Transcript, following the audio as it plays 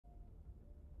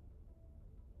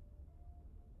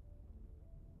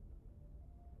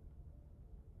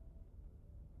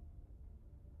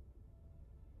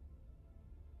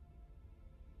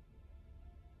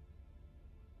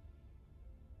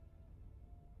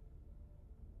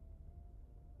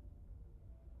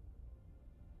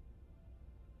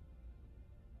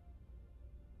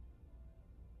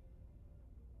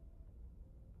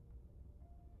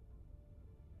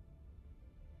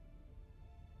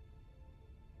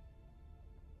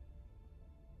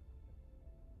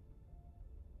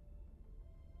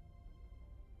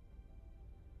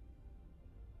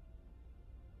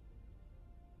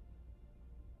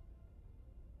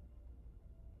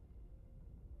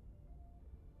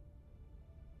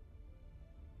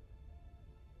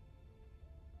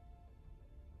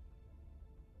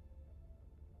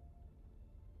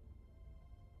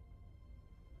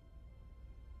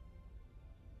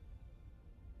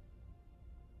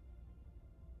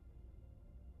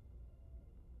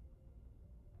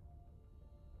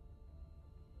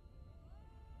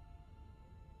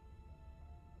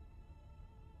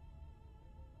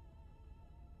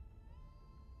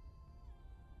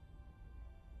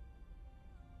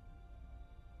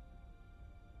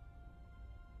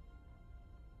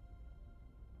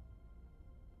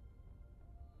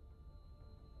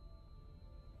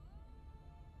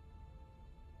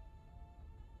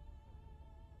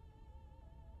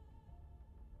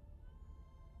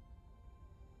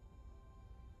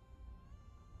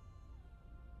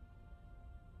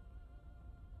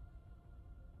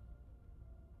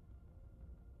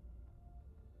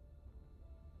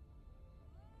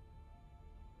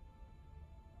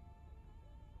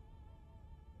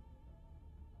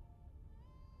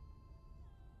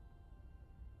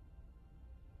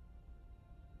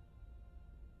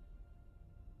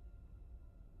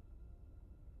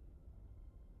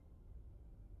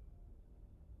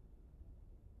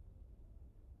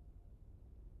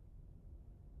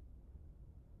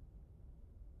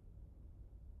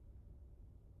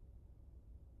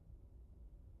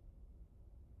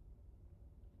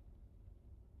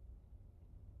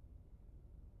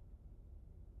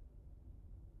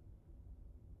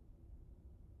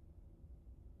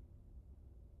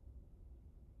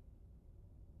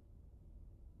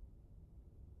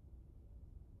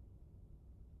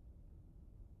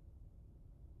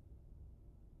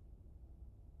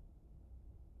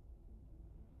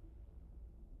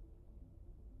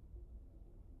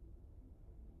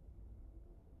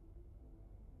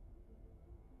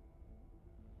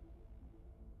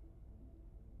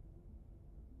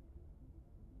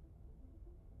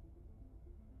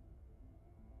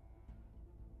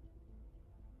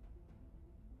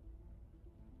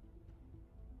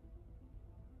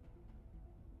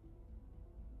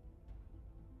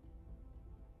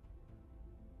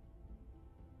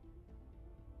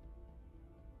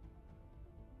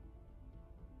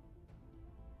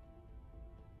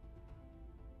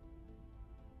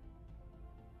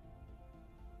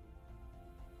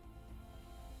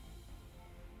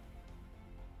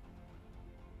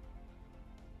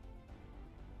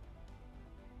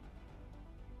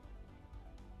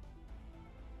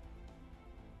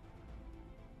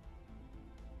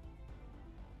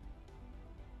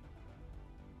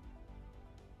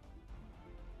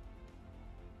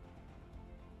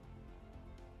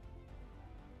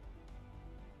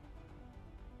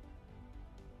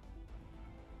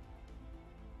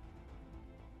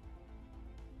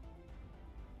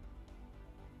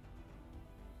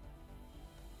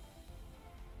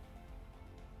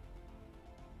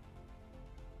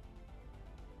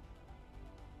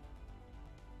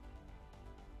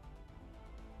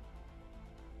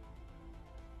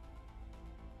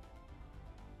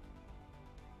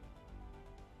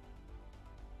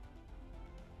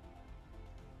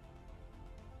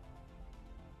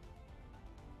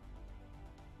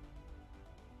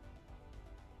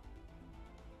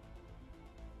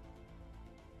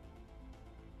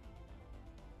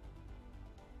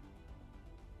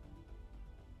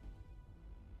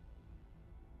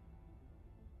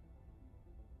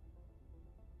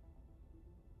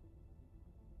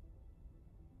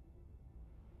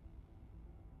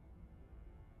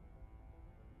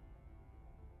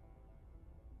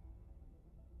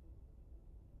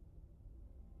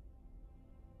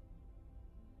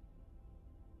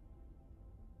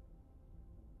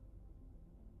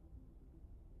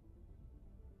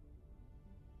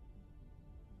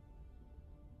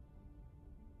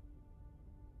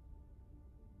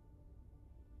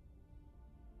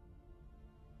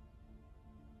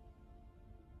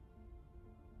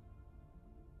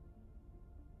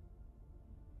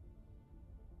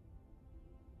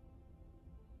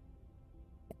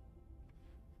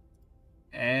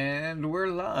And we're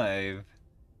live.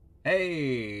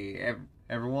 Hey,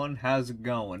 everyone, how's it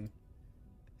going?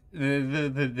 The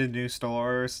new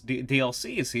Stellaris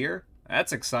DLC is here.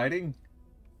 That's exciting.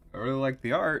 I really like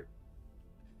the art.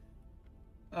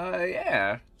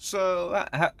 Yeah. So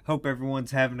I hope everyone's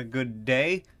having a good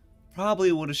day.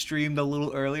 Probably would have streamed a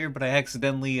little earlier, but I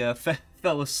accidentally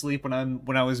fell asleep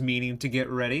when I was meaning to get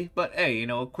ready. But hey, you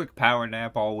know, a quick power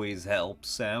nap always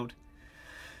helps out.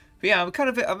 But yeah,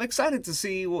 I'm excited to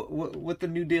see what the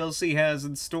new DLC has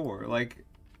in store. Like,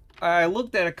 I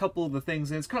looked at a couple of the things,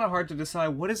 and it's kind of hard to decide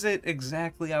what is it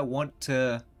exactly I want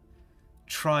to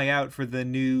try out for the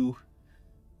new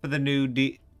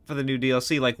DLC.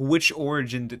 Like, which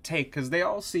origin to take, because they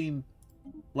all seem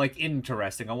like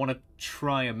interesting. I want to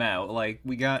try them out. Like,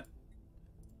 we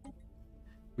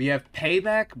have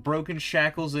Payback, Broken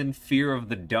Shackles, and Fear of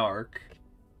the Dark.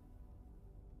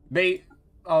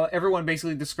 Everyone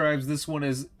basically describes this one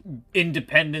as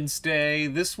Independence Day.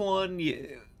 This one,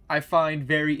 I find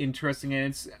very interesting,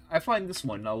 and I find this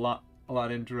one a lot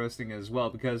interesting as well,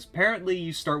 because apparently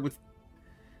you start with,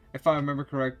 if I remember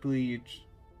correctly,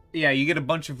 you get a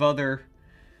bunch of other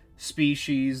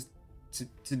species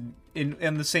in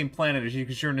the same planet as you,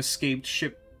 because you're an escaped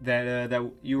ship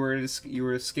that you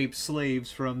were escaped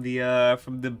slaves from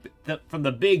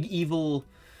the big evil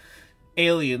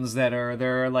aliens that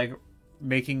are like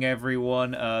making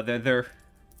everyone I'm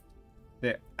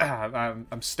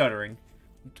stuttering.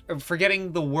 I'm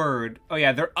forgetting the word. Oh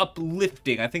yeah, they're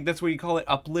uplifting. I think that's what you call it,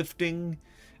 uplifting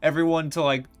everyone to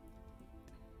like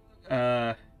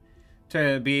to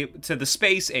the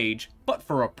space age, but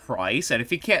for a price. And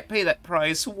if you can't pay that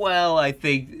price, well, I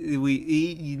think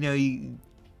the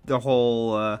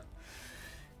whole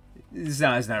it's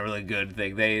not really a good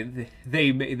thing.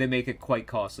 They make it quite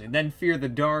costly. And then Fear the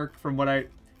Dark, from what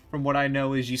I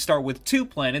know, is you start with 2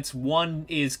 planets. One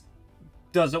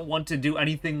doesn't want to do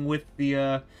anything with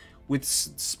the with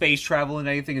space travel and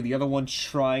anything, and the other one's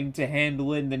trying to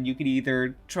handle it. And then you can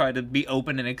either try to be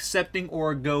open and accepting,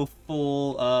 or go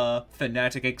full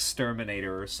fanatic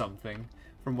exterminator or something,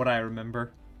 from what I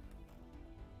remember.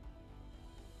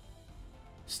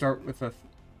 Start with a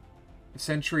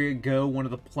century ago, one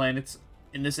of the planets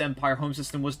in this Empire home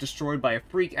system was destroyed by a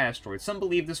freak asteroid. Some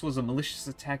believe this was a malicious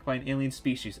attack by an alien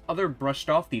species. Others brushed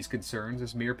off these concerns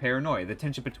as mere paranoia. The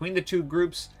tension between the two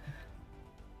groups,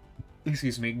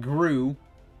 grew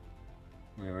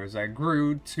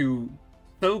to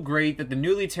so great that the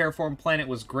newly terraformed planet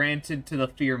was granted to the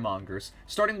fearmongers.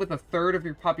 Starting with a third of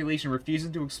your population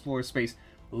refusing to explore space,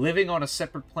 living on a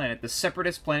separate planet, the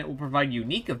Separatist planet will provide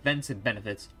unique events and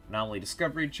benefits. Anomaly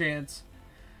discovery chance.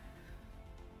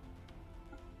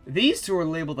 These two are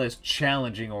labeled as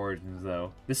challenging origins,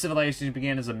 though. This civilization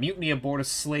began as a mutiny aboard a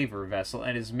slaver vessel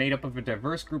and is made up of a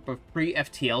diverse group of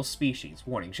pre-FTL species.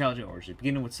 Warning, challenging origins,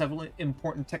 beginning with several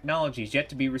important technologies yet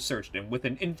to be researched and with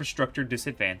an infrastructure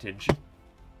disadvantage.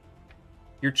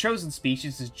 Your chosen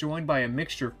species is joined by a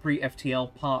mixture of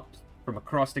pre-FTL pops from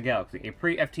across the galaxy. A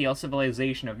pre-FTL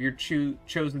civilization of your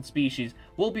chosen species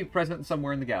will be present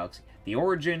somewhere in the galaxy. The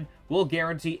origin will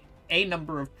guarantee a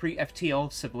number of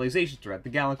pre-FTL civilizations throughout the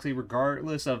galaxy,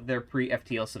 regardless of their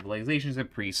pre-FTL civilizations and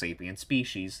pre-sapient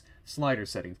species. Slider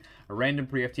settings. A random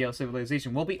pre-FTL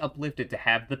civilization will be uplifted to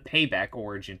have the Payback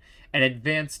origin. An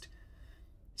advanced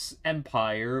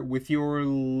empire with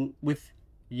your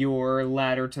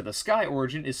ladder to the sky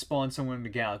origin is spawned somewhere in the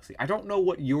galaxy. I don't know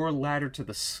what your ladder to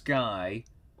the sky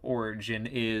origin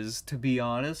is, to be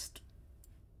honest.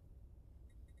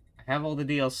 I have all the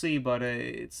DLC, but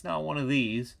it's not one of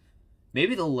these.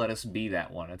 Maybe they'll let us be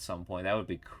that one at some point. That would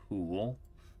be cool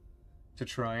to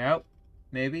try out,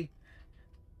 maybe.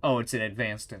 Oh, it's an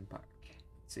advanced empire. Okay,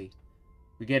 let's see.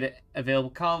 We get available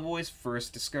convoys,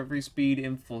 first discovery speed,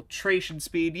 infiltration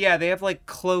speed. Yeah, they have like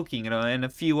cloaking and a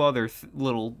few other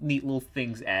neat little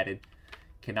things added.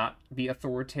 Cannot be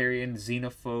authoritarian,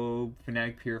 xenophobe,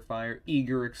 fanatic purifier,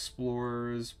 eager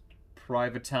explorers,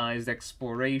 privatized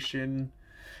exploration.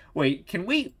 Wait, can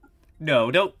we? No,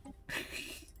 don't.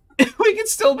 We can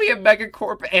still be a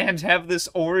megacorp and have this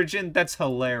origin? That's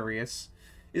hilarious.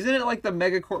 Isn't it like the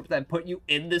megacorp that put you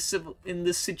in this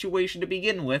situation to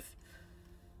begin with?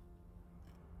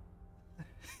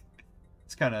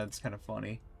 It's kind of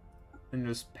funny. And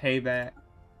just Payback.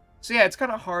 So yeah, it's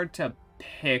kind of hard to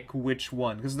pick which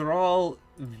one, because they're all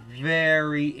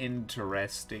very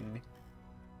interesting.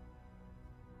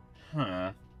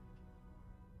 Huh.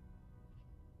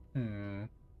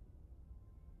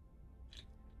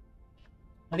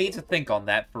 I need to think on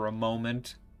that for a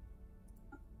moment.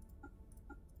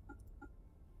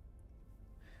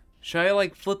 Should I,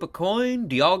 like, flip a coin?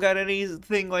 Do y'all got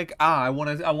anything like, I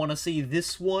wanna see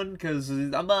this one? Because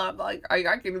I'm not, like,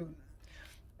 I can...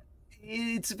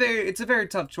 It's a very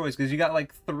tough choice, because you got,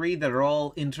 like, 3 that are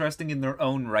all interesting in their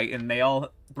own right, and they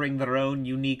all bring their own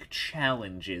unique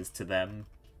challenges to them.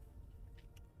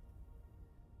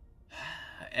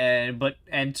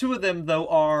 And 2 of them, though,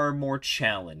 are more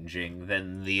challenging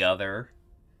than the other.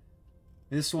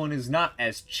 This one is not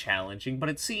as challenging, but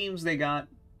it seems they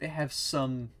have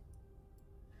some...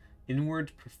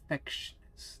 Inward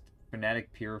Perfectionist.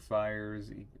 Fanatic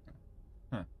Purifiers.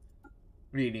 Huh.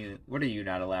 What are you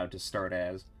not allowed to start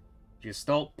as?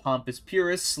 Gestalt, Pompous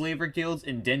Purists, Slaver Guilds,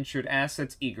 Indentured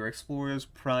Assets, Eager Explorers,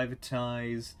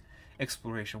 Privatize,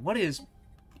 Exploration. What is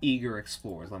Eager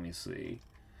Explorers? Let me see.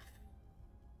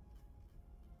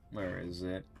 Where is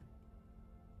it?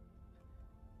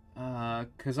 Oh,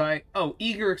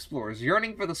 Eager Explorers.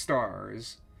 Yearning for the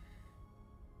Stars.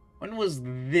 When was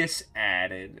this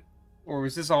added? Or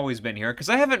has this always been here? Because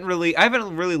I haven't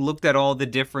really looked at all the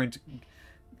different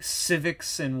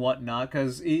civics and whatnot,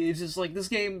 because it's just like, this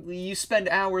game, you spend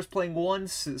hours playing one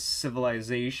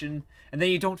civilization, and then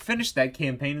you don't finish that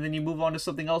campaign, and then you move on to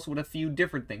something else with a few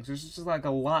different things. There's just like a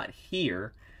lot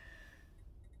here.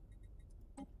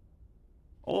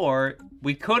 Or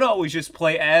we could always just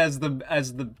play as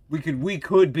we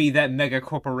could be that mega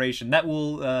corporation. That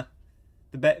will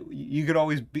you could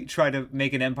always try to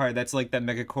make an empire that's like that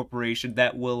mega corporation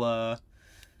that will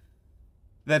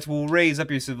raise up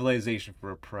your civilization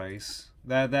for a price.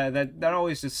 That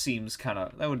always just seems kind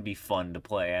of, that would be fun to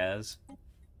play as.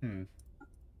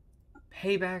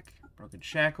 Payback, Broken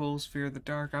Shackles, Fear of the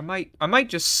Dark. I might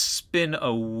just spin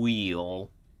a wheel.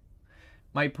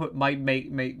 Might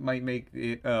make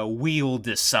it a wheel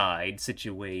decide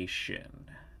situation.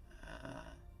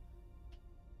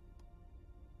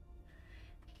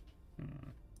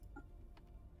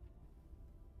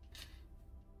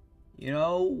 You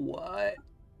know what?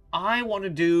 I want to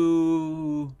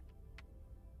do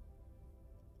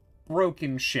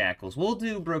Broken Shackles. We'll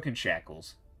do Broken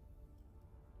Shackles.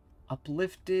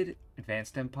 Uplifted,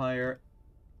 Advanced Empire,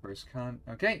 First Con.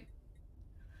 Okay.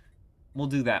 We'll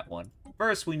do that one.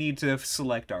 First, we need to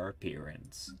select our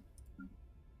appearance.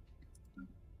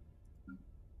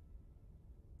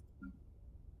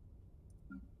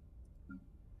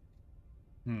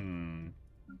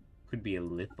 Could be a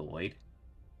lithoid.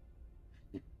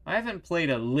 I haven't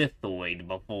played a lithoid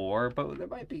before, but there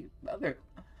might be other...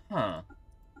 Huh.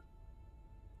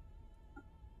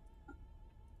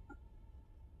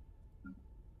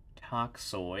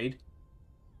 Toxoid.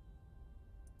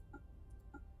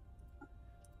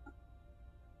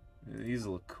 These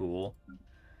look cool.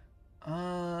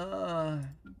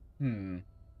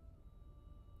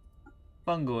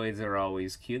 Fungoids are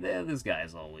always cute. This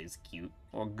guy's always cute.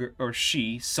 Or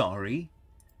she, sorry.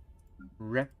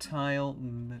 Reptile.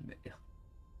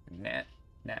 Gnat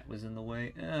was in the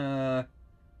way.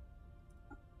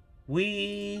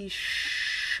 We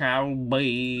shall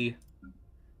be.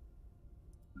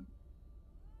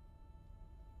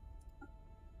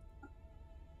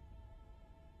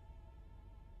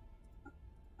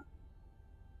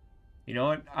 You know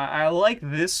what? I like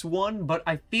this one, but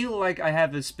I feel like I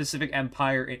have a specific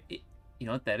empire. You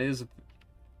know what that is?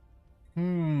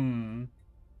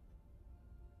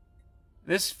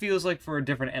 This feels like for a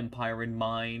different empire in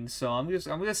mind, so I'm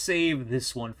gonna save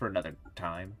this one for another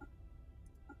time.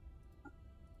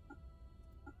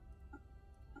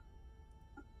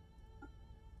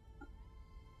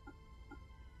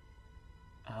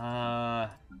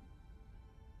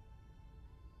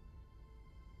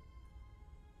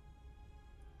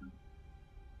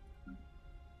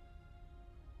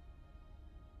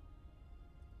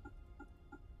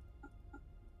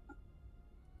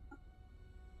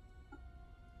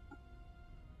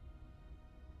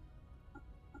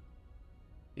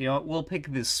 You know what, we'll pick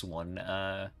this one.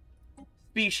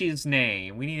 Species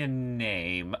name. We need a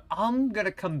name. I'm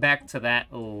gonna come back to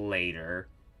that later.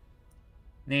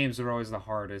 Names are always the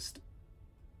hardest.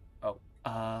 Oh,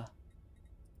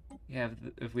 yeah,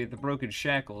 if we have the Broken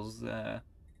Shackles,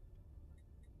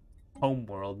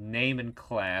 Homeworld, name and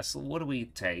class. What do we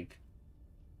take?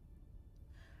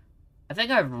 I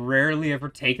think I've rarely ever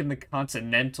taken the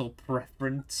continental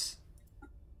preference.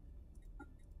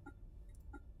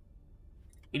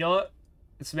 You know what?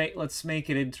 Let's make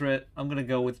it into it. I'm gonna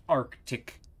go with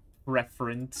Arctic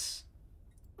preference.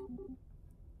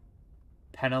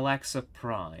 Penalexa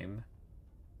Prime.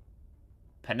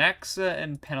 Panaxa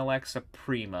and Penalexa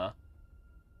Prima.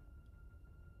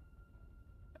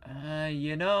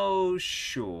 You know,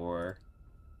 sure.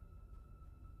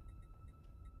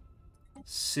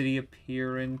 City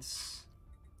appearance.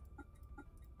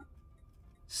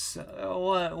 So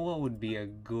what would be a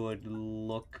good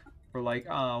look for like,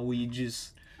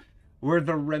 we're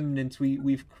the remnants.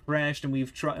 We've crashed and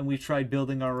we've tried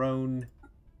building our own.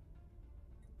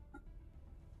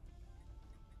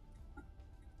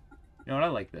 You know what? I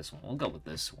like this one. We'll go with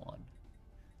this one.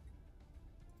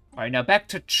 All right, now back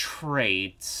to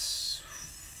traits.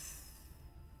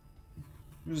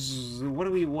 What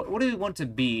do we want to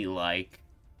be like?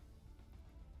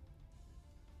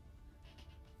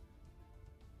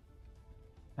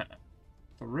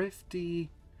 Thrifty,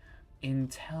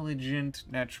 intelligent,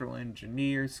 natural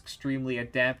engineers, extremely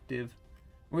adaptive.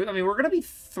 I mean, we're gonna be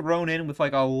thrown in with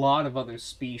like a lot of other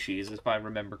species, if I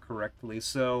remember correctly.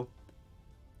 So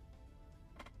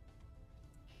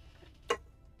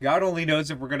God only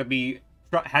knows if we're gonna be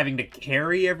having to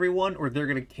carry everyone or they're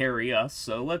gonna carry us.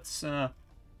 So let's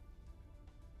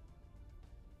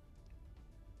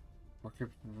market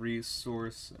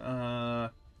resource.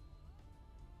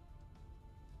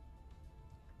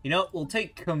 You know, we'll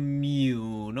take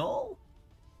communal.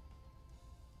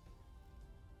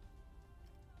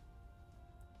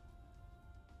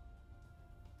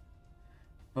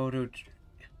 Photo.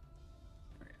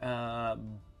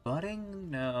 Budding?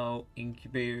 No.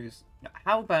 Incubators.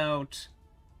 How about...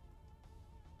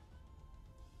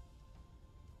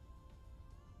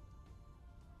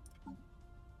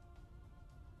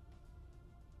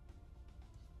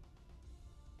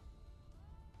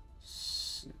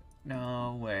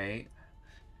 No, wait.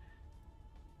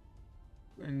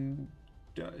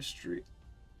 Industry.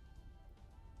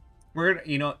 We're gonna,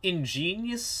 you know,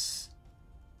 ingenious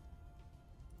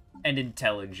and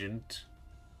intelligent.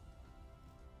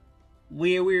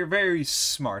 We're very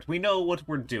smart. We know what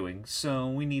we're doing, so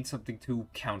we need something to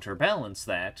counterbalance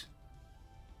that.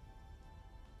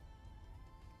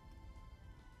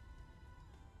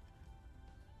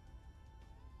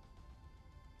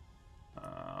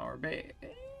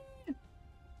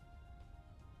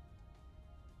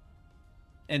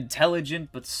 Intelligent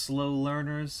but slow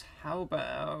learners. How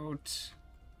about...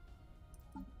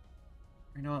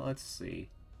 You know what? Let's see.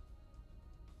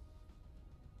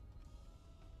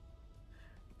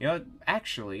 You know,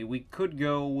 actually, we could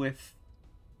go with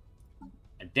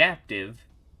adaptive.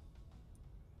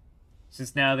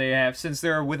 Since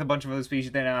they're with a bunch of other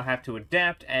species, they now have to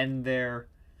adapt, and they're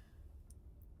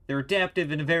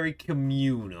adaptive and very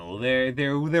communal.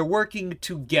 They're working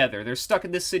together. They're stuck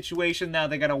in this situation, now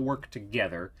they gotta work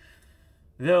together.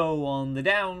 Though, on the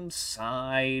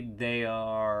downside, they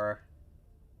are...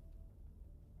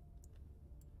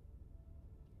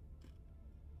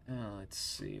 let's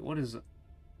see, what is...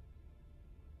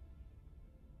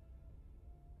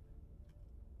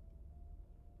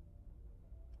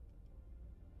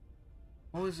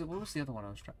 What was the other one I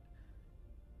was trying...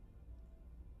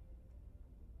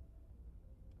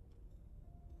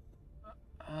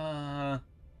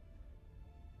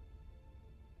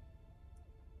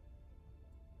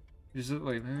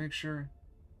 Wait, let me make sure.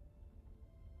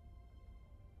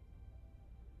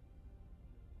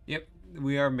 Yep,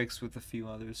 we are mixed with a few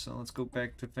others, so let's go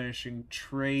back to finishing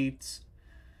traits.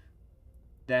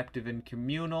 Adaptive and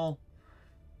communal.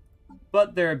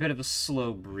 But they're a bit of a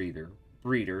slow breeder.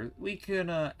 We can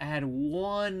add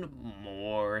one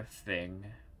more thing.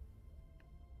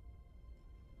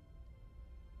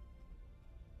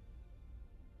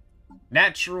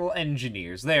 Natural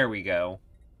engineers. There we go.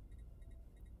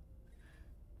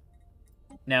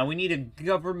 Now we need a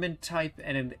government type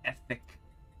and an ethic.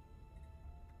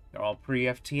 They're all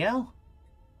pre-FTL.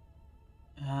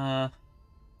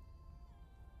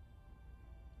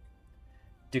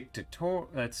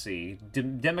 Let's see.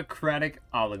 Democratic,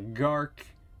 oligarch,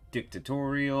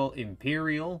 dictatorial,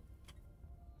 imperial,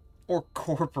 or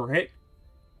corporate.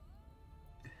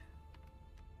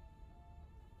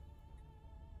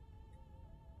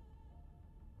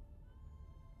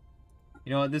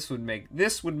 You know what? This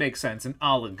would make sense. An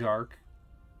oligarch.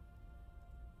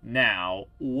 Now,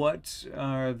 what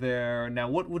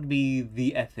would be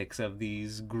the ethics of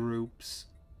these groups?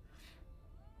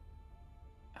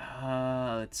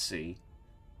 Let's see.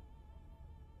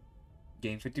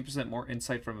 Gain 50% more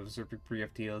insight from observing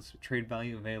pre-FTLs. Trade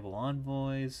value available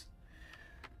envoys.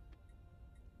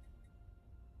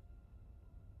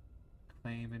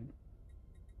 Claim and...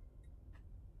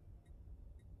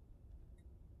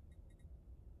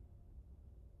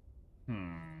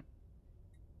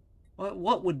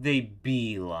 What would they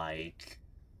be like?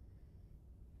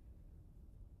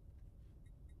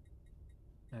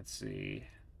 Let's see.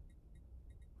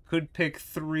 Could pick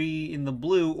 3 in the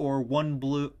blue or one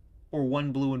blue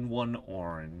and 1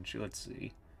 orange. Let's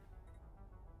see.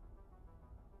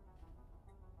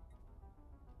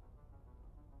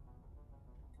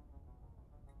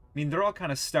 mean, they're all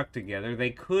kind of stuck together. They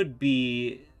could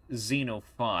be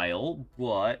xenophile,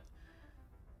 but...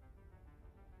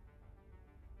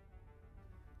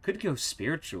 Could go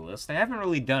spiritualist. I haven't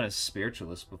really done a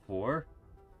spiritualist before.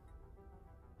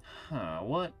 Huh,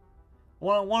 what?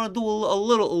 Well, I want to do a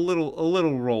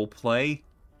little role play.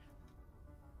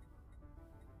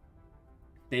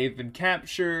 They've been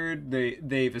captured,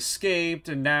 they've escaped,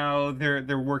 and now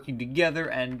they're working together,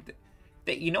 and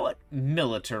you know what?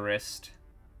 Militarist.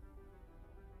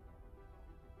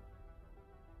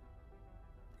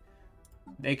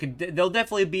 They'll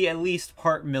definitely be at least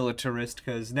part militarist,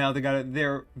 because now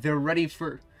they're ready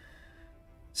for...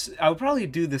 I would probably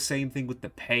do the same thing with the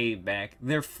payback.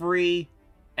 They're free,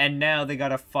 and now they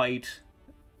gotta fight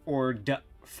or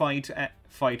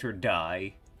fight or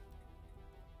die.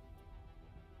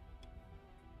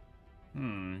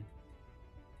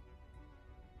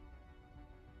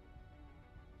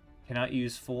 Cannot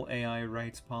use full AI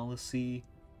rights policy.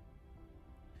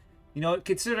 You know,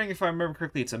 considering if I remember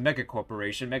correctly, it's a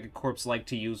megacorporation. Megacorps like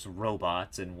to use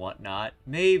robots and whatnot.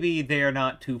 Maybe they're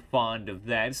not too fond of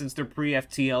that. Since they're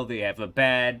pre-FTL, they have a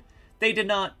bad... They did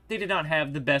not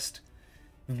have the best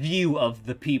view of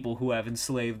the people who have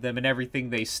enslaved them and everything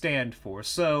they stand for.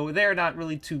 So they're not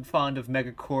really too fond of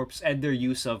megacorps and their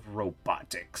use of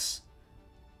robotics.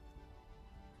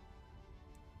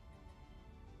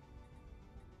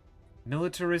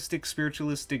 Militaristic,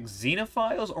 spiritualistic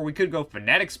xenophiles? Or we could go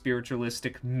fanatic,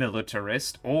 spiritualistic,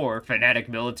 militarist, or fanatic,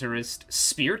 militarist,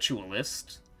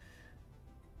 spiritualist.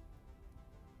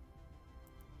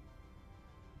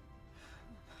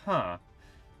 Huh.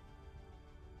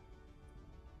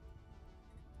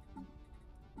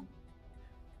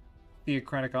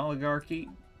 Theocratic oligarchy,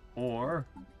 or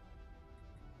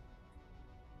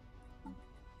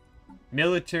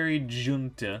military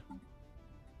junta.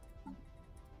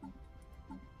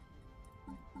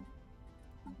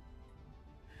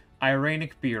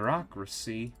 Iranic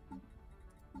bureaucracy.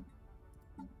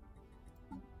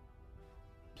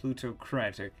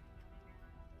 Plutocratic.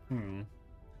 We'll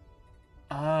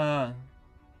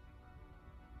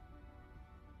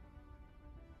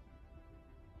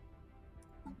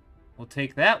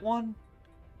take that one.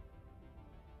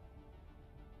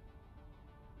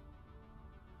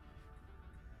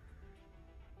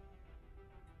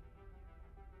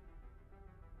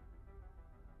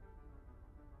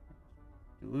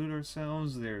 Delude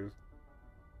ourselves. There's...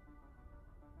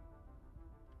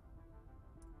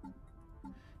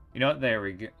 You know what? There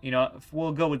we go. You know what?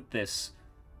 We'll go with this.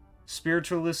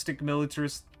 Spiritualistic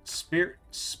militarist...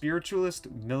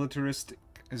 Spiritualist militarist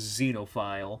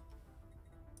xenophile.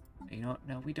 You know what?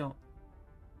 No, we don't.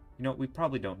 You know what? We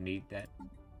probably don't need that.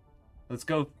 Let's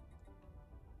go...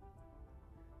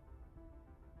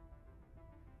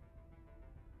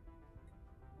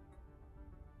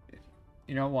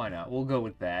 You know, why not? We'll go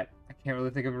with that. I can't really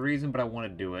think of a reason, but I want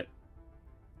to do it.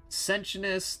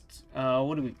 Sentienist,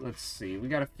 what do we... Let's see. We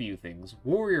got a few things.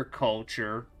 Warrior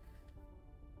culture.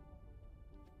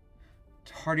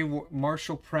 Hardy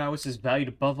martial prowess is valued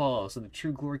above all else, and the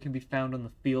true glory can be found on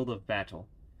the field of battle.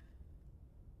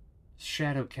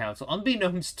 Shadow Council.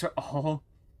 Unbeknownst to all...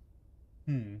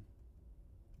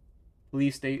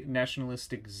 Police State,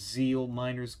 Nationalistic Zeal,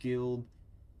 Miners Guild.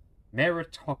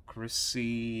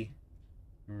 Meritocracy...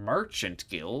 Merchant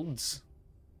guilds?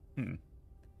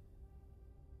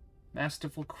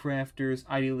 Masterful crafters,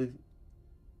 ideally...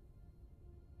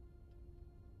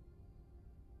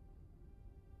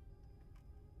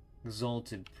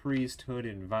 Exalted priesthood,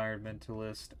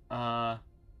 environmentalist,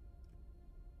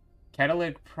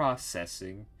 catalytic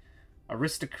processing,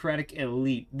 aristocratic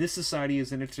elite. This society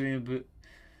is an entertainment...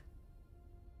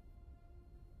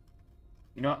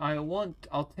 You know,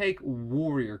 I'll take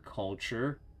warrior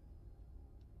culture.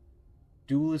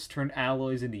 Duelists turn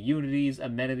alloys into unities,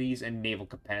 amenities, and naval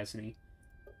capacity.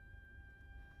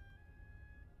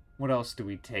 What else do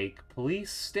we take?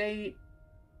 Police state?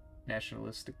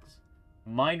 Nationalistic.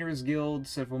 Miners guilds.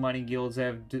 Several mining guilds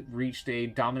have reached a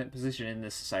dominant position in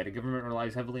this society. Government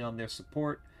relies heavily on their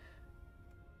support.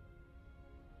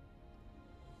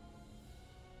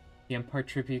 The Empire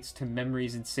tributes to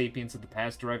memories and sapience of the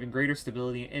past, deriving greater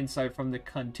stability and insight from the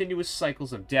continuous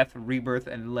cycles of death, rebirth,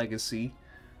 and legacy.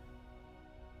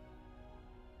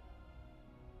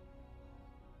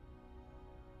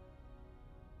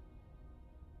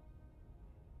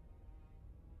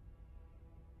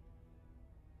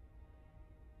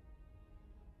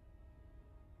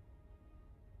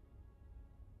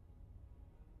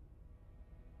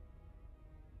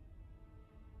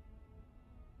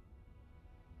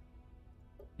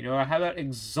 You know, how about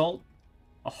exalt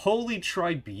a holy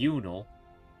tribunal?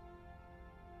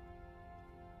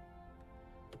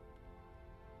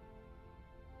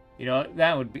 You know,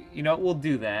 that would be... You know, we'll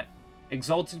do that.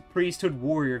 Exalted priesthood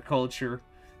warrior culture.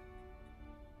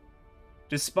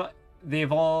 Despite...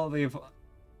 They've all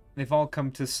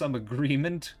come to some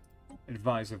agreement.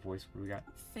 Advisor voice, what do we got?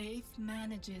 Faith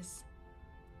manages.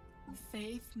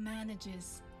 Faith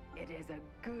manages. It is a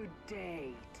good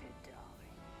day to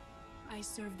die. I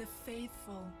serve the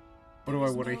faithful. What do I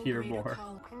want to hear more?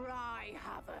 Cry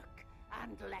havoc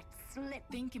and let slip.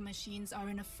 Thinking machines are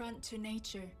an affront to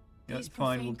nature. Yeah, These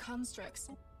fine, profane we'll... constructs.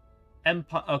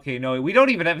 Empire. Okay, no, we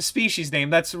don't even have a species name.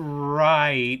 That's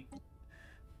right.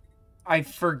 I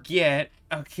forget.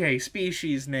 Okay,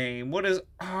 species name. What is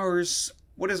ours?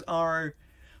 What is our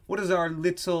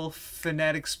little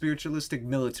fanatic spiritualistic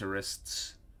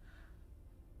militarists?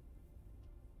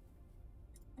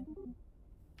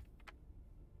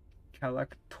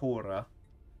 Calactora.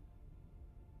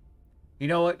 You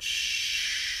know what?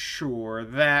 Sure,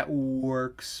 that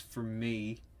works for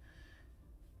me.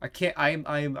 I can't.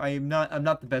 I'm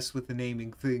not the best with the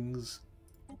naming things.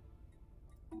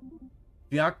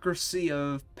 Theocracy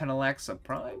of Penalaxa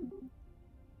Prime.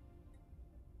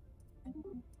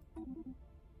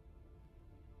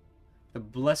 The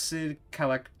Blessed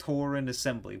Calactoran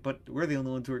Assembly, but we're the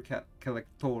only ones who are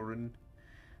Calactoran.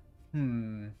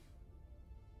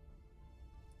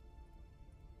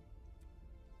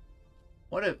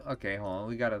 What if... Okay, hold on.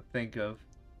 We gotta think of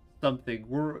something.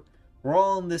 We're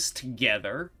all in this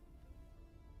together.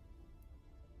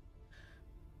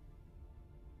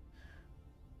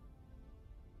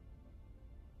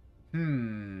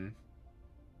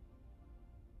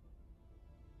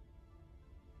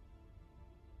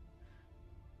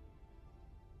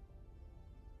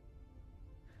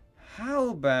 How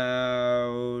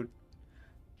about...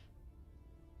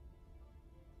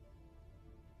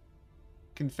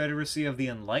 Confederacy of the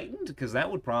Enlightened? Because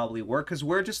that would probably work, because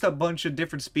we're just a bunch of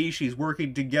different species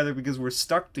working together because we're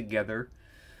stuck together.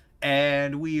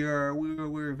 And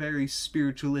we're very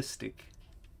spiritualistic.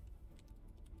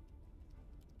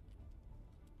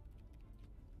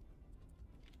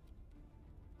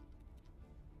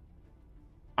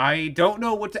 I don't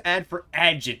know what to add for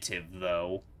adjective,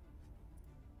 though.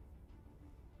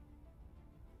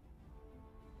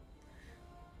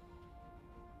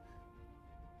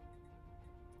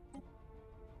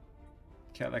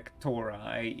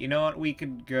 Calactora. You know what? We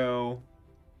could go...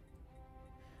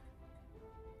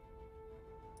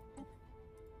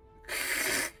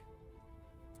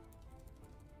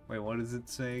 Wait, what does it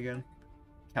say again?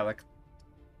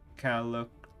 Calactoran.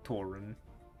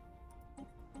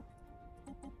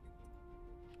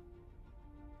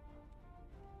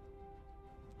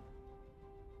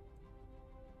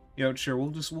 Yo, sure,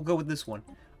 we'll go with this one.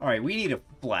 Alright, we need a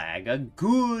flag. A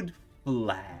good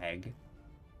flag.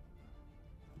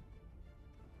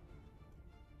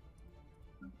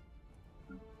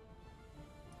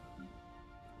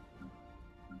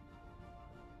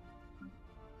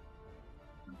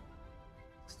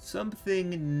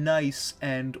 Something nice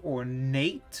and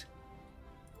ornate.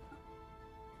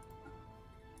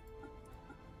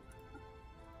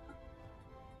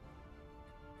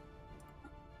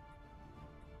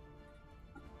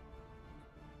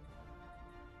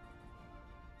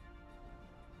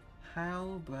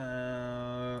 How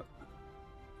about...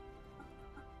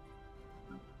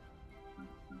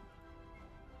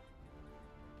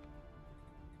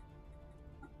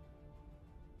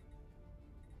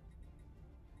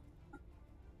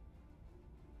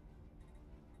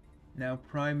 Now,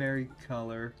 primary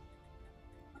color.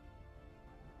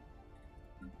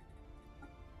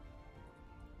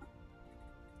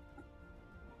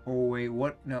 Oh, wait,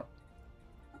 what? No.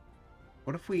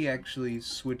 What if we actually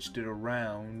switched it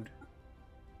around?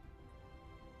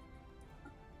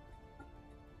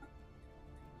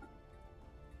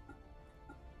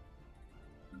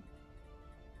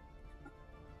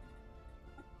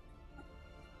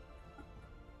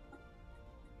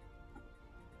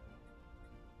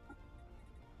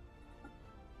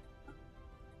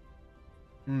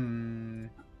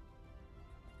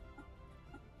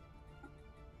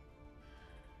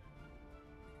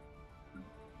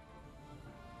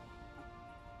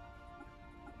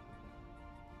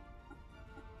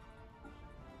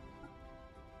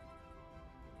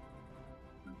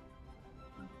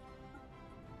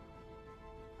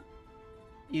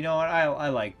 You know what? I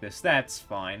like this. That's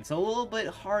fine. It's a little bit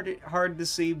hard to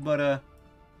see, but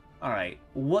alright.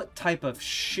 What type of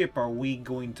ship are we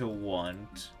going to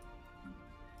want?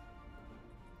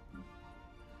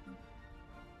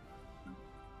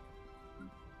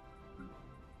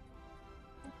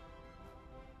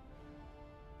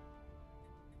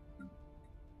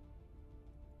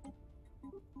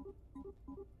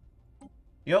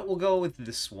 You know what, we'll go with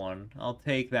this one. I'll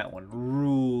take that one.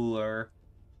 Ruler.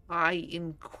 High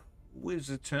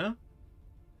Inquisitor.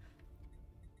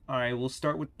 Alright, we'll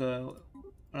start with the...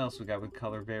 What else we got with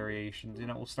color variations? You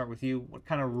know, we'll start with you. What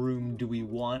kind of room do we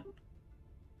want?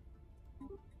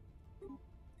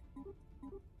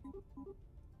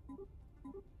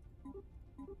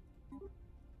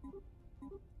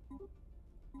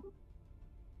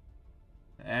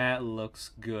 That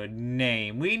looks good.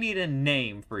 Name. We need a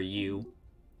name for you.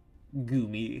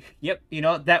 Gumi. Yep, you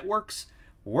know, that works.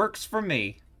 Works for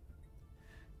me.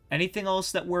 Anything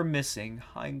else that we're missing?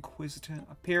 High Inquisitor.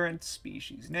 Appearance.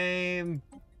 Species. Name.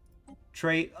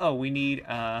 Trait. Oh, we need,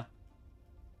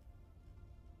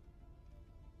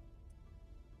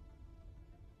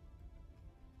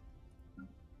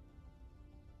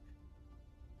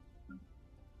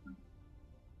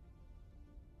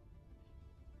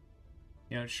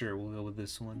 You know, sure, we'll go with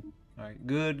this one. Alright,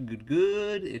 good, good,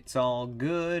 good. It's all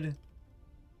good.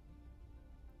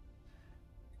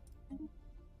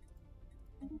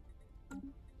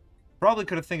 Probably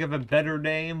could have think of a better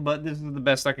name, but this is the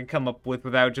best I can come up with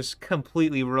without just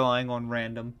completely relying on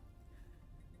random.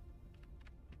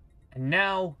 And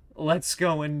now, let's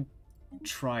go and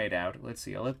try it out. Let's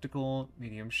see, elliptical,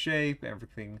 medium shape,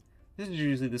 everything. This is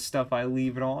usually the stuff I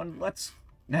leave it on.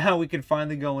 Now we can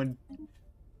finally go and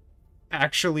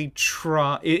actually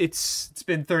try. It's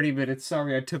been 30 minutes.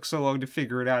 Sorry I took so long to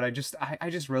figure it out. I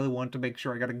just really want to make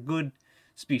sure I got a good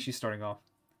species starting off.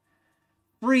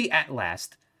 Free at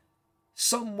last.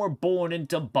 Some were born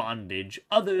into bondage,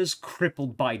 others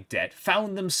crippled by debt,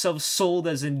 found themselves sold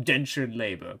as indentured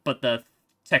labor, but the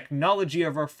technology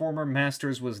of our former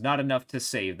masters was not enough to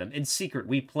save them. In secret,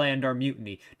 we planned our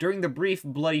mutiny. During the brief,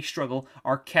 bloody struggle,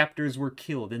 our captors were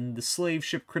killed, and the slave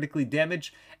ship critically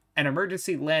damaged. An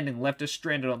emergency landing left us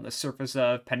stranded on the surface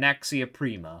of Panaxia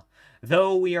Prima.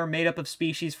 Though we are made up of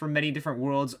species from many different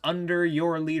worlds, under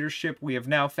your leadership we have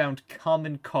now found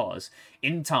common cause.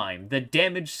 In time, the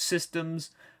damaged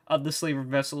systems of the slaver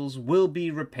vessels will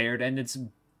be repaired, and its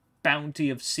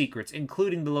bounty of secrets,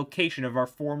 including the location of our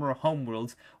former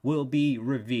homeworlds, will be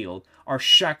revealed. Our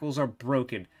shackles are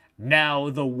broken. Now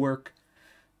the work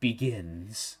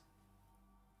begins.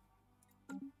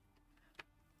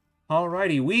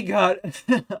 Alrighty, we got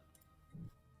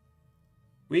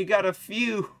a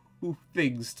few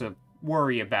things to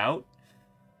worry about.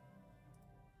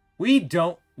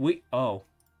 Oh.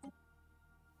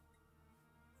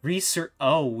 Research,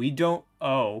 oh, we don't,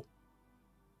 oh.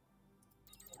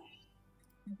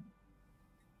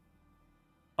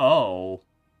 Oh.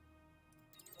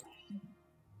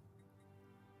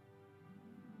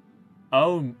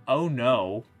 Oh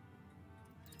no.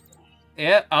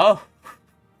 Yeah, oh.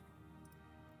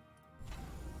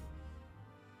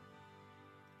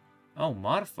 Oh,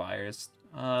 modifiers.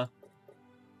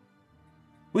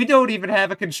 We don't even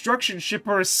have a construction ship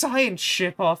or a science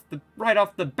ship right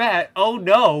off the bat. Oh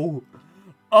no.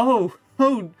 Oh,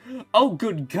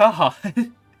 good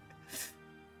God.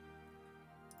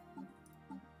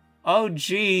 Oh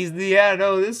geez, yeah,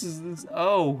 no, this,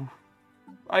 oh.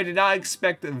 I did not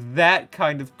expect that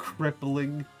kind of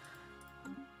crippling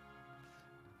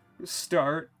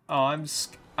start. Oh,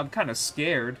 I'm kind of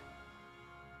scared.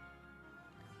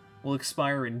 Will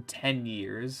expire in 10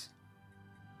 years.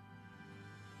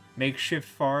 Makeshift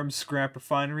farm, scrap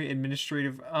refinery,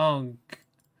 administrative. Oh.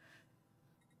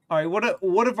 Alright,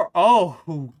 what if our.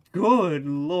 Oh, good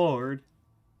lord.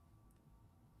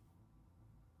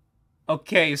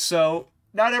 Okay, so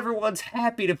not everyone's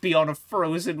happy to be on a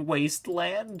frozen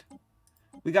wasteland.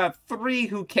 We got 3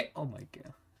 who can't. Oh my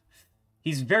god.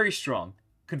 He's very strong.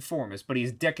 Conformist, but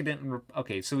he's decadent and.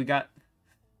 Okay, so we got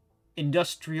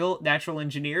industrial natural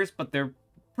engineers, but they're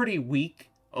pretty weak.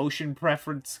 Ocean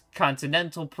preference,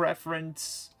 continental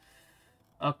preference.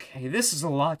 Okay, this is a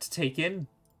lot to take in.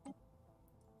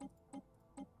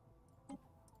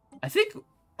 I think,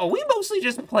 are we mostly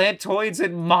just plantoids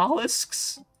and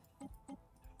mollusks?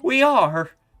 We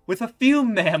are, with a few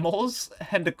mammals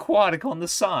and aquatic on the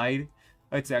side.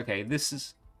 It's okay, this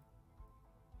is...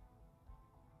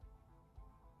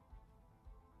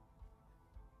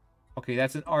 Okay,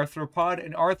 that's an arthropod.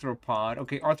 An arthropod.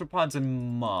 Okay, arthropods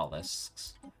and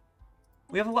mollusks.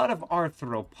 We have a lot of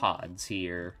arthropods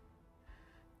here.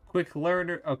 Quick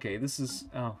learner. Okay, this is...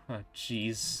 Oh,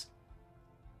 jeez.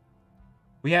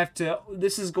 We have to...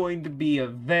 This is going to be a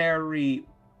very...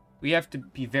 We have to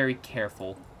be very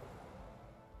careful.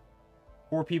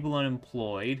 4 people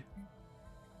unemployed.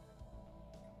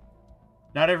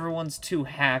 Not everyone's too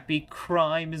happy.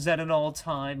 Crime is at an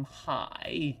all-time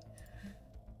high.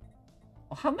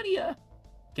 How many,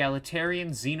 egalitarian,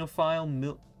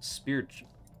 xenophile, spiritual...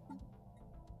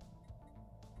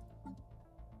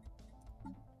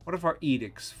 What if our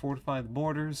edicts? Fortify the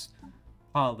borders.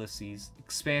 Policies.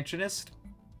 Expansionist.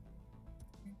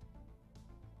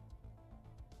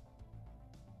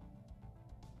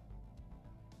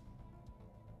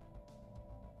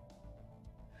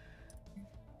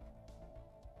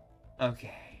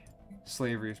 Okay.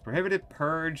 Slavery is prohibited.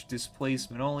 Purge.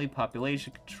 Displacement only.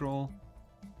 Population control.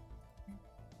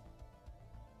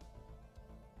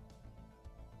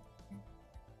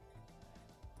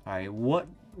 Alright,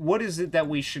 what is it that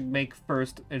we should make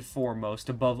first and foremost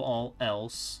above all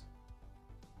else?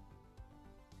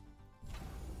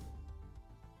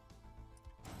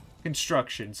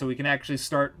 Construction, so we can actually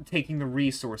start taking the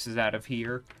resources out of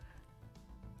here.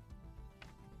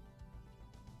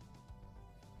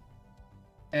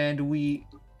 And we...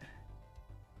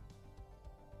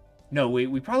 No,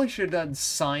 we probably should have done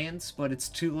science, but it's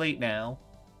too late now.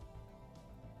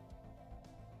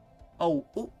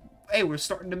 Oh, hey, we're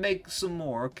starting to make some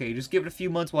more. Okay, just give it a few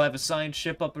months. We'll have a science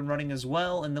ship up and running as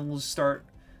well, and then we'll start...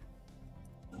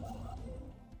 Okay.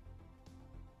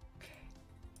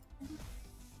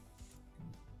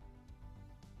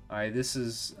 Alright, this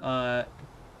is,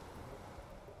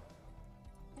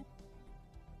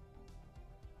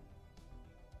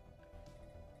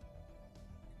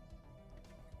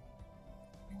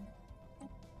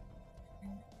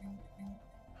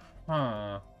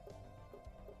 Huh.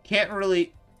 Can't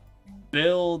really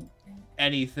build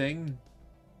anything.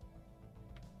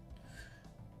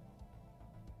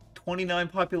 29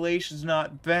 population's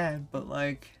not bad, but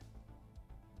like...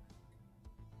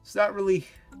 It's not really...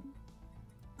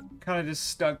 Kind of just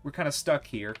stuck. We're kind of stuck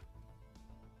here.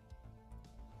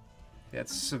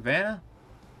 That's Savannah.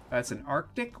 That's an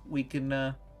Arctic. We can,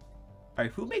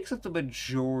 Alright, who makes up the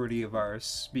majority of our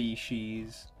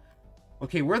species?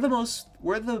 Okay, we're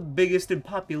the biggest in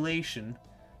population.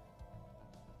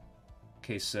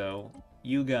 Okay, so,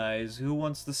 you guys, who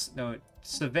wants this? No,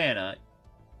 Savannah.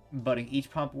 Budding. Each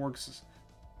pop works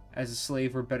as a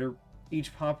slave or better.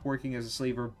 Each pop working as a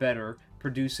slave or better.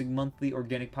 Producing monthly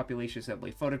organic population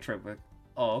assembly. Phototropic.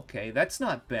 Oh, okay, that's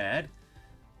not bad.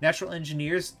 Natural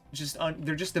engineers,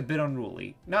 they're just a bit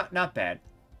unruly. Not bad.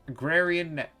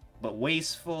 Agrarian, but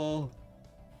wasteful.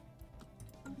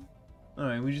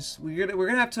 Alright, we're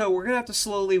gonna have to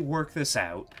slowly work this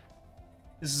out.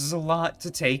 This is a lot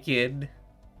to take in.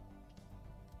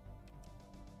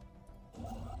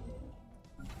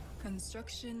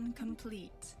 Construction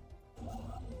complete.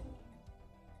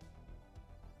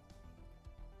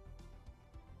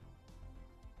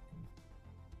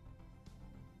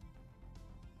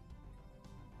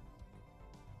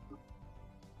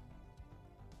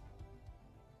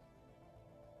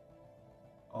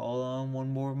 All on one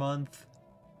more month.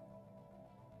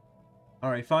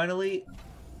 Alright, finally.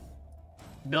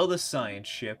 Build a science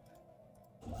ship.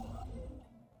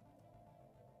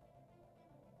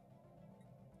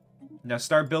 Now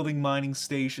start building mining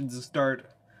stations and start...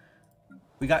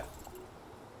 We got...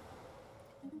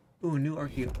 Ooh, new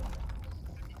archaeo.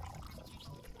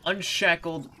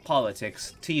 Unshackled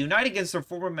politics. To unite against our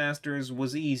former masters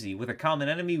was easy. With a common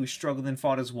enemy, we struggled and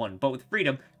fought as one. But with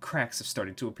freedom, cracks have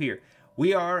started to appear.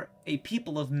 We are a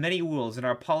people of many worlds, and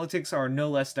our politics are no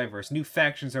less diverse. New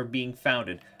factions are being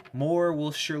founded. More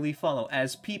will surely follow.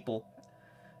 As people,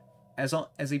 as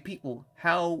a people,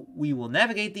 how we will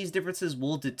navigate these differences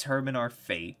will determine our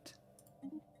fate.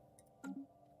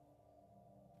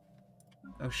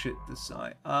 Oh shit, this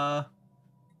side.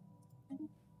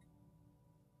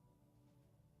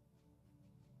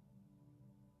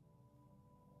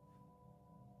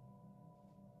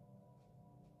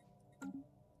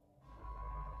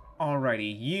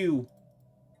 Alrighty, you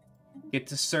get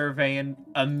to surveying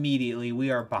immediately. We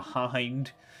are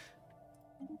behind.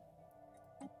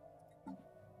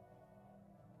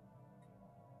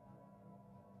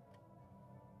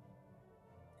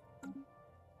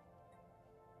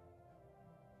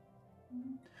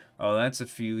 Oh, that's a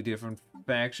few different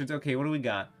factions. Okay, what do we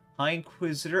got? High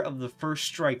Inquisitor of the First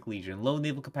Strike Legion. Low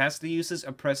naval capacity uses.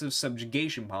 Oppressive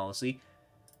subjugation policy.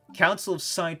 Council of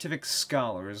Scientific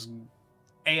Scholars.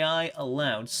 AI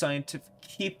allowed. Scientific...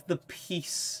 Keep the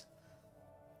peace.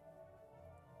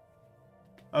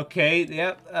 Okay,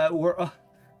 yep, we're...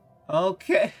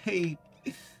 okay.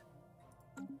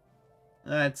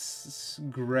 That's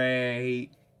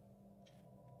great.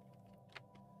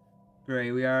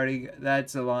 Great, we already...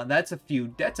 That's a lot. That's a few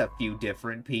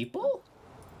different people.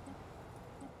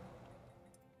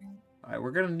 Alright,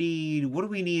 we're gonna need... What do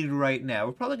we need right now?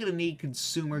 We're probably gonna need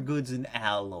consumer goods and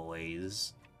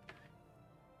alloys.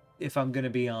 If I'm gonna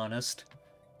be honest.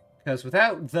 Because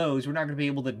without those, we're not gonna be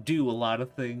able to do a lot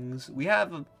of things. We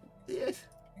have a...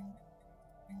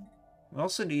 We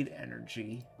also need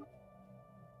energy.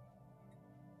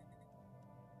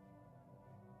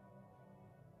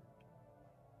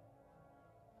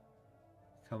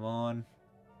 Come on.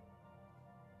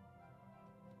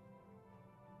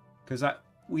 Because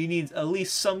we need at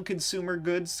least some consumer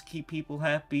goods to keep people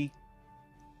happy.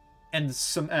 And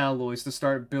some alloys to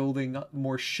start building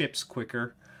more ships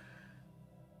quicker.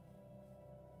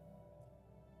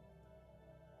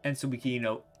 And so we can, you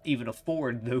know, even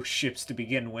afford those ships to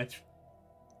begin with.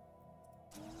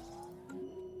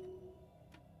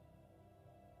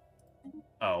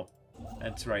 Oh,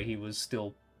 that's right, he was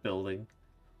still building.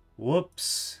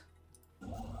 Whoops.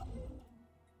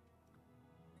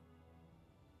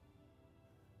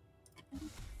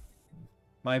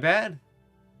 My bad.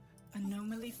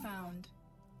 Anomaly found.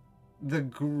 The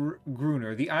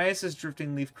Gruner, the ISS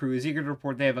Drifting Leaf crew, is eager to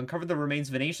report they have uncovered the remains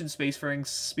of an ancient spacefaring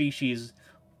species.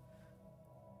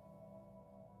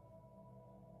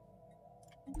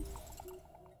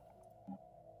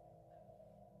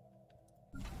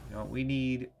 You know, we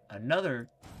need another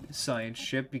science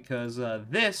ship because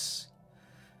this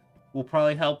will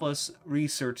probably help us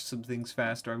research some things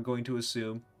faster, I'm going to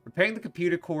assume. Repairing the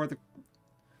computer core,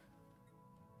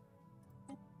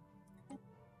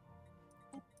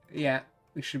 yeah,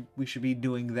 we should be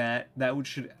doing that. That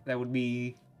would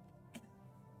be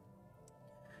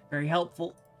very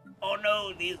helpful. Oh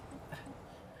no, these.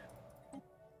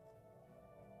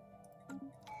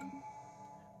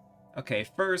 Okay,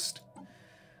 first.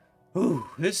 Ooh,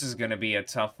 this is gonna be a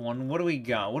tough one. What do we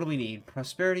got? What do we need?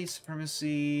 Prosperity,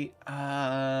 supremacy,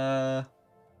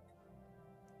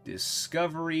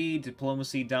 discovery,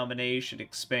 diplomacy, domination,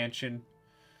 expansion.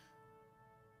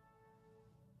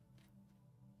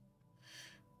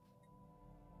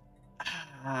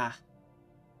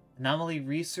 Anomaly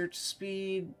research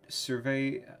speed,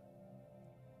 survey.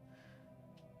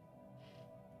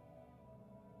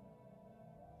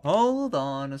 Hold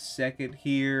on a second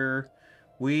here.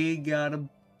 We got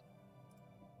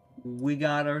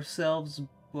ourselves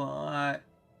bought.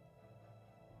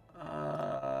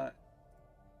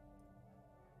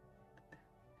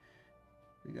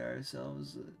 We got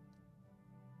ourselves.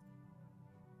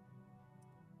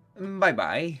 Bye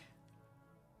bye.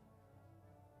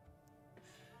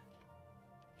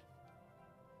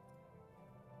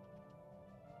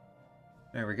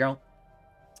 There we go.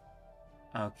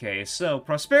 Okay, so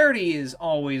prosperity is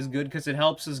always good because it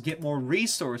helps us get more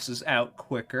resources out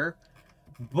quicker.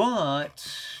 But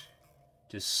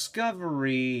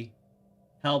discovery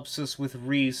helps us with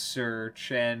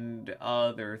research and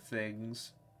other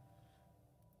things.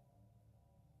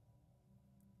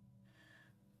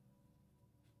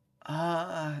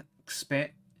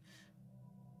 Expand.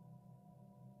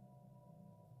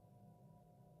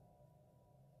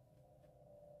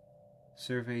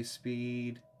 Survey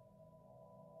speed.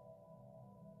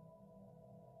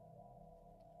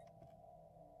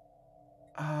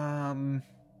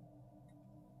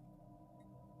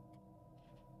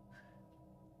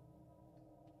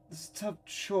 This is a tough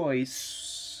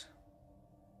choice.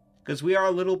 Because we are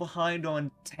a little behind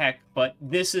on tech, but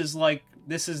this is like,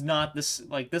 this is not this,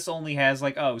 like, this only has,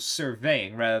 like, oh,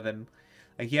 surveying, rather than,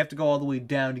 like, you have to go all the way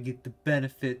down to get the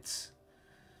benefits.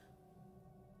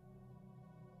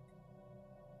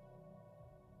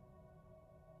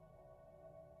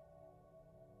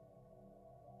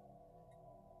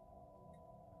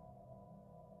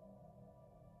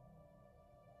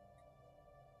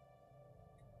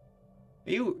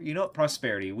 You know what,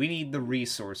 prosperity, we need the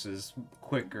resources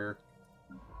quicker.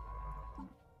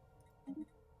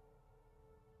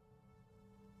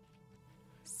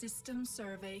 System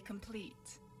survey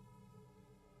complete.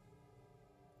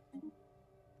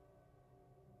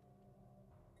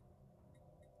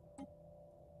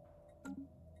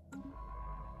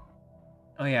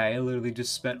 Oh yeah, I literally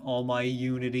just spent all my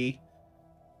Unity.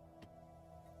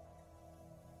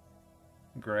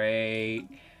 Great.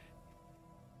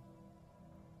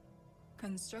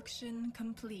 Construction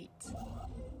complete.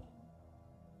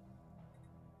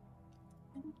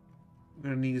 We're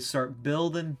gonna need to start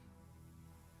building.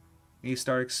 Need to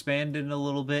start expanding a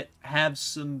little bit. Have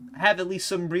at least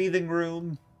some breathing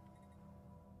room.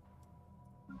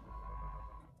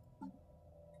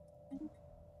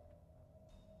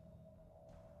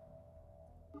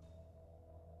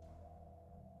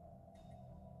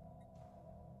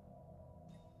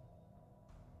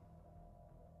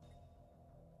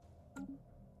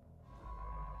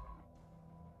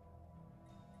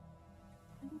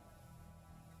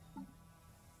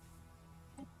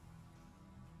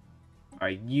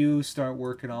 Alright, you start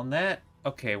working on that.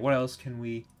 Okay, what else can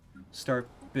we start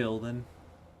building?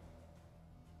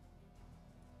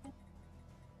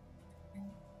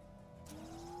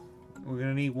 We're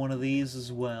gonna need one of these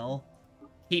as well.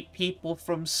 Keep people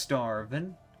from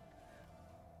starving.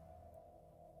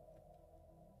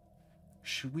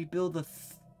 Should we build a...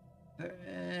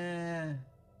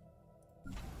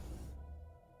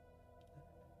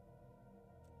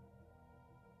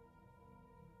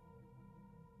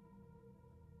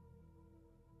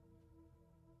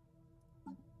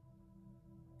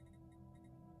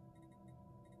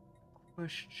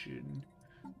 Question.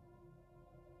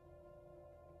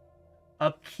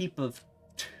 Upkeep of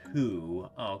 2.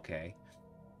 Okay.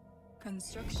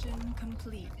 Construction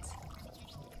complete.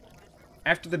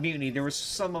 After the mutiny, there were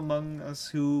some among us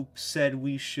who said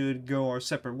we should go our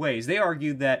separate ways. They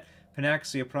argued that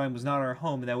Panaxia Prime was not our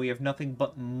home and that we have nothing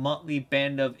but motley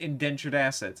band of indentured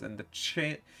assets, and the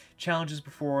challenges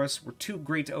before us were too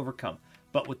great to overcome.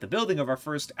 But with the building of our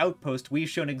first outpost, we've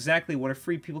shown exactly what a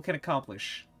free people can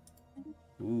accomplish.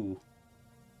 Ooh.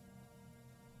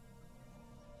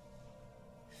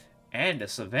 And a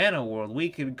savannah world. We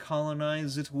could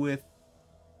colonize it with...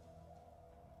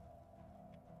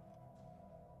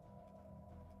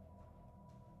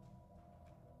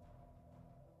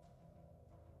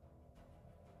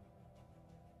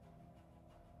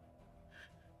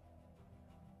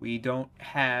 We don't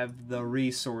have the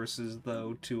resources,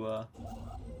 though, to,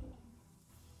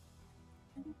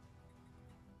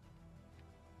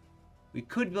 We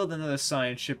could build another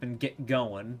science ship and get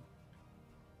going.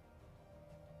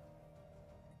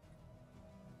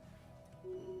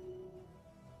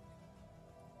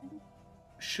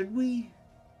 Should we?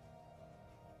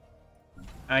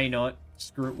 You know what?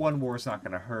 Screw it. One war's not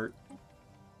gonna hurt.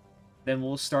 Then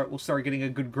we'll start getting a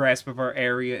good grasp of our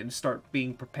area and start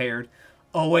being prepared.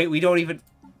 Oh wait, we don't even...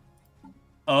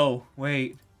 Oh,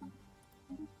 wait.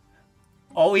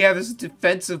 All we have is a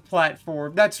defensive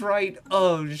platform. That's right.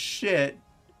 Oh, shit.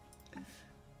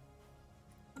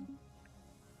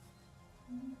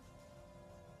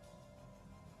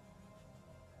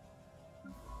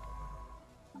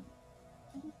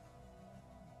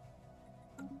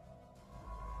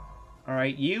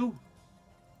 Alright, you?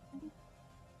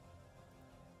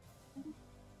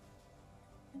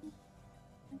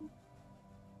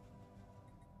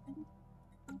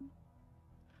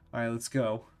 Alright, let's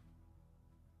go.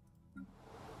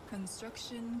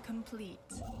 Construction complete.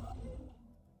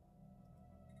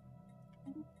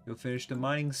 Go finish the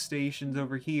mining stations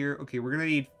over here. Okay, we're gonna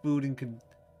need food and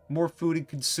more food and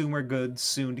consumer goods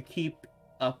soon to keep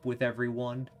up with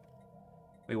everyone.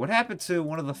 Wait, what happened to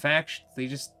one of the factions? They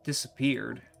just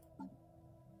disappeared.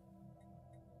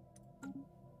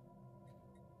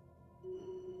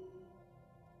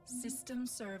 System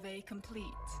survey complete.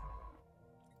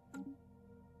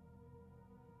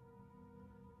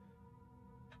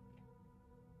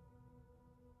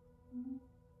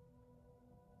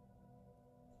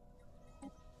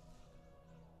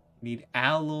 Need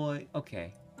alloy.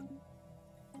 Okay.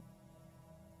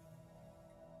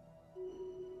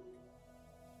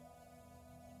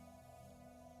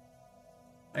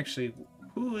 Actually,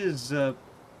 who is,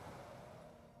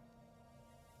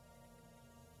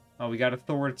 Oh, we got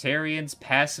authoritarians,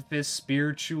 pacifists,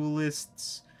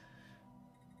 spiritualists.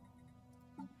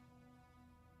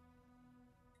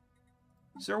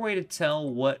 Is there a way to tell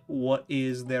what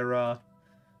is their,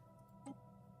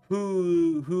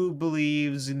 who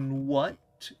believes in what?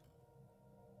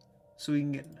 So we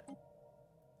can get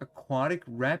aquatic,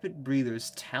 rapid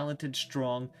breathers, talented,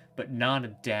 strong, but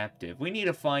non-adaptive. We need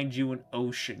to find you an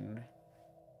ocean.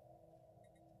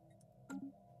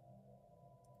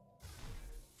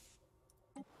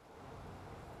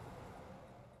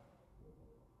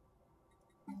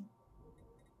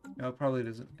 No, it probably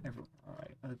doesn't ever...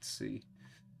 Alright, let's see.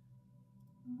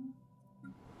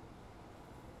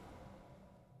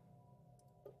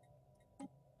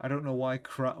 I don't know why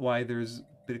there's a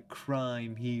bit of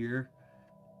crime here.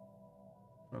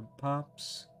 From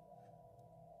Pops.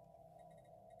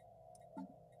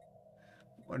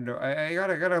 Wonder, I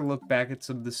gotta look back at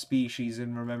some of the species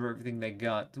and remember everything they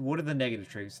got. What are the negative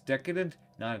traits? Decadent,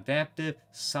 non-adaptive,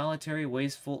 solitary,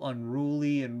 wasteful,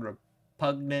 unruly, and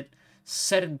repugnant.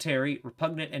 Sedentary,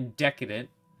 repugnant, and decadent.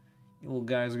 You little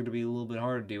guys are gonna be a little bit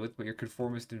hard to deal with, but you're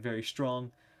conformist and very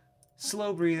strong.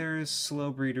 Slow breeders,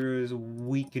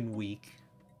 weak and weak.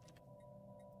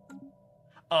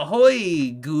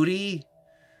 Ahoy, Goody!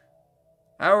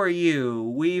 How are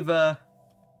you?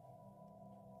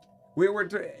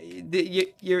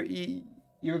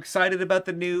 You're excited about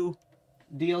the new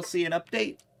DLC and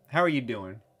update? How are you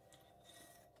doing?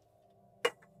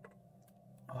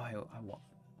 Oh, I want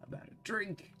about a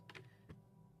drink.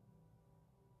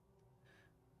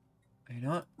 You know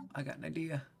what? I got an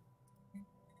idea.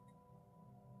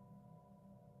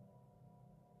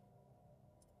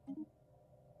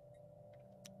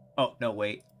 Oh, no,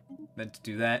 wait. Meant to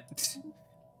do that.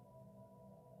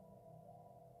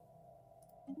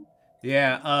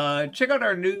 Yeah, check out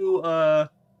our new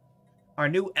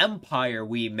empire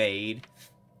we made.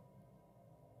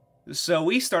 So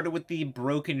we started with the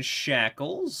Broken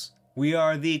Shackles. We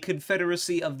are the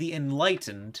Confederacy of the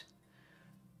Enlightened.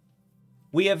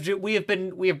 We have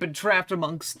been trapped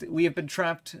amongst we have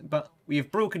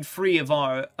broken free of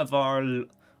our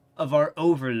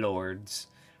overlords.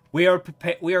 We are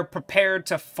prepared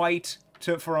to fight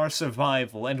for our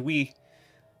survival, and we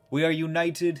are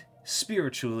united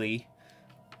spiritually.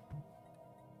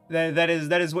 That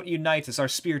is what unites us, our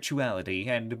spirituality,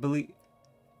 and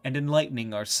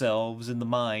enlightening ourselves in the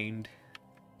mind.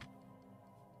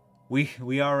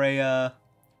 We are a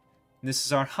this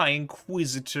is our High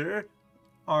Inquisitor.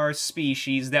 Our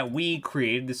species that we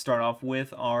created to start off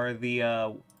with are the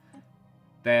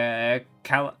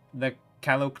Caloctora.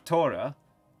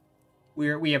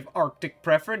 We have Arctic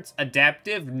preference,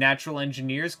 adaptive, natural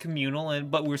engineers, communal,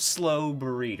 but we're slow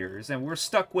breeders, and we're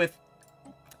stuck with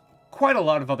quite a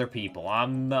lot of other people.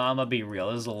 I'm gonna be real.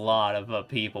 There's a lot of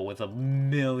people with a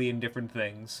million different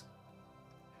things.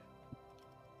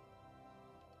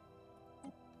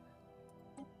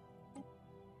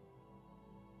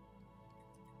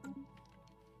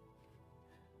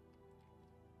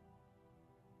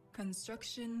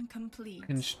 Construction complete.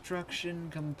 Construction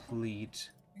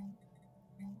complete.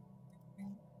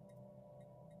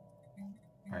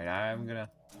 Alright, I'm gonna...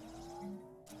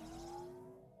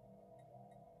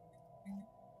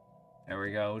 There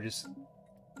we go, just...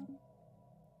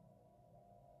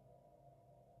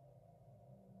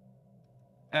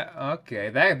 okay,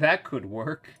 that could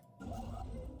work.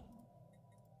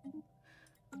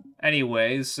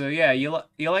 Anyways, so yeah,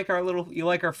 you like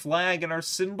our flag and our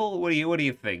symbol? What do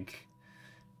you think?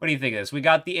 What do you think of this? We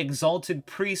got the exalted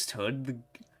priesthood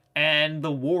and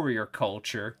the warrior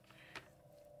culture.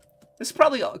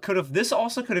 This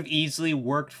also could have easily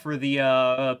worked for the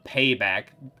payback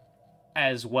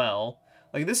as well.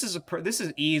 Like this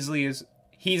is easily as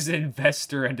he's an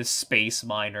investor and a space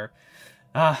miner.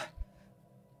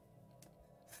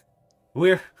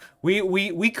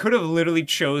 We could have literally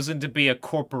chosen to be a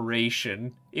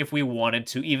corporation if we wanted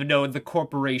to, even though the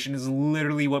corporation is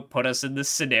literally what put us in this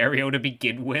scenario to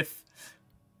begin with.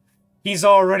 He's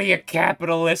already a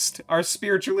capitalist. Our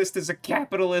spiritualist is a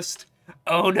capitalist.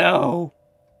 Oh no.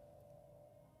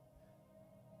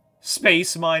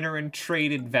 Space miner and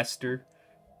trade investor.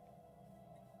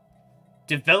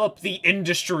 Develop the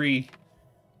industry.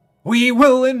 We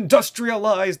will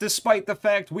industrialize despite the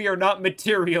fact we are not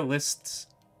materialists.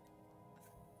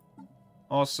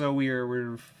 Also,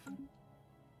 we're...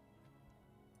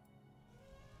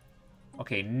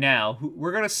 Okay, now,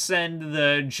 we're gonna send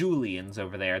the Julians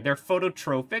over there. They're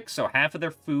phototrophic, so half of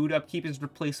their food upkeep is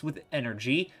replaced with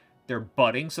energy. They're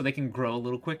budding, so they can grow a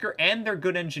little quicker, and they're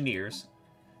good engineers.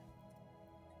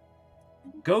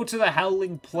 Go to the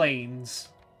Howling Plains.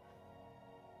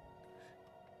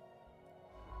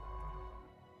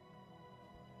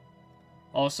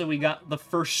 Also, we got the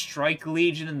First Strike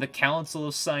Legion and the Council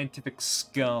of Scientific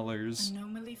Scholars.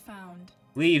 Anomaly found.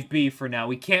 Leave be for now.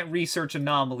 We can't research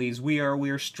anomalies. We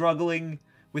are struggling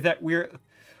with that.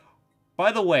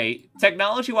 By the way,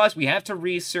 technology-wise, we have to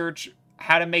research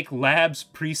how to make labs,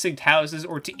 precinct houses,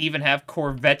 or to even have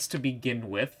corvettes to begin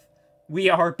with. We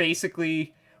are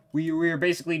basically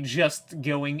just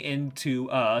going into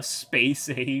space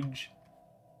age.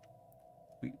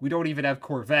 We don't even have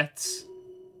corvettes.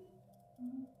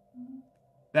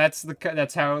 That's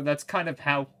kind of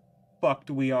how fucked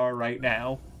we are right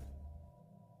now.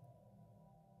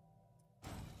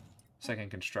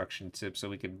 Second construction tip, so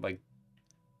we could like.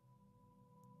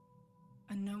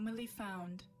 Anomaly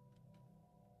found.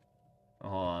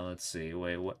 Hold on, let's see.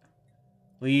 Wait, what?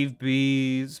 Leave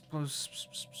bees.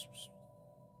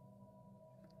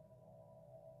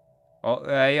 Oh,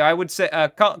 I would say,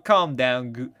 calm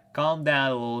down, calm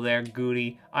down a little there,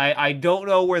 Goody. I don't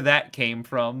know where that came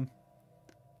from.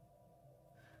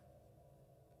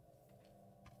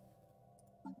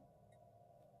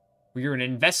 We are an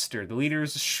investor. The leader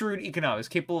is a shrewd economist,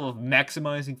 capable of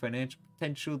maximizing financial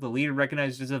potential. The leader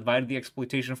recognizes how divided the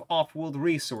exploitation of off-world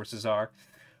resources are.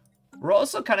 We're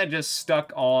also kind of just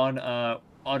stuck on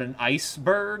an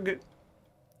iceberg.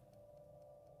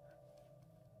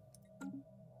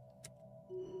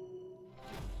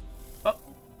 Oh.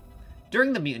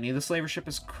 During the mutiny, the slaver ship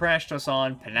has crashed us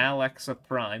on Penalexa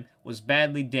Prime, was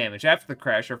badly damaged. After the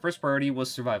crash, our first priority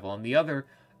was survival.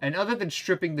 And other than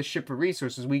stripping the ship of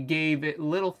resources, we gave it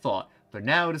little thought. But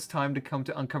now it is time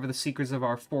to uncover the secrets of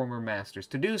our former masters.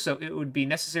 To do so, it would be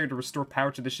necessary to restore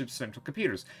power to the ship's central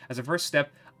computers. As a first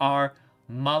step, our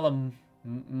Malar...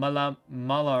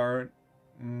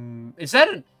 Is that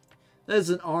an... That is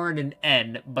an R and an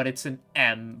N, but it's an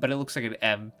M, but it looks like an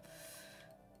M.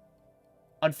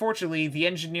 Unfortunately, the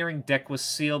engineering deck was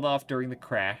sealed off during the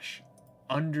crash.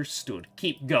 Understood.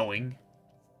 Keep going.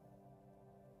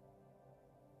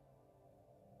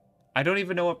 I don't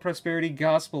even know what prosperity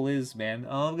gospel is, man.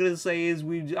 All I'm gonna say is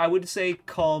I would say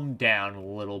calm down a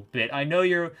little bit. I know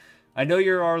you're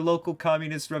our local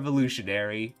communist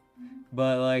revolutionary,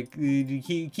 but like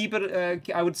keep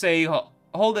it. I would say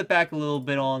hold it back a little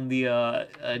bit on the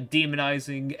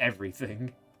demonizing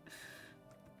everything.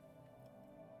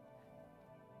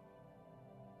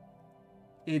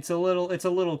 It's a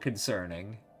little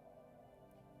concerning.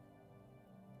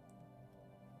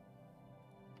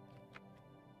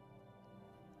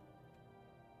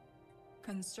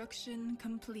 Construction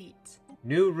complete.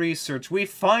 New research. We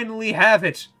finally have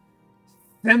it!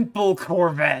 Simple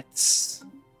corvettes!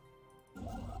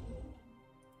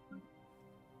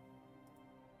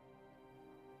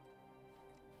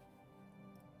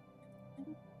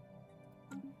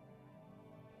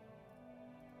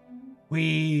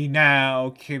 We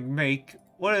now can make...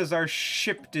 What is our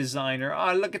ship designer?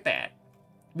 Ah, look at that.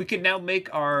 We can now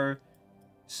make our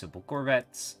simple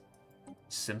corvettes.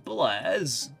 Simple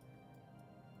as...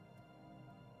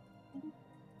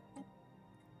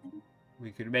 We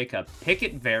could make a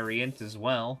picket variant as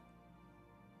well.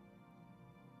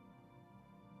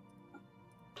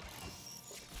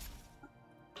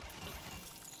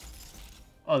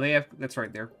 Oh, they have... That's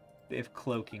right, they have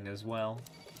cloaking as well.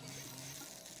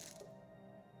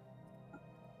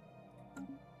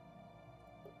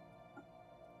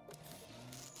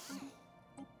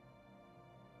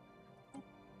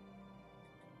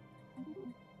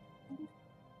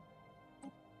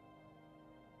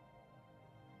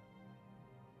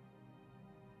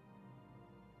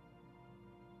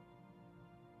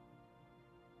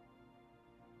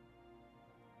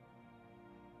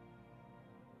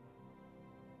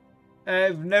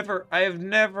 I have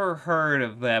never heard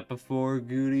of that before,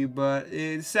 Goody, but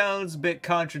it sounds a bit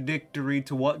contradictory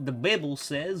to what the Bible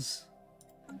says.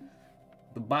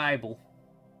 The Bible.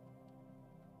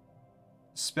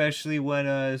 Especially when,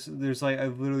 there's like, I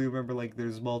literally remember, like,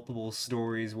 there's multiple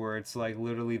stories where it's like,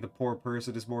 literally the poor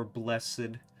person is more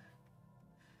blessed.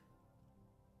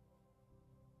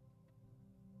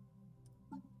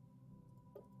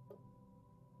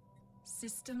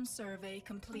 System survey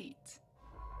complete.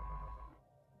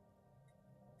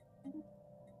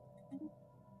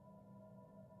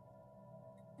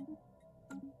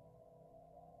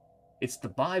 It's the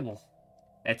Bible.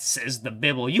 That says the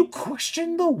Bible. You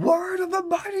question the word of the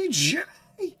mighty J.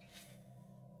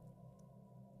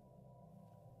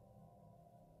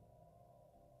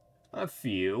 A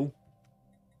few.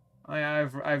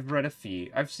 I've read a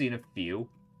few. I've seen a few.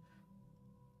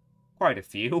 Quite a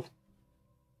few.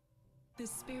 The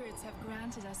spirits have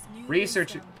granted us new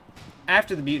Research. wisdom.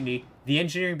 After the mutiny, the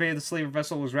engineering bay of the slaver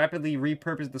vessel was rapidly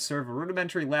repurposed to serve a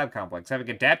rudimentary lab complex. Having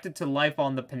adapted to life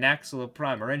on the Peninsula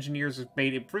Prime, our engineers have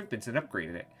made improvements and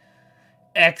upgraded it.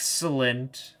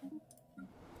 Excellent.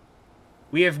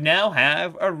 We now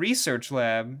have a research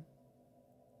lab.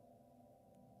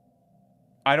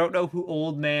 I don't know who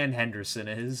Old Man Henderson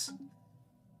is.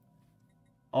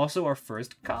 Also, our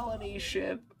first colony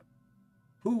ship.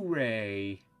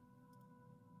 Hooray.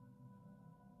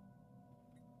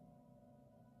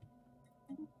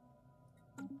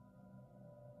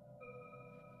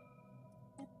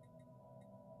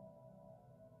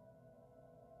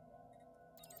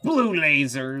 Blue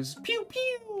lasers. Pew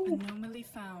pew. Anomaly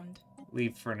found.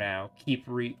 Leave for now.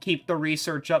 Keep the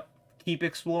research up. Keep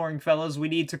exploring, fellas. We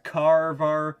need to carve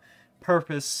our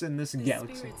purpose in this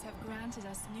galaxy. Spirits have granted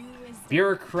us new wisdom.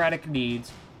 Bureaucratic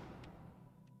needs.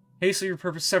 Hastily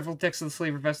repurposed several decks of the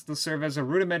slaver vessel to serve as a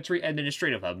rudimentary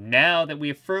administrative hub. Now that we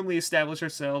have firmly established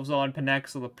ourselves on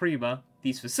Peninsula Prima,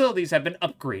 these facilities have been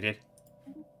upgraded.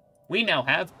 We now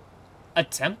have a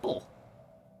temple.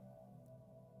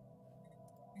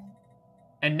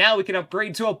 And now we can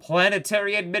upgrade to a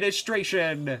planetary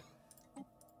administration.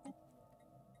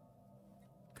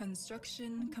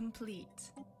 Construction complete.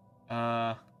 We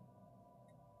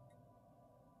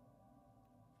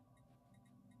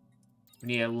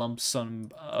need a lump sum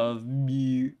of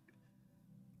mute.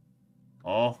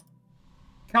 Oh.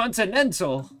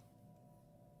 Continental.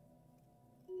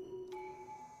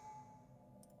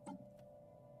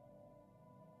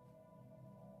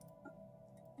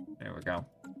 There we go.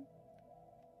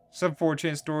 Some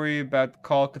 4chan story about the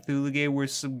Call of Cthulhu game where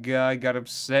some guy got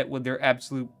upset with their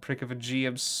absolute prick of a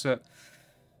GM, so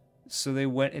they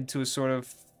went into a sort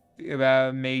of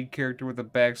main character with a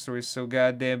backstory so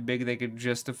goddamn big they could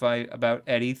justify about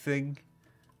anything.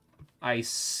 I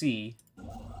see.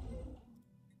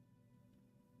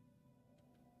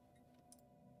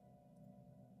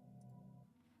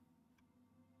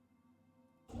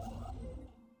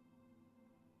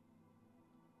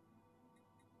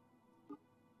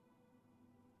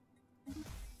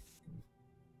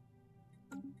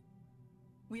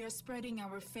 We are spreading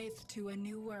our faith to a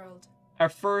new world.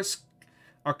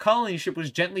 Our colony ship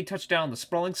was gently touched down on the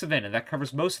sprawling savanna that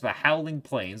covers most of the howling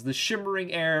plains. The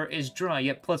shimmering air is dry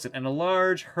yet pleasant, and a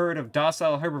large herd of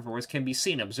docile herbivores can be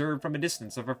seen observed from a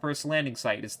distance of our first landing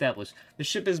site established. The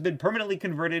ship has been permanently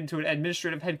converted into an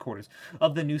administrative headquarters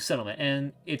of the new settlement,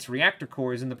 and its reactor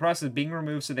core is in the process of being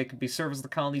removed so they can be served as the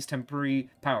colony's temporary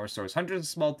power source. Hundreds of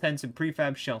small tents and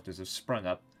prefab shelters have sprung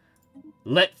up.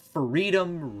 Let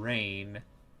freedom reign.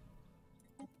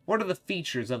 What are the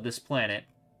features of this planet?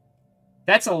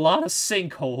 That's a lot of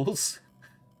sinkholes.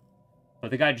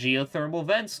 But they got geothermal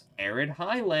vents, arid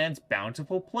highlands,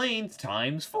 bountiful plains,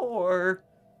 ×4.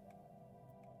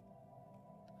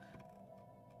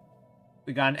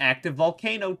 We got an active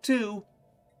volcano, too.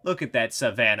 Look at that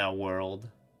savannah world.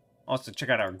 Also, check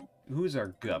out who's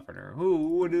our governor?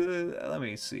 Let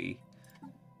me see.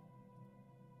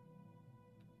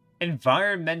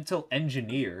 Environmental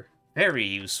engineer. Very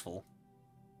useful.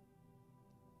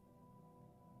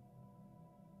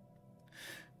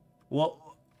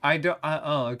 Well,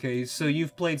 oh, okay. So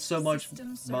you've played so much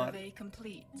mod.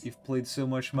 You've played so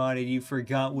much mod and you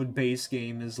forgot what base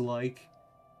game is like.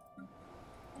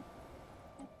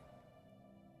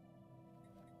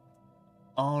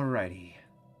 Alrighty.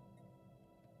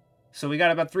 So we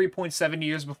got about 3.7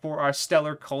 years before our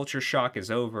stellar culture shock is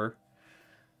over.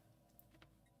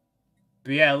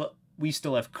 But yeah, we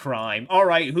still have crime.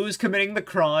 Alright, who's committing the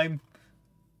crime?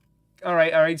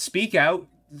 Alright, speak out,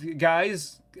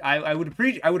 guys. I would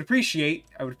appreciate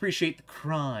the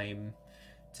crime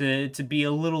to be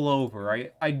a little over.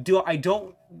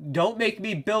 Don't make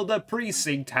me build a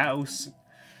precinct house.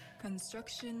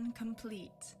 Construction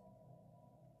complete.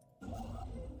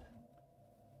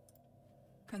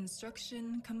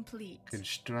 Construction complete.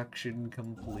 Construction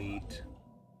complete.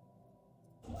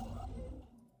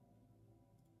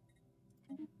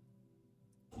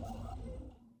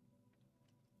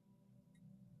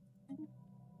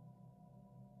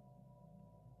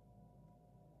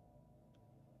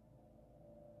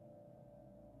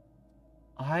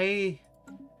 I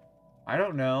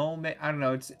don't know. I don't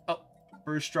know. It's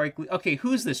first strike. Okay,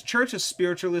 who's this? Church of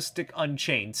Spiritualistic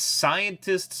Unchained.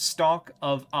 Scientist Stalk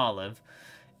of Olive.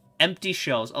 Empty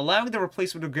shells. Allowing the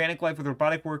replacement of organic life with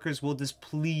robotic workers will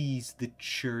displease the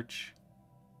church.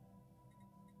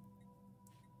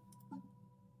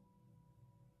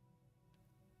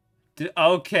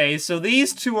 Okay, so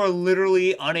these two are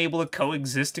literally unable to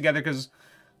coexist together because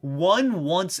one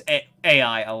wants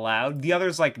AI allowed, the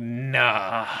other's like,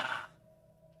 nah.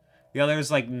 The other's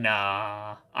like,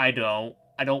 nah, I don't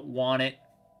want it.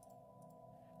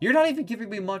 You're not even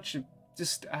giving me much,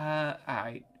 just,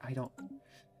 I don't.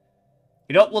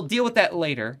 You know, we'll deal with that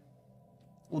later.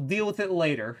 We'll deal with it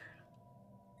later.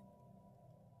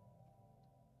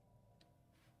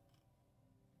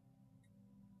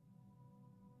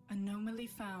 Anomaly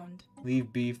found.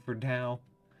 Leave B for now.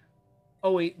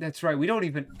 Oh wait, that's right. We don't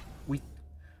even we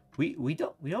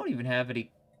don't even have any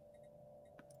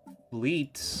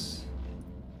fleets.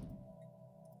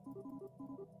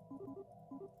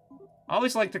 I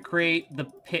always like to create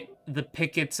the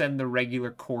pickets and the regular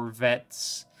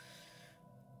corvettes.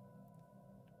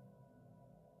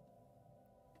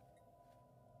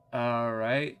 All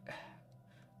right.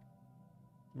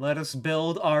 Let us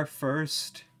build our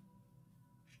first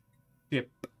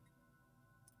ship.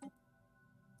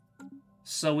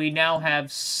 So we now have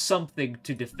something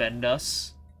to defend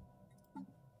us.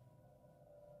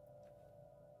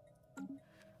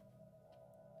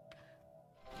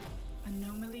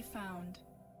 Anomaly found.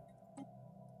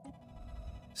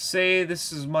 Say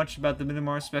this is much about the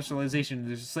Myanmar specialization.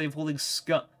 There's a slave-holding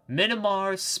scum.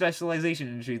 Myanmar specialization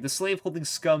industry. The slave-holding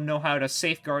scum know how to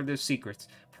safeguard their secrets.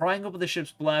 Prying open the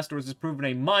ship's blast doors has proven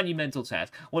a monumental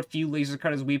task. What few laser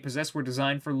cutters we possess were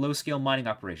designed for low-scale mining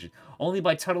operations. Only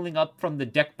by tunneling up from the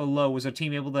deck below was our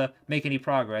team able to make any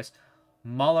progress.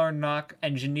 Malarnak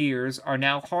engineers are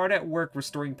now hard at work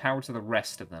restoring power to the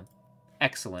rest of them.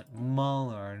 Excellent.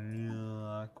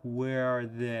 Malarnak, where are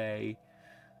they?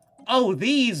 Oh,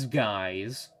 these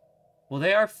guys! Well,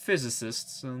 they are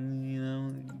physicists, so, you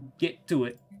know, get to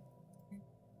it.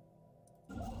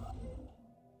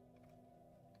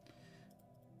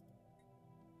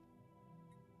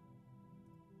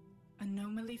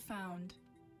 Anomaly found.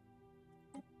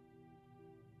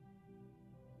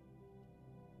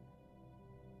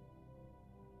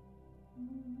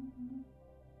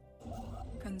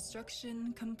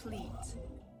 Construction complete.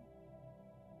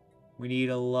 We need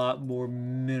a lot more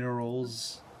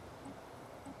minerals.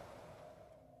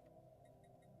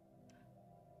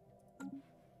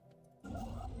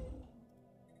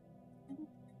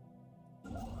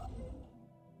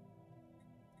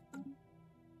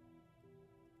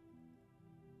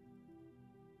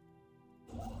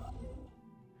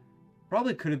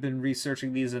 Probably could have been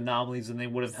researching these anomalies and they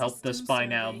would have helped us by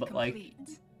now, but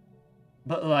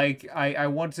like, I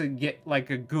want to get, like,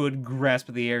 a good grasp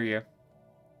of the area.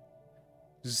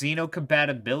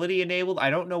 Xenocompatibility enabled? I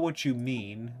don't know what you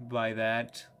mean by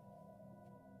that.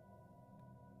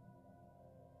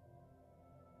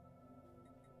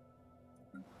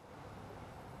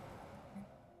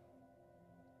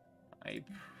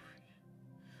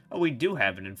 Oh, we do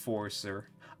have an enforcer.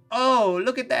 Oh,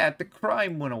 look at that! The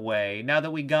crime went away, now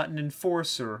that we got an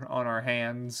enforcer on our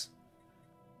hands.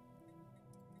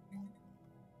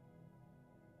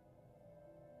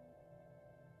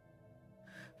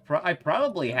 I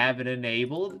probably have it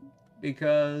enabled,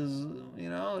 because, you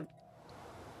know...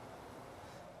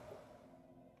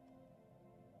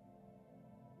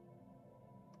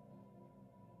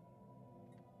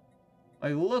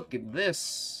 Like, look at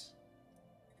this.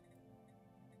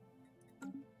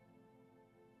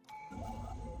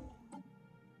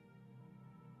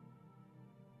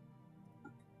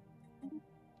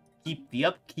 Keep the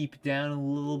upkeep down a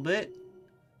little bit.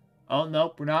 Oh,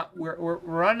 nope, we're not. We're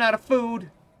running out of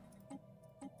food.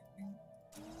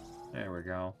 There we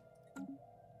go.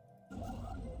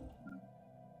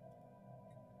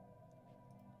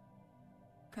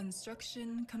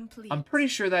 Construction complete. I'm pretty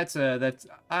sure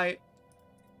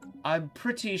I'm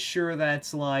pretty sure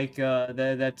that's like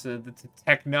that's a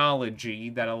technology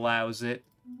that allows it.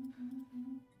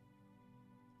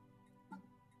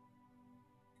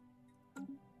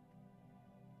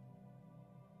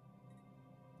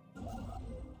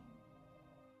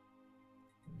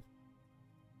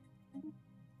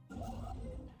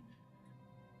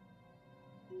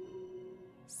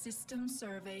 System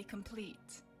survey complete.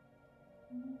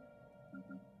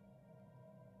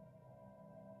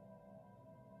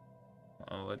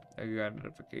 Oh, I got a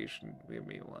notification. Give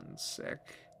me one sec.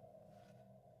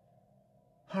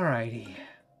 Alrighty.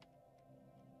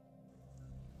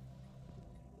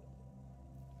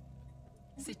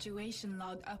 Situation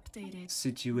log updated.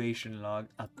 Situation log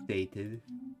updated.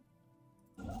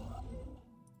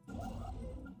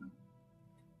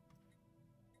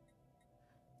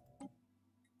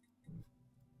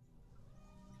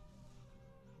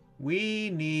 We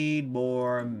need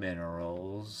more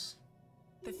minerals.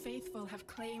 The faithful have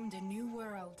claimed a new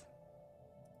world.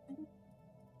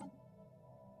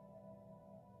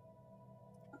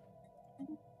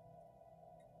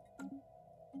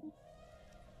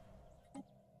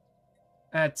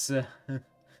 That's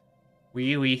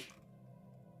wee.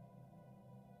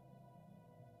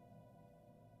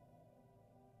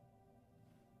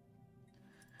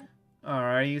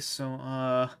 Alrighty,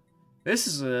 so this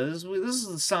is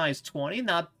a size 20,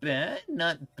 not bad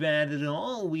at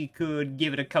all. We could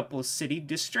give it a couple of city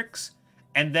districts,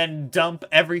 and then dump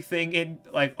everything in,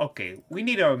 like, okay, we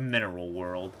need a mineral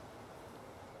world.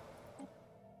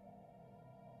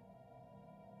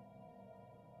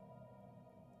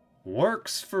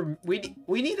 Works for, we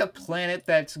need a planet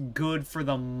that's good for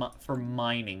for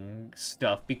mining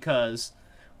stuff, because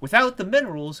without the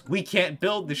minerals, we can't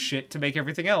build the shit to make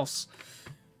everything else.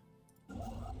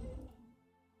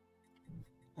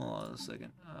 Hold on a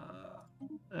second.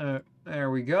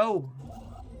 There we go.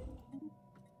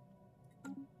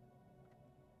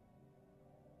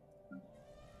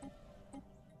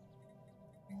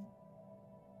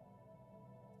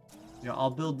 Yeah, I'll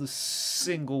build the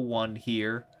single one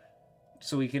here,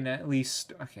 so we can at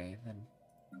least... Okay, then...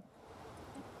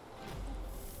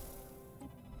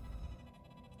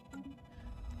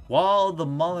 While the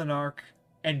Monarch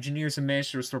engineers have managed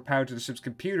to restore power to the ship's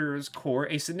computer's core,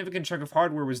 a significant chunk of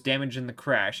hardware was damaged in the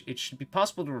crash. It should be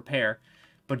possible to repair,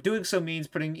 but doing so means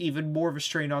putting even more of a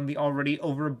strain on the already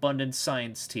overabundant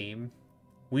science team.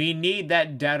 We need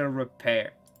that data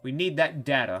repair. We need that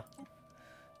data.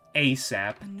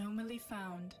 ASAP. Anomaly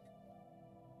found.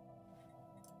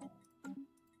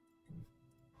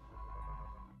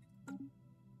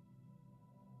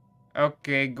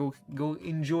 Okay, go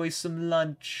enjoy some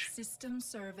lunch. System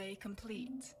survey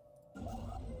complete.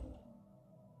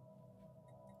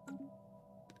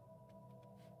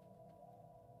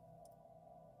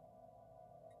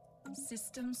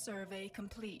 System survey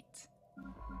complete.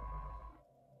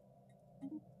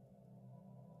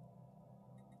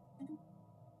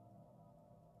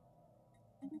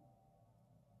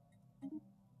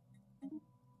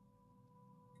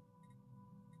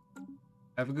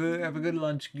 Have a good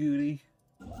lunch, Goody.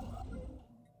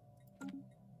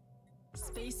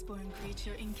 Spaceborne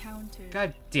creature encountered.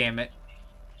 God damn it.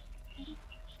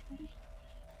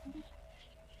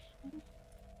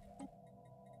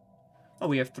 Oh,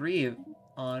 we have 3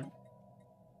 on.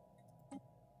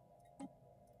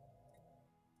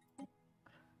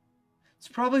 It's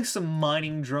probably some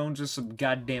mining drones or some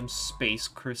goddamn space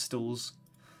crystals.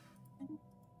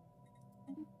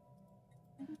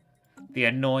 The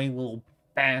annoying little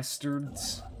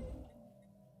bastards.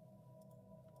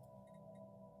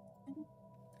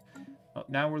 Oh,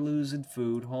 now we're losing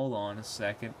food. Hold on a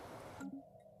second.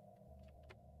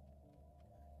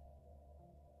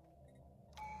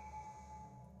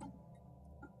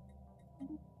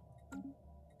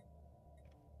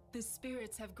 The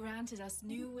spirits have granted us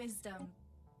new wisdom.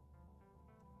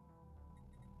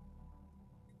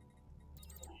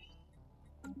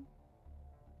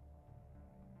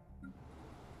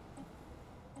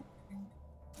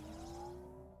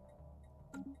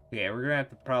 Yeah, we're gonna have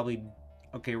to probably...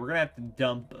 Okay, we're gonna have to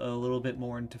dump a little bit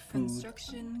more into food.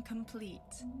 Construction complete.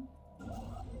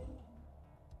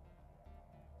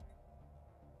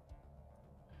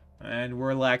 And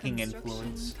we're lacking Construction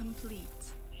influence. complete.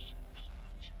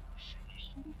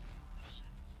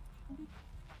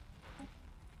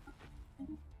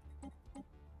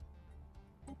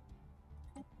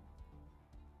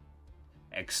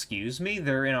 Excuse me?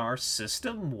 They're in our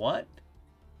system? What?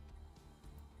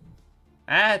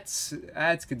 That's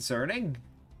concerning.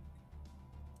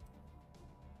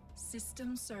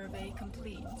 System survey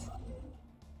complete.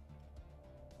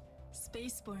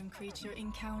 Spaceborne creature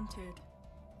encountered.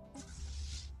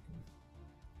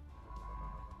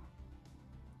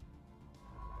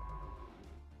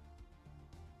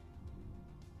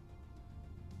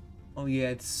 Oh yeah,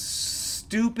 it's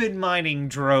stupid mining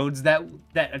drones that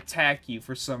attack you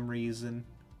for some reason.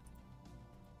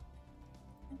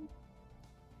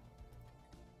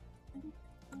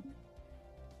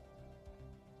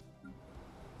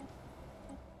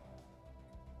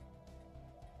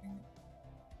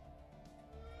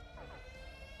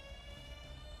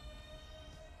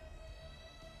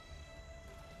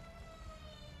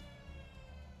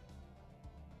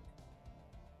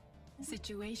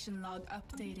 Situation log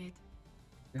updated.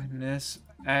 Goodness.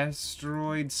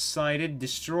 Asteroid sighted.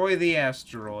 Destroy the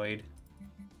asteroid.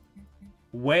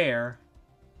 Where?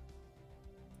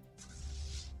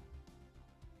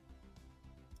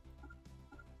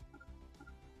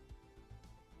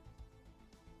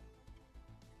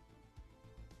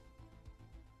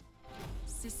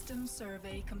 System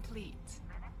survey complete.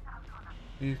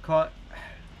 You caught...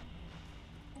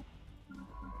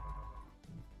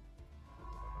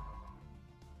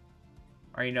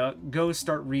 Alright, you know what? Go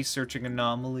start researching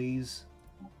anomalies.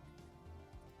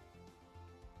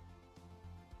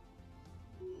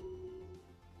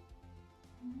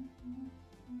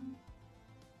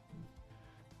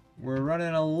 We're running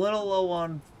a little low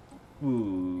on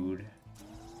food.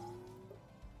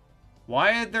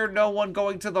 Why is there no one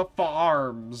going to the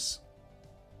farms?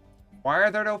 Why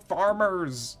are there no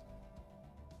farmers?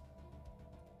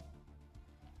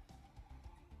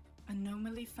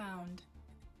 Anomaly found.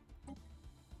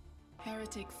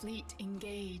 Heretic fleet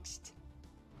engaged.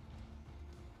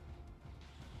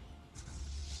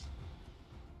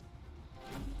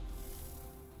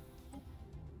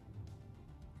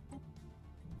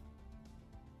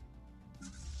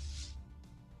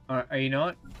 You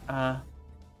know what?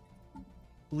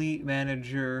 Fleet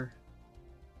manager.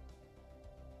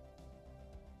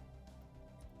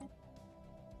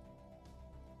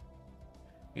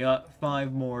 Yeah,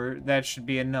 5 more. That should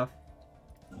be enough.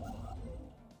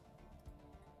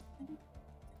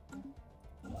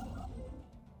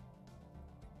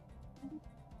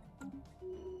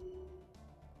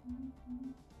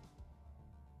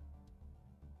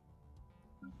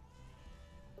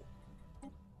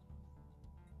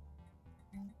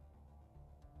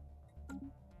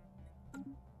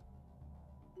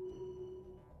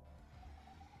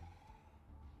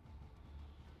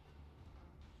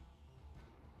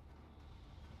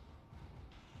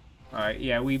 Alright,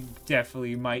 yeah, we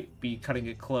definitely might be cutting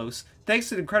it close. Thanks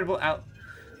to the incredible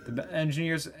the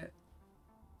engineers...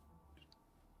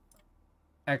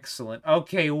 Excellent.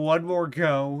 Okay, one more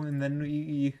go, and then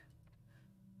we...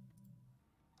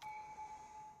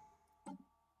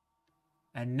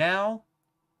 And now,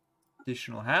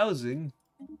 additional housing.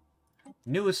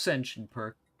 New Ascension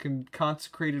perk.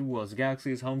 Consecrated Woods. The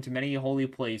galaxy is home to many holy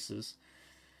places.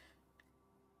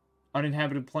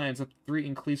 Uninhabited planets up to 3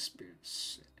 increased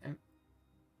spirits.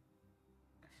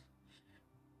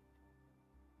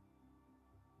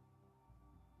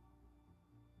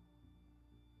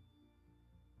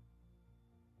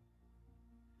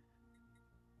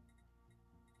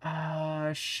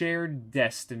 Shared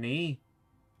destiny.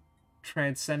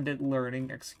 Transcendent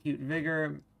learning. Execute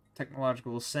vigor.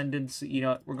 Technological ascendancy. You know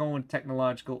what? We're going with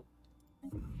technological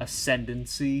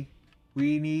ascendancy.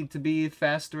 We need to be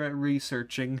faster at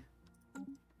researching.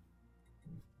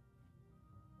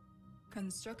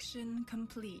 Construction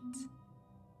complete.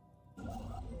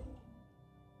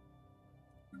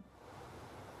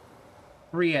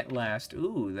 Free at last.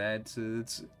 Ooh, it's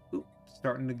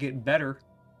starting to get better.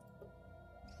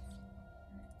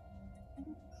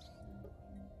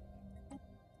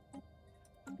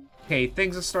 Okay,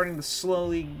 things are starting to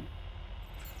slowly...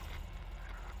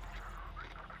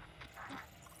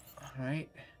 Alright.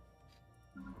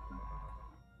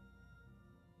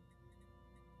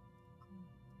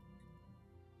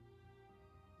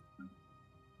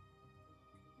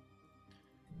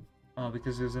 Oh,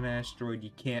 because there's an asteroid,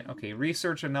 you can't... Okay,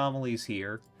 research anomalies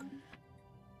here.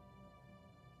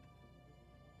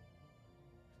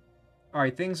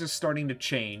 Alright, things are starting to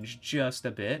change just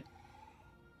a bit.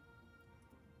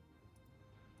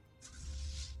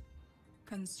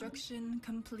 Construction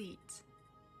complete.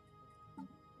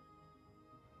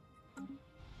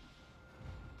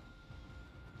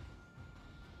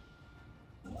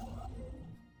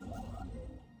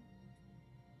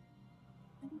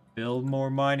 Build more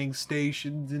mining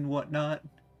stations and whatnot.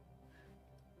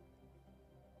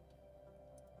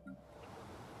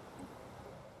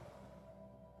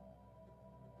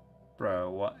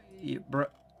 Bro, what? Bro,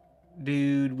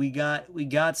 dude, we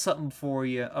got something for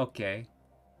you. Okay.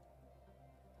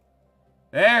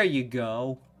 There you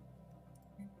go.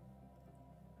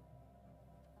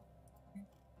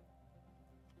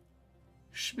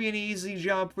 Should be an easy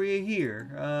job for you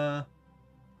here.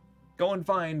 Go and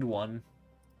find one.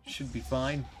 Should be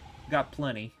fine. Got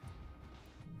plenty.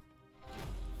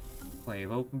 Plenty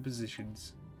of open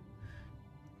positions.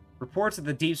 Reports of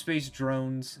the deep space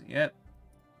drones. Yep.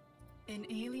 An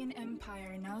alien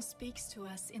empire now speaks to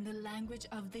us in the language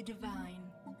of the divine.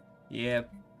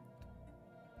 Yep.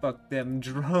 Fuck them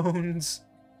drones.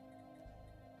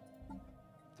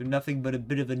 They're nothing but a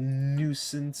bit of a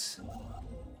nuisance.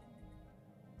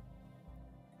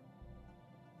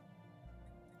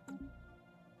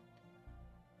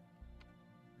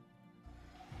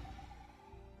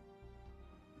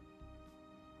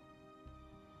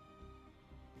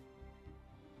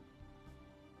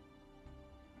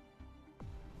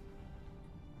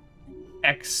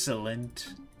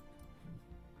 Excellent.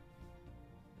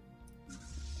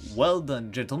 Well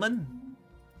done, gentlemen.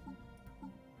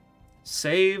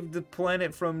 Save the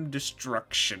planet from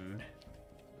destruction.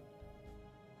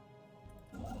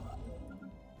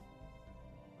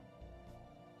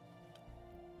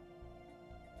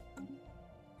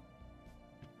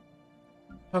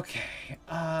 Okay,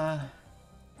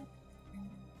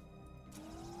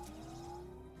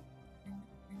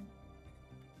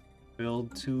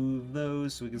 build 2 of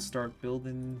those so we can start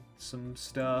building some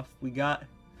stuff. We got...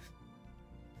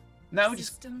 Now we just...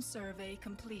 System survey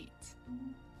complete.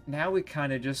 Now we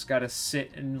kind of just gotta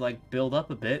sit and, like, build up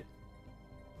a bit.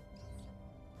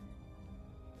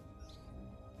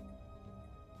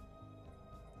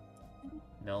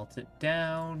 Melt it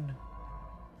down.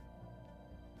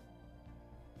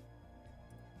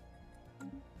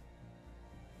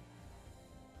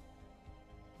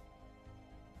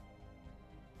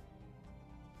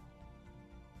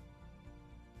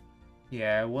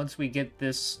 Yeah, once we get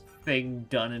this thing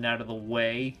done and out of the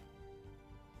way,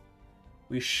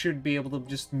 we should be able to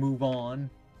just move on.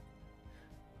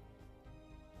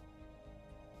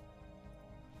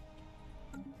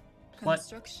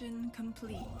 Construction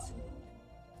complete.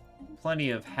 Plenty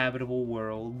of habitable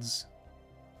worlds.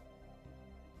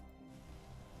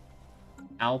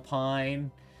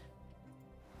 Alpine.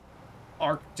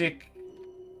 Arctic.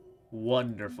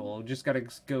 Wonderful. Just gotta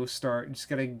go start. Just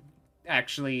gotta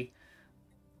actually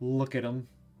look at them.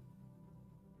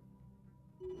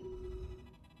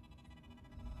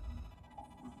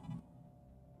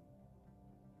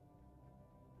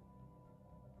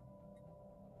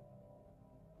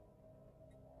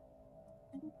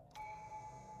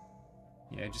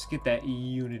 Yeah, just get that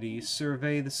unity.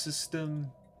 Survey the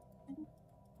system.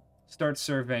 Start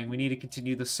surveying. We need to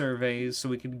continue the surveys so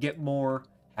we can get more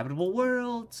habitable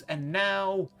worlds. And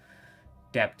now,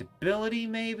 adaptability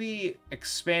maybe?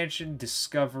 Expansion,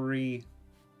 discovery.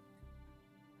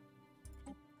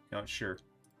 Not sure.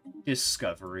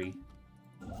 Discovery.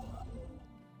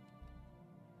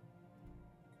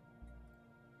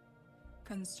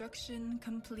 Construction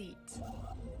complete.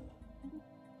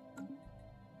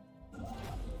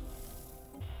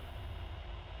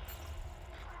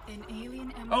 An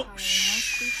alien empire now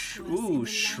speaks to us in the language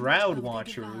Shroud of the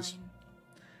Watchers.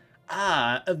 divine.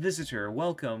 Ah, a visitor.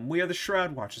 Welcome. We are the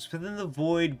Shroud Watchers. Within the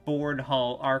Void Board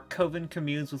Hall, our coven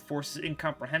communes with forces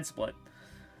incomprehensible.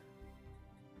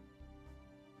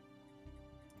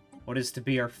 What is to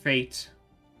be our fate?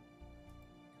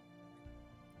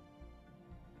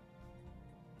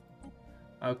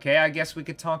 Okay, I guess we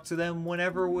could talk to them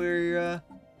whenever we're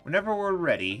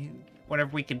ready.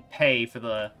 Whenever we can pay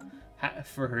for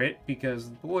it, because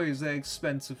boy, is that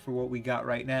expensive for what we got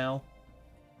right now.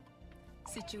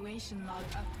 Situation log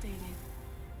updated.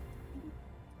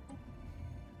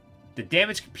 The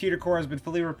damaged computer core has been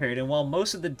fully repaired, and while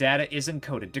most of the data is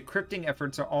encoded, decrypting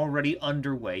efforts are already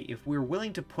underway. If we're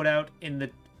willing to put in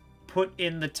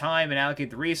the time and allocate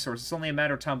the resources, it's only a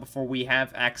matter of time before we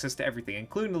have access to everything,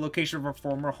 including the location of our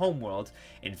former homeworld.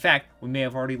 In fact, we may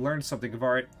have already learned something to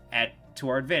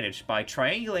our advantage. By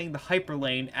triangulating the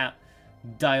hyperlane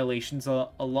dilations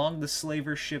along the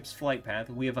slaver ship's flight path,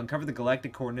 we have uncovered the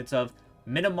galactic coordinates of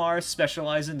Minimar's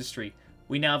specialized industry.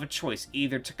 We now have a choice,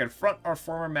 either to confront our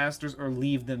former masters or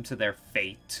leave them to their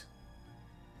fate.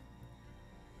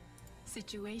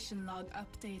 Situation log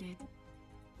updated.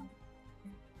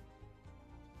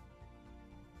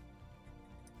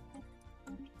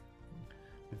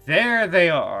 There they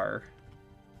are.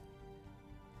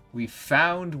 We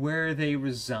found where they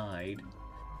reside.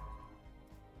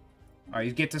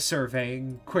 Alright, get to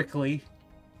surveying quickly.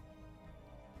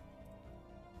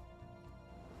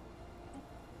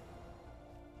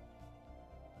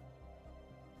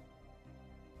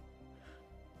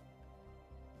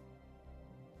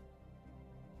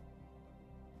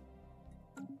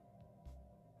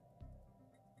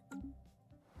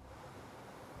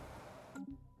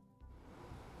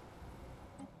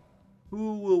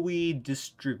 Who will we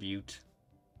distribute?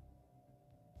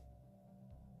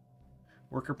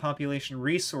 Worker population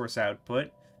resource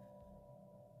output.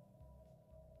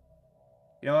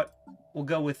 You know what? We'll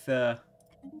go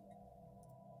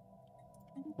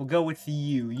with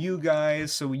you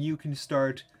guys, so you can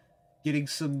start getting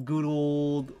some good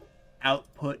old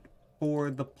output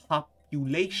for the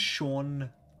population.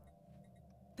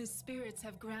 The spirits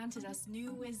have granted us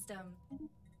new wisdom.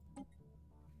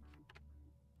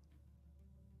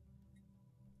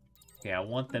 Okay, I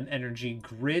want them energy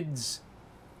grids.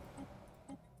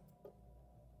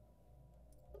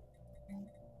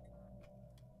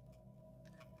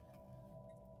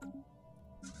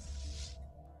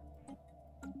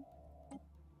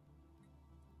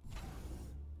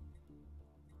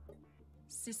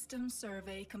 System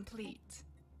survey complete.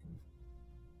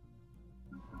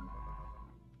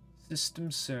 System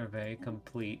survey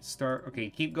complete. Start. Okay,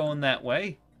 keep going that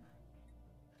way.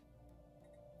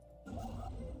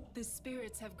 The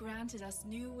spirits have granted us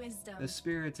new wisdom. The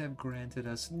spirits have granted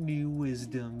us new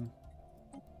wisdom.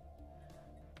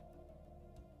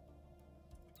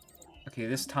 Okay,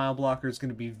 this tile blocker is going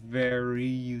to be very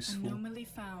useful. Anomaly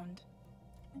found.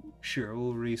 Sure,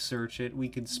 we'll research it. We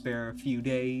can spare a few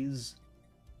days.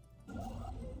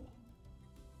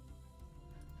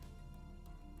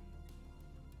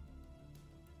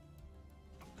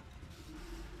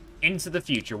 Into the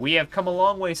future. We have come a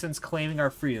long way since claiming our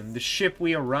freedom. The ship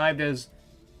we arrived as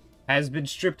has been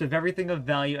stripped of everything of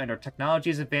value, and our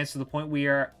technology has advanced to the point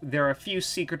there are a few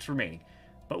secrets remaining.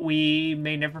 But we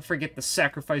may never forget the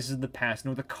sacrifices of the past,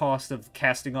 nor the cost of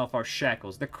casting off our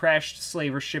shackles. The crashed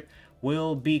slaver ship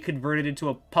will be converted into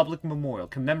a public memorial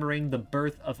commemorating the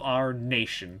birth of our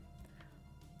nation.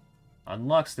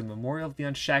 Unlocks the Memorial of the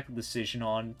Unshackled decision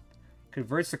on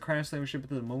converts the crashed slaver ship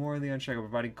into the Memorial of the Unshackled,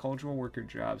 providing cultural worker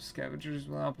jobs. Scavengers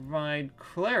will now provide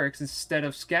clerics instead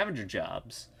of scavenger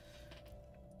jobs.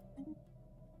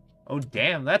 Oh,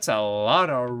 damn, that's a lot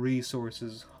of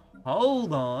resources.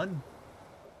 Hold on.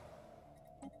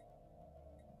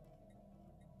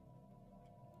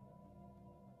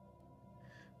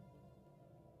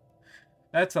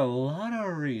 That's a lot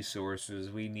of resources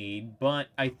we need, but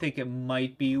I think it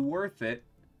might be worth it.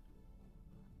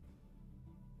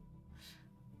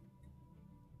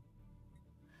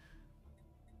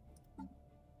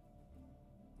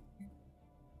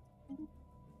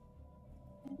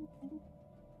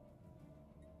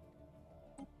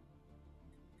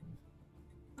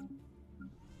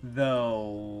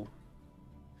 Though...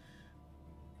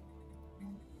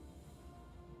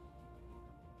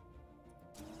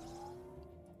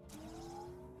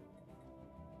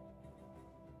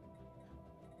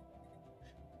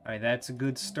 Alright, that's a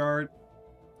good start.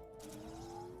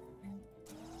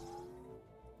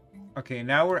 Okay,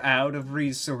 now we're out of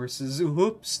resources.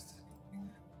 Whoops.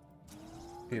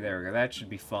 Okay, there we go. That should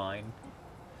be fine.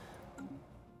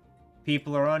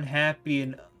 People are unhappy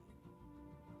and...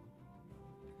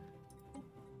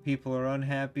 People are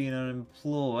unhappy and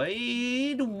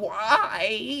unemployed.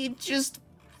 Why? Just...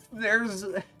 There's...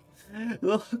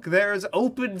 Look, there's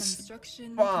open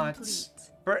spots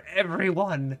for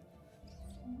everyone.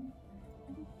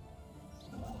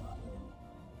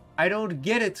 I don't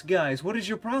get it, guys. What is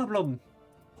your problem?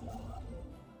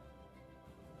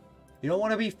 You don't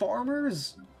want to be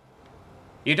farmers?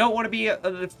 You don't want to be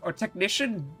a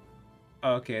technician?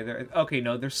 Okay,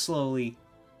 no, they're slowly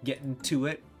getting to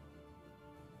it.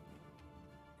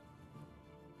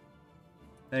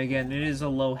 And again, it is a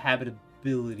low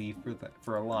habitability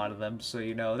for a lot of them, so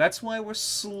you know that's why we're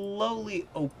slowly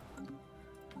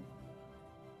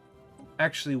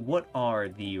Actually, what are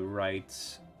the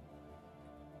rights?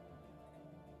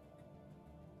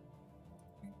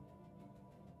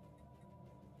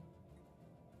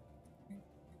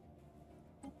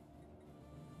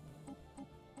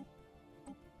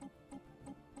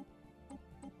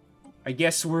 I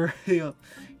guess we're, you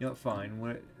know,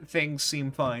 fine. Things seem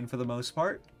fine for the most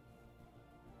part.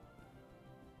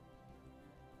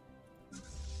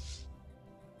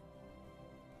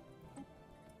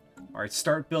 Alright,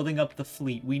 start building up the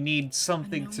fleet. We need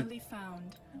something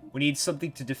We need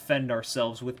something to defend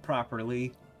ourselves with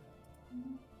properly.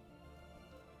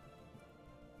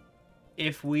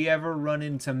 If we ever run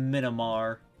into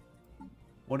Minamar...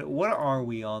 What are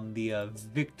we on the,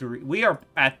 victory? We are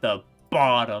at the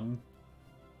bottom.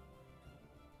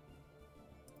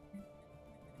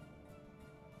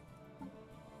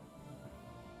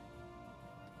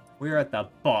 We're at the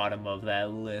bottom of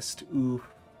that list. Ooh.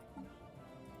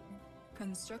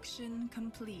 Construction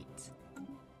complete.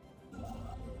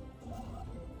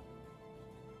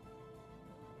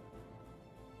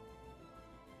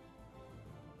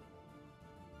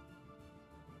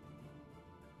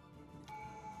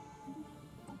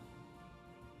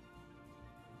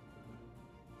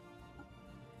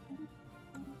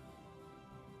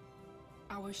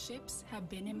 Our ships have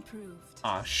been improved.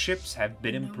 Our ships have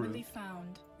been improved.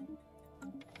 Found.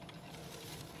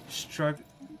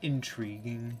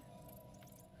 Intriguing.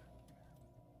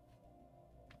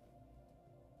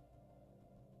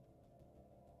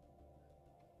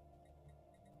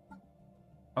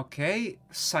 Okay,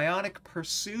 psionic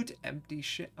pursuit, empty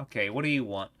shit. Okay, what do you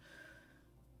want?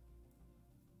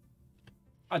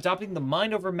 Adopting the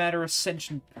mind over matter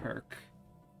ascension perk.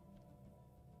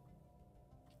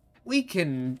 We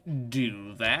can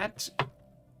do that.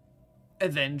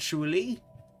 Eventually.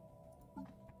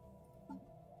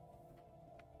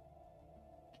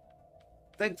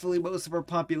 Thankfully, most of our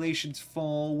populations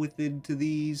fall within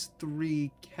these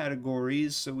 3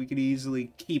 categories, so we can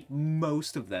easily keep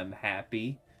most of them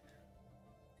happy.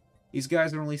 These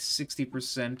guys are only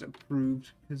 60%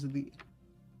 approved because of the...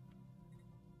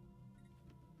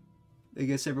 I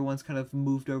guess everyone's kind of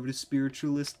moved over to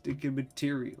spiritualistic and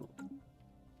material.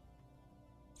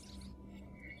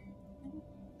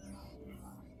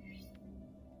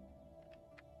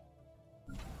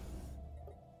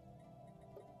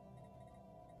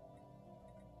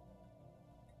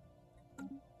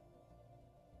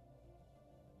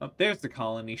 Oh, there's the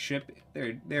colony ship. There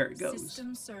it goes.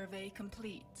 System survey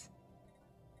complete.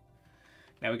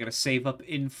 Now we gotta save up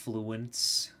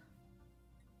influence.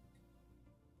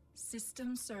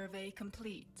 System survey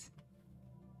complete.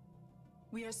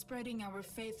 We are spreading our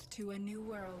faith to a new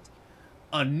world.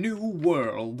 A new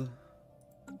world.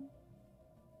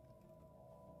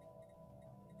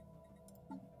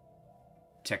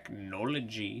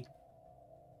 Technology.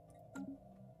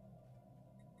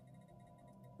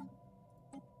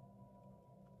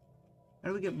 How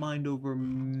do we get mind over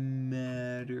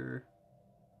matter?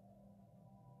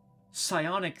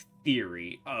 Psionic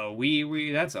theory. Oh,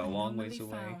 that's a long ways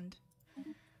away. Found.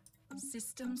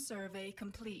 System survey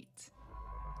complete.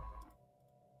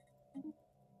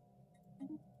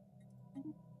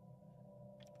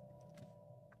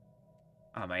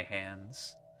 Ah, my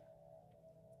hands.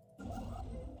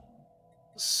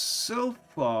 So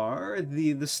far,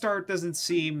 the start doesn't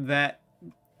seem that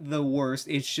the worst.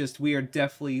 It's just we are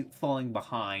definitely falling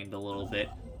behind a little bit.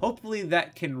 Hopefully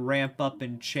that can ramp up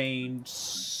and change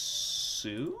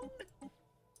soon?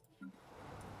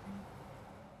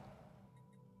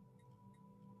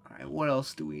 Alright, what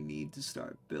else do we need to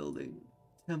start building?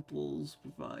 Temples,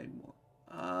 provide more.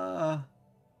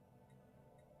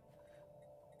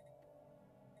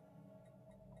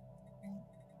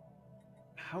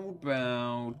 How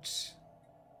about...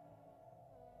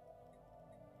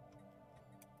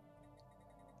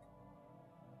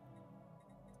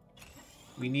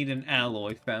 We need an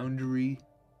alloy foundry.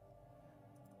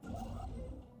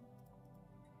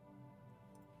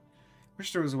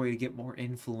 Wish there was a way to get more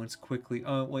influence quickly.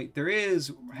 Oh, wait, there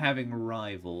is having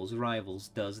rivals. Rivals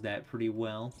does that pretty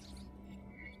well.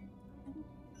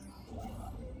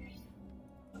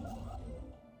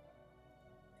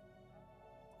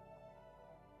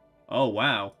 Oh,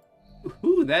 wow.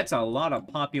 Ooh, that's a lot of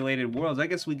populated worlds. I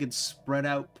guess we could spread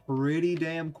out pretty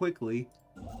damn quickly.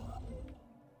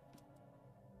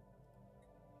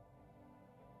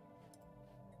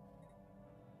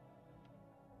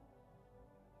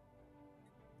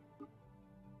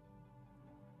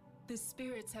 The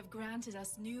spirits have granted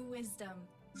us new wisdom.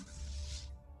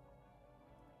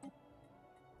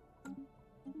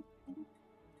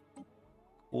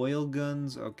 Oil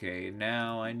guns? Okay,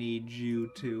 now I need you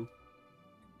to...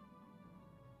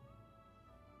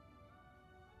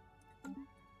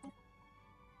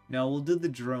 No, we'll do the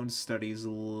drone studies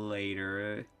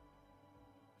later.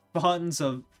 Bronze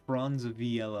of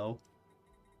yellow.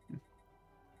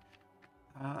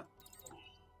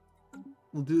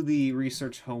 We'll do the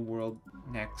research homeworld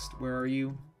next. Where are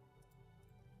you?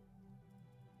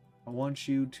 I want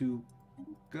you to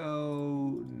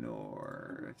go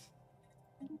north.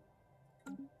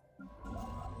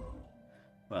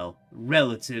 Well,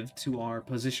 relative to our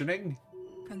positioning.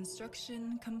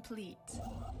 Construction complete.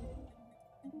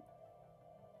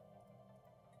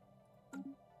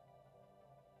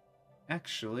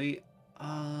 Actually,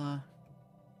 okay,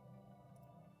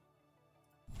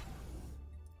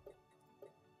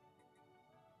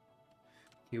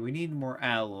 we need more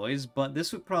alloys, but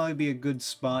this would probably be a good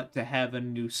spot to have a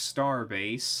new star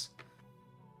base.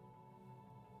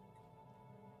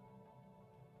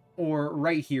 Or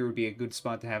right here would be a good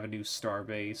spot to have a new star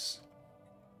base.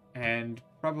 And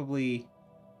probably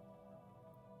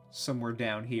somewhere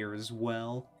down here as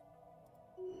well.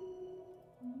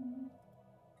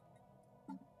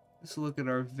 Let's look at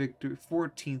our victor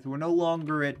 14th. We're no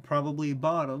longer at probably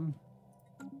bottom.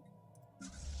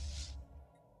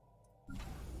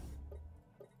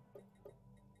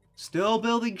 Still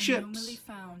building ships. Anomaly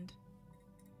found.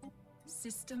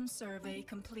 System survey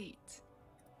complete.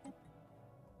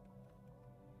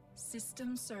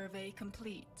 System survey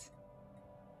complete.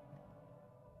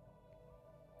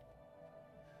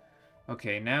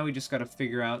 Okay, now we just gotta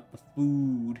figure out the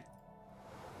food.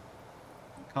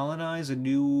 Colonize a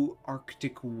new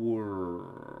Arctic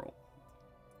world.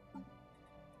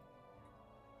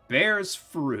 Bears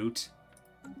fruit.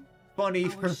 Funny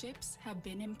for... Our ships have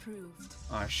been improved.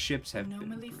 Our ships have been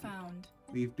Anomaly improved. found.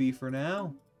 Leave B for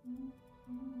now.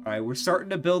 Alright, we're starting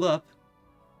to build up.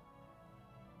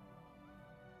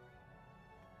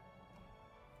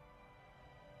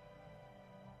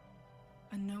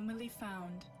 Anomaly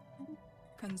found.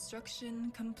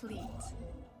 Construction complete.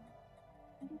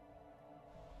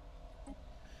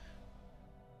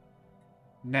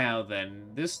 Now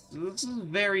then, this is a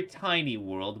very tiny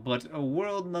world, but a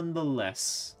world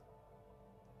nonetheless.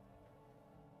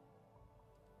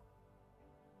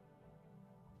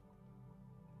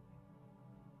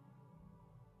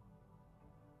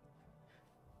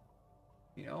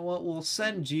 You know what? We'll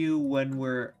send you when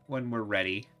we're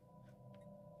ready.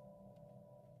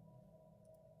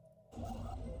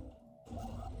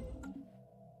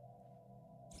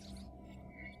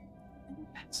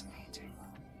 Fascinating.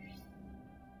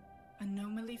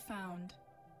 Anomaly found.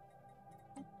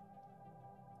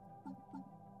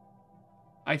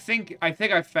 I think I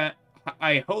found.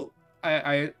 I hope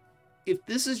I. If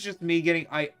this is just me getting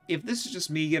if this is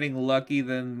just me getting lucky,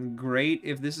 then great.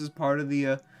 If this is part of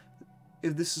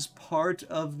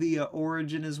the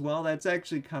origin as well, that's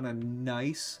actually kind of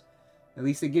nice. At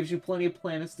least it gives you plenty of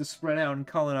planets to spread out and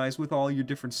colonize with all your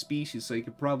different species, so you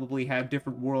could probably have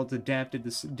different worlds adapted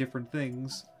to different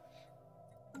things.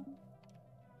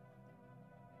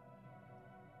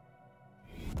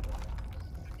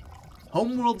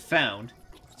 Homeworld found.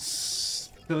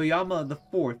 Soyama the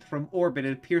Fourth from orbit.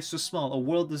 It appears so small. A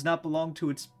world does not belong to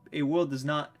its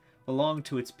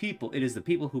people. It is the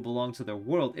people who belong to their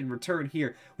world. In return,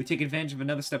 here, we take advantage of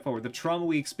another step forward. The trauma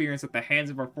we experience at the hands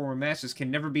of our former masters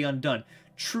can never be undone.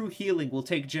 True healing will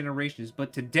take generations,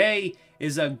 but today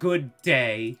is a good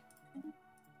day.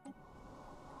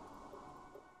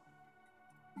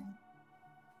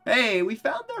 Hey, we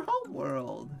found their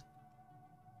homeworld.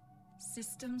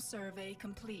 System survey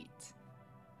complete.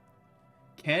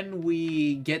 Can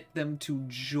we get them to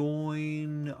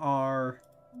join our...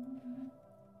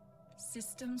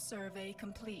 System survey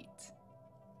complete.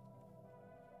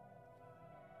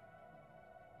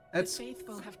 That's... The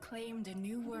faithful have claimed a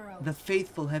new world. The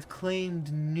faithful have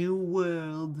claimed new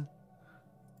world.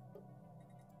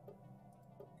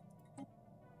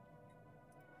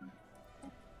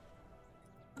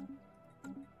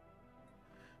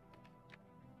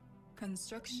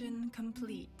 Construction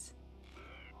complete.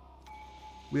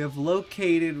 We have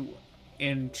located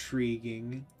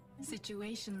intriguing.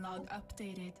 Situation log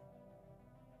updated.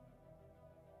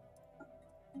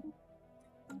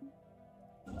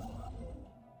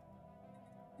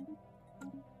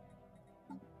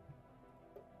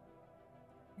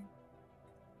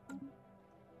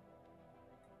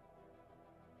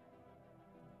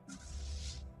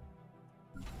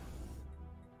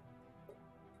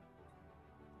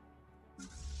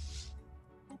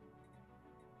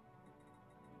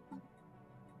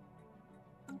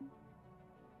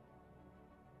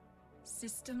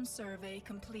 System survey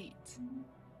complete.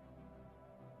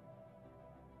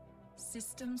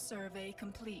 System survey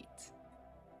complete.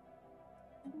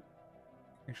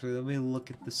 Actually, let me look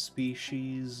at the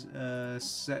species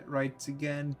set rights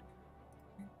again.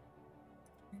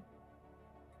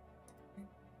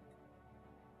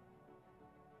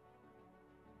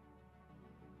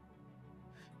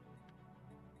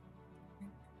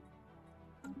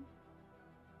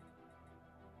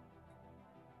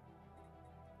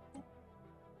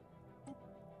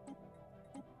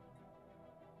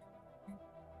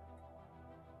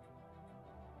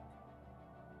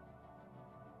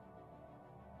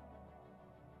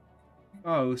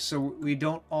 Oh, so we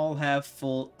don't all have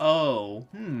full... Oh,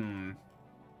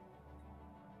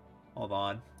 Hold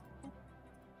on.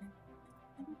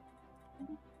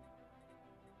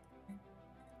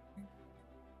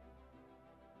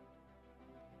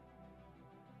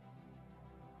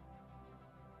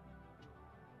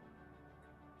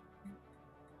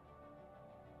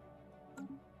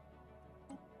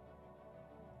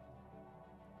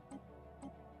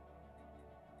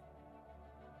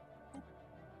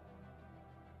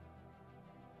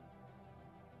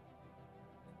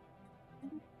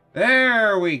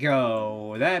 There we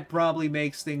go. That probably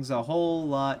makes things a whole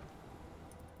lot...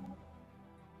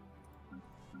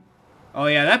 Oh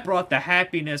yeah, that brought the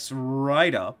happiness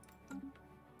right up.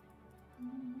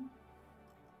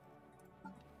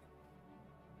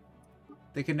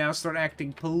 They can now start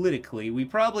acting politically. We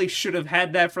probably should have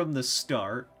had that from the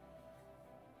start.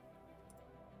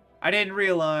 I didn't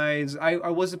realize. I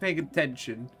wasn't paying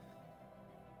attention.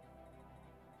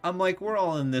 I'm like, we're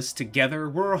all in this together.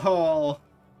 We're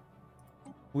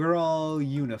all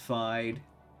unified.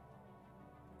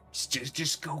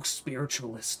 Just go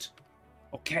spiritualist.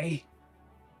 Okay?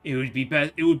 It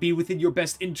would be within your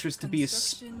best interest to be a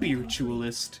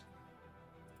spiritualist.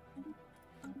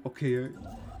 Okay.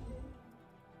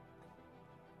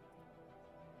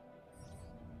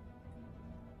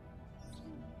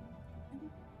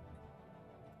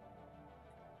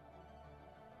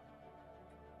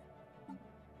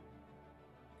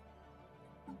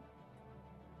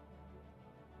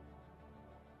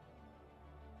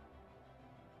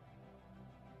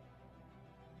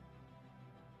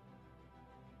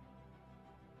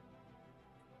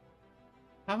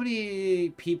 How many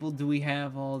people do we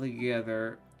have all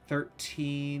together?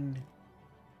 13.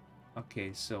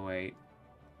 Okay, so wait.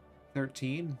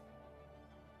 13?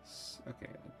 Okay,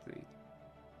 let's see.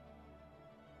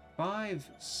 5,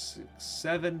 6,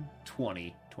 7,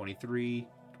 20. 23,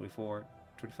 24,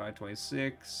 25,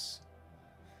 26.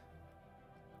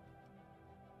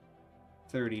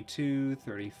 32,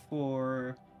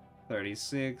 34,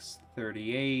 36,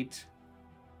 38,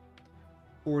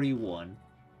 41.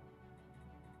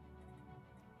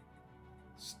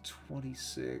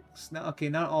 26. Now, okay,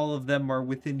 not all of them are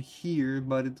within here,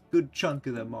 but a good chunk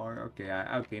of them are. Okay,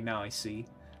 okay, now I see.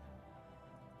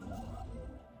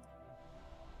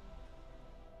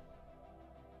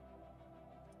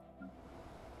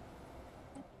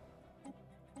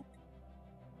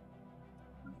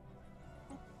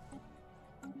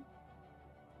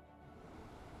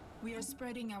 We are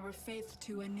spreading our faith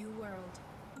to a new world.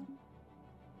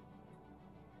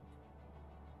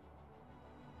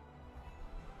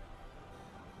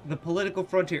 The political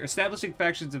frontier. Establishing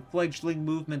factions and fledgling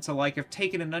movements alike have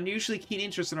taken an unusually keen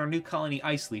interest in our new colony,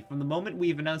 Iceleaf. From the moment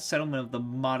we've announced settlement of the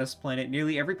modest planet,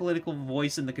 nearly every political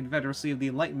voice in the Confederacy of the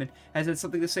Enlightenment has had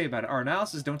something to say about it. Our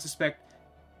analysis don't suspect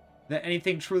that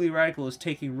anything truly radical is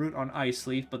taking root on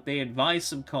Iceleaf, but they advise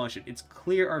some caution. It's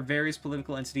clear our various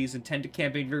political entities intend to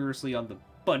campaign vigorously on the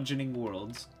budgeting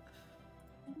worlds.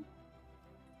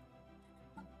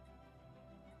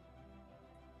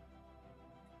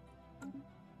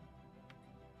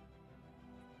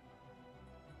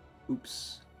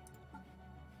 Oops.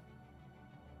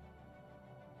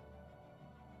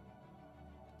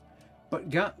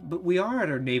 But we are at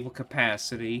our naval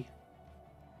capacity.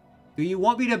 Do you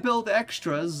want me to build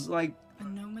extras, like...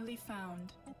 Anomaly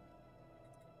found.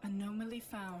 Anomaly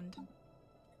found.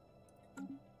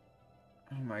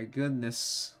 Oh my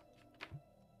goodness.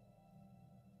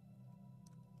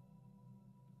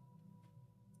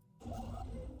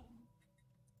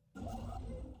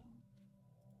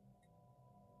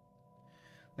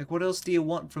 Like, what else do you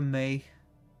want from me?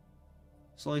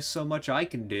 There's only so much I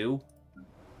can do.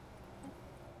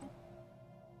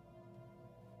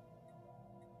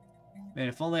 Man,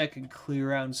 if only I could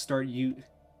clear out and start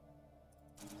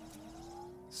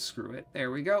Screw it.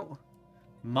 There we go.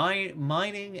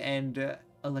 Mining and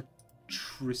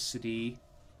electricity.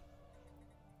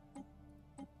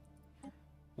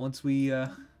 Once we,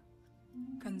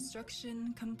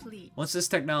 Construction complete. Once this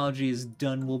technology is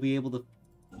done, we'll be able to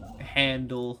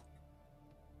handle...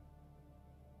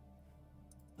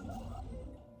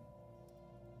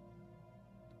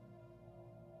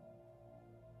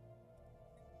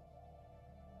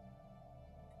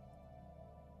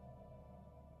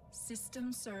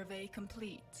 System survey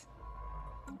complete.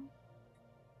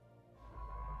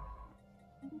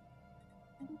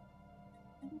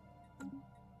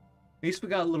 At least we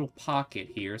got a little pocket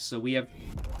here, so we have...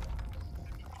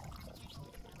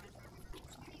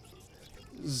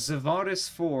 Zavaris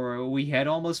 4, we had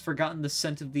almost forgotten the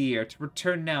scent of the air. To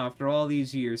return now after all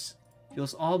these years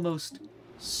feels almost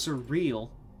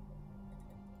surreal.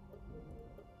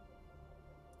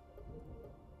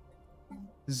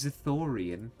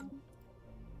 Zithorian.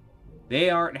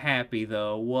 They aren't happy,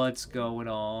 though. What's going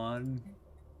on?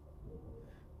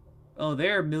 Oh,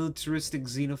 they're militaristic,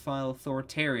 xenophile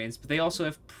authoritarians, but they also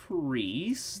have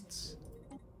priests.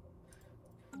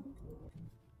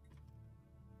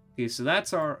 Okay, so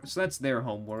that's their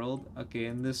homeworld. Okay,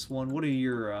 and this one, what are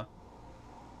your,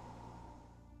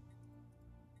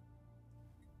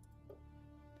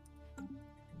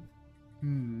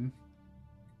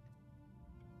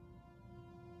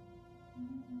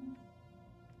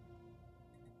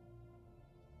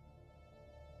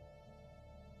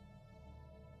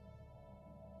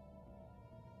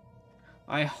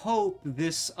 I hope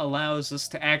this allows us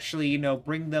to actually, you know,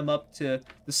 bring them up to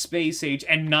the space age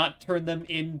and not turn them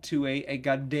into a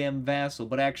goddamn vassal,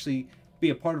 but actually be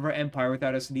a part of our empire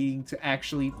without us needing to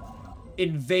actually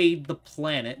invade the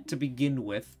planet to begin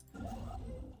with.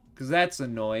 Because that's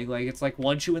annoying. Like, it's like,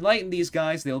 once you enlighten these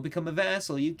guys, they'll become a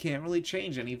vassal. You can't really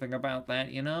change anything about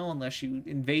that, you know, unless you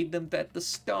invade them at the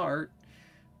start.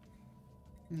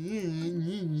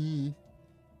 You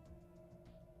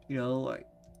know,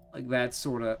 like that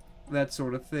sort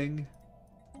of thing.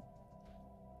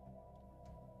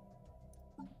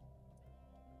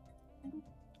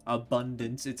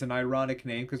 Abundance. It's an ironic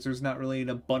name because there's not really an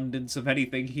abundance of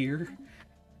anything here.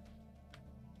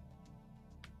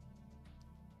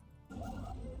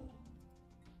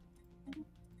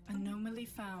 Anomaly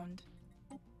found.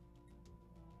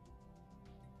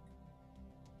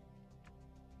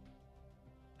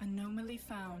 Anomaly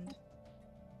found.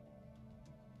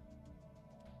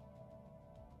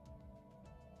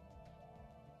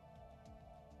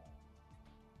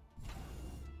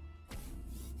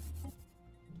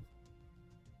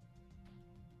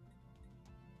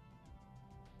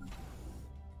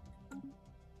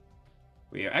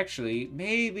 We actually,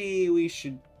 maybe we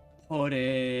should put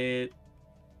it...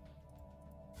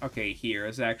 Okay, here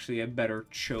is actually a better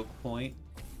choke point.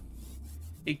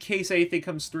 In case anything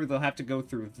comes through, they'll have to go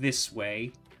through this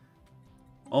way.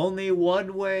 Only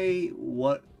one way?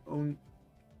 What?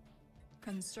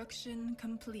 Construction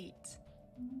complete.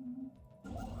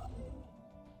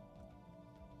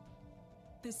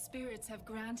 The spirits have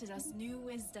granted us new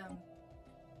wisdom.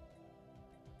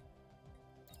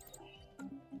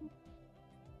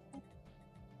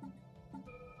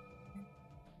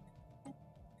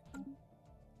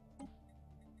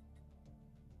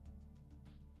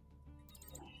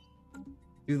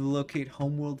 Do the locate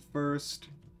homeworld first.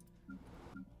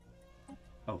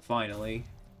 Oh, finally.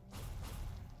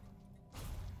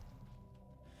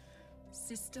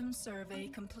 System survey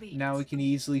complete. Now we can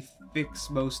easily fix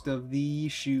most of the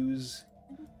issues.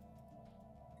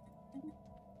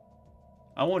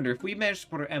 I wonder, if we manage to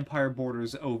put our empire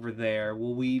borders over there,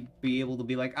 will we be able to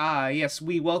be like, ah, yes,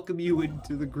 we welcome you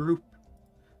into the group?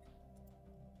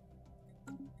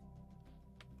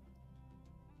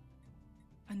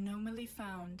 Anomaly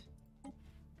found.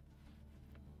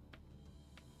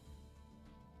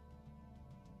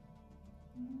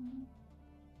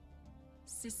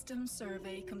 System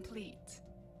survey complete.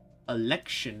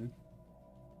 Election.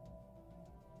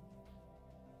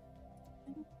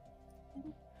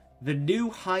 The new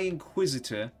High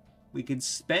Inquisitor. We can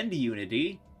spend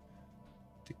Unity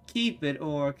to keep it,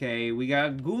 or okay, we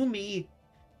got Gumi.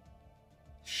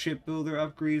 Shipbuilder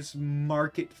upgrades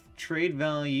market trade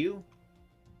value.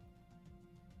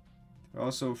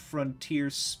 Also, Frontier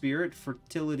Spirit,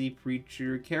 Fertility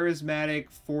Preacher, Charismatic,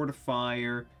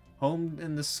 Fortifier, Home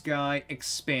in the Sky,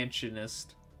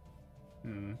 Expansionist.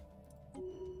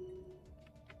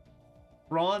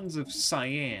 Bronze of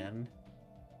Cyan,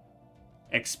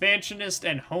 Expansionist,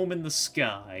 and Home in the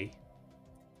Sky.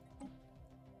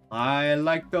 I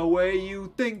like the way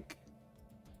you think.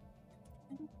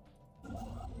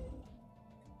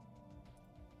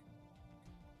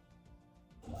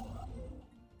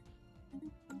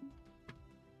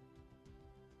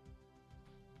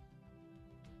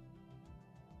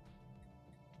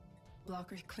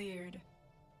 Blocker cleared.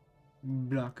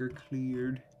 Blocker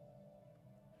cleared.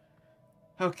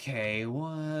 Okay,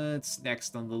 what's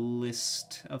next on the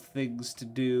list of things to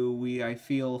do? I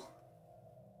feel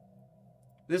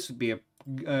this would be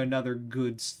another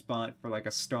good spot for like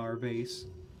a star base.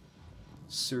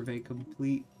 Survey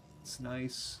complete. It's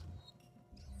nice.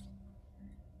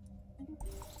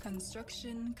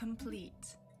 Construction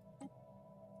complete.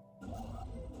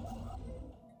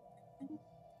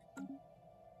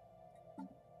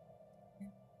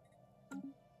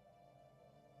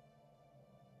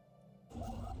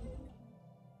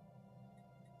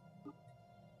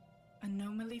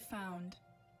 Anomaly found.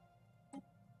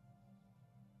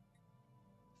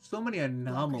 So many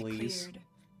anomalies. Cleared.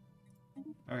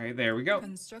 Alright, there we go.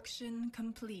 Construction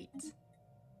complete.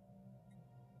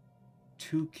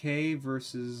 2K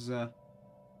versus, You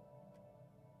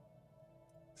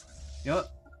know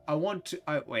what? I want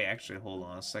to... wait, actually, hold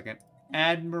on a second.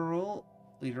 Admiral,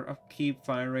 leader upkeep,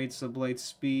 fire rate, sublight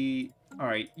speed...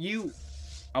 Alright, you...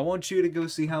 I want you to go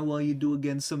see how well you do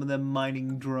against some of them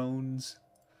mining drones.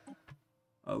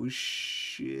 Oh,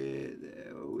 shit.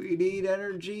 We need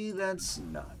energy? That's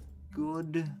not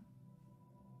good.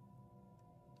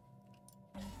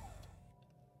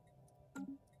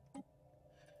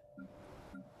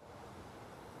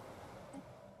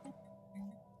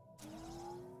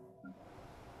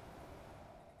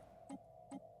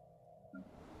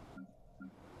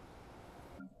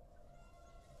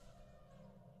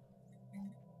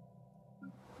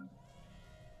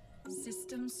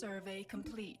 System survey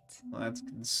complete. Well, that's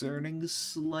concerning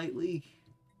slightly.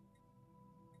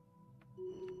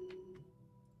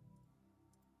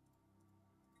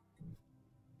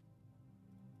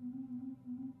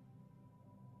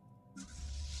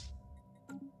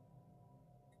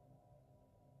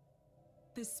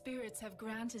 The spirits have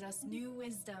granted us new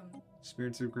wisdom.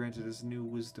 Spirits have granted us new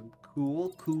wisdom.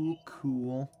 Cool, cool,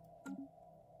 cool.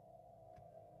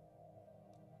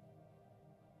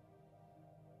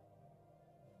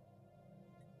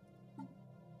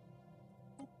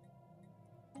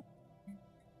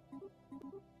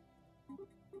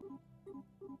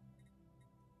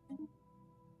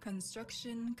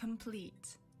 Construction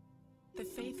complete. The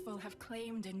faithful have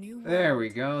claimed a new world. There we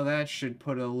go. That should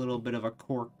put a little bit of a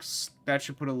that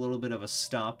should put a little bit of a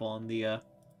stop on the,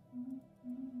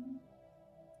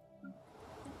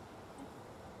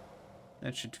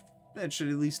 That should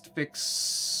at least fix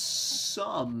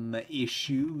some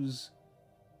issues.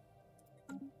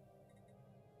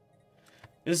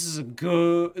 This is a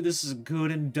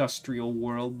good industrial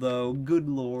world, though. Good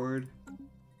lord.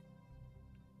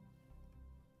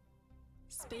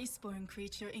 Spaceborne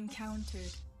creature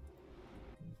encountered.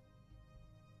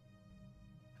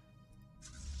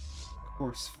 Of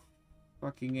course,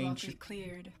 fucking ancient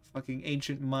cleared. Fucking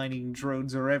ancient mining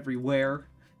drones are everywhere.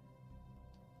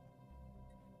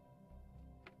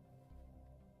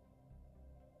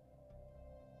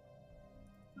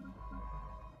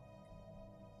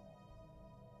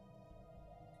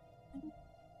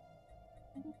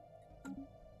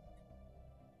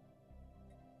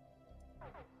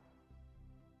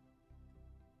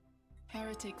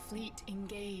 Heretic fleet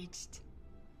engaged.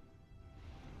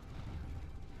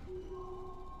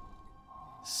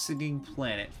 Singing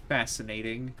planet.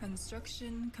 Fascinating.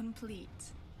 Construction complete.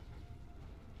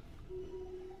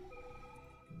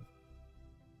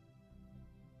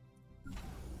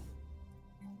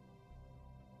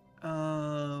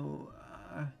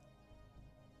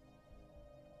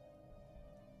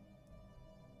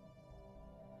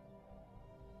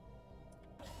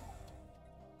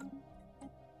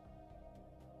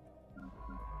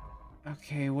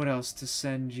 Okay, what else to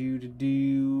send you to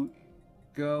do?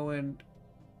 Go and...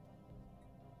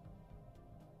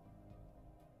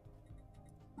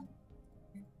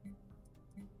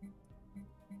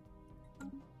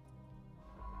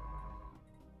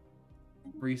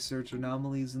 research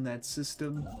anomalies in that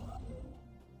system.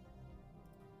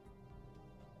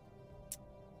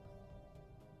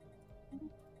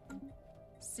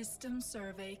 System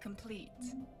survey complete.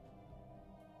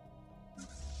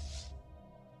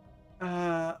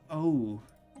 Oh.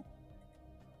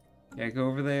 Yeah, go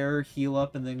over there, heal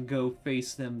up, and then go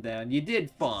face them down. You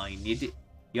did fine.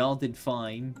 Y'all did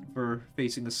fine for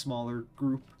facing a smaller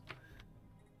group.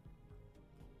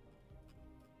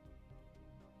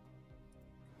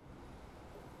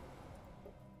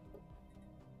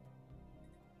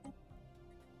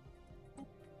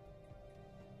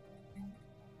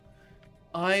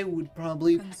 I would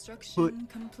probably Construction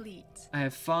complete. I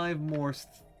have five more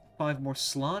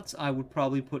slots. I would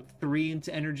probably put 3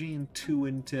 into energy and 2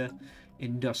 into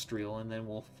industrial, and then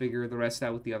we'll figure the rest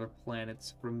out with the other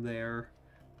planets from there.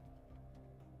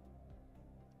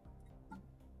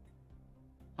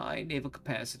 High naval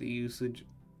capacity usage.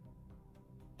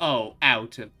 Oh,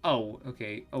 out of... Oh,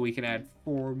 okay. Oh, we can add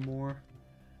 4 more.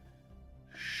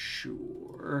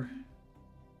 Sure.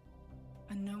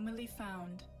 Anomaly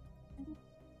found.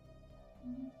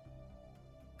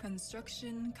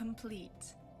 Construction complete.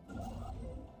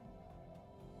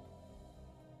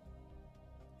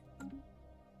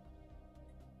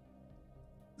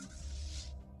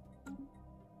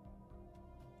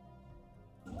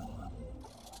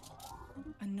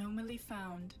 Anomaly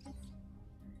found.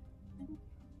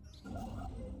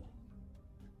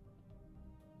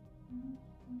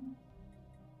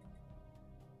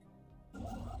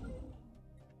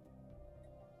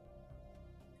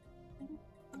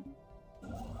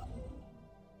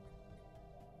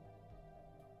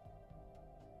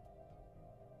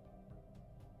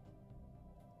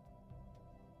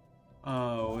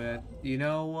 Oh, you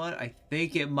know what? I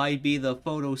think it might be the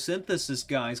photosynthesis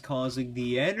guys causing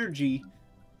the energy.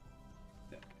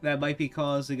 That might be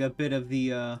causing a bit of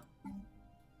the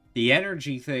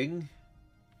energy thing.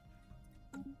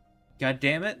 God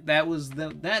damn it! That was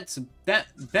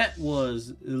that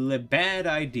was a bad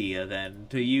idea then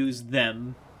to use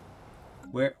them.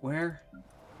 Where?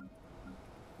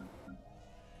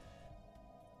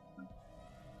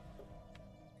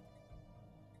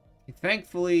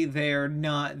 Thankfully, there's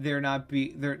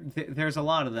a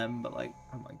lot of them, but like,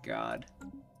 oh my god.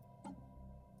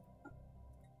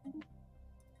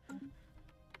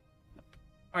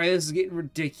 Alright, this is getting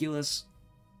ridiculous.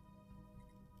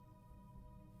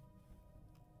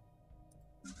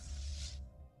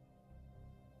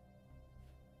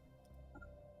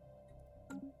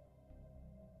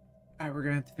 Alright, we're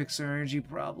gonna have to fix our energy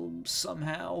problem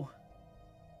somehow.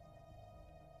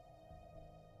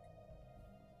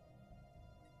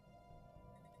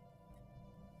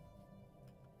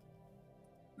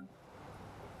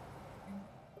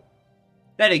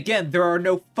 Then again, there are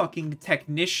no fucking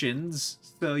technicians,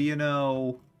 so, you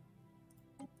know...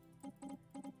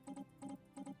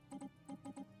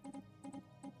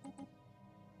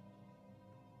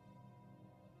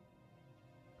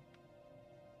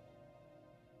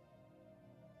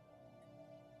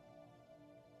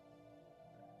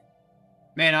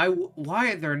 Man,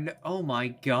 why are there no... Oh my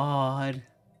god.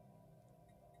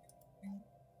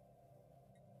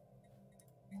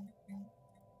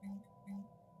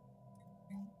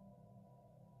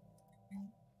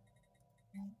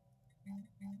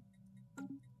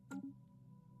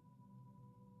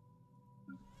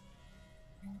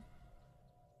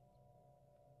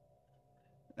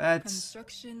 That's...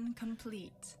 Construction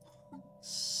complete.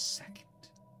 Second.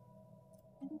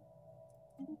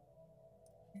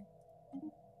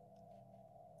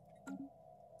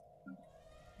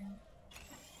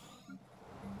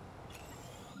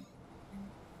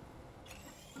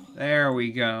 There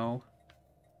we go.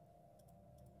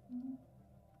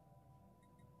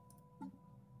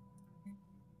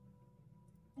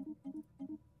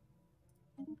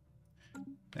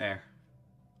 There.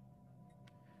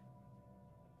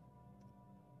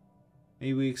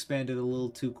 Maybe we expanded a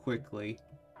little too quickly.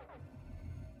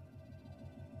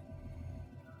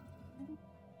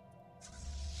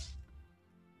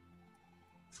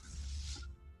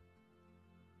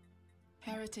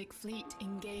 Heretic fleet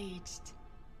engaged.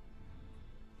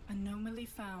 Anomaly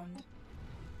found.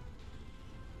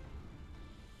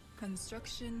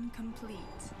 Construction complete.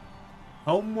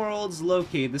 Homeworlds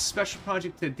located. The special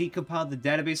project to decompile the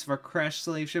database of our crashed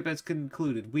slave ship has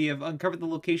concluded. We have uncovered the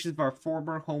locations of our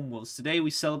former homeworlds. Today we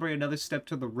celebrate another step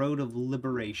to the road of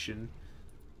liberation.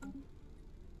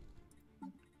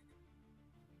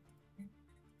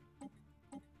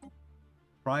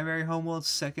 Primary homeworld,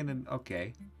 second and...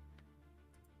 Okay.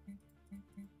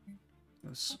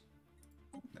 I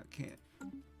can't.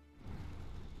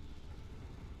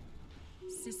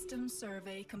 System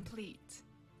survey complete.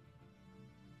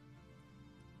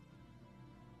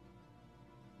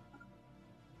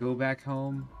 Go back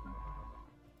home.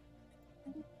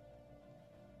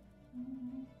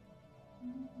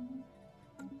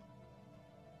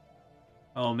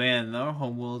 Oh man, our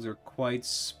homeworlds are quite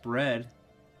spread.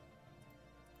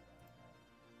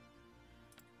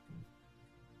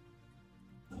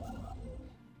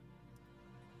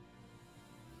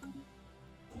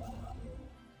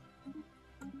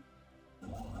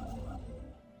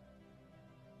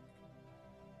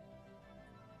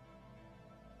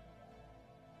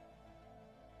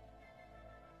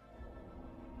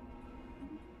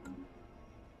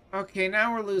 Okay,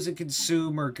 now we're losing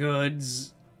consumer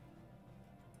goods.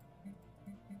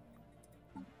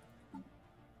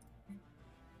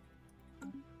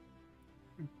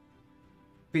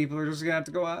 People are just gonna have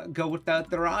to go without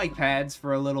their iPads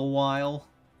for a little while.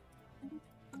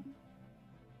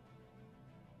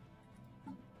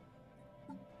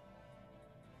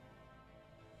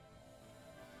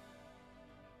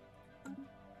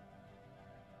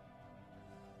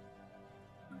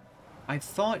 I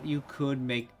thought you could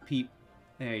make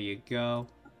There you go.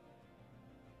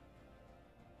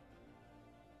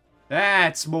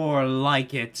 That's more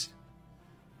like it.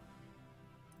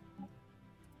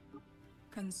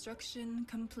 Construction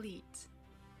complete.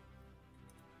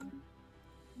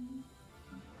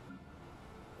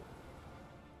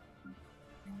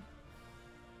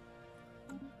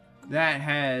 That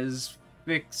has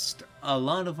fixed a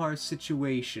lot of our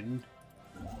situation.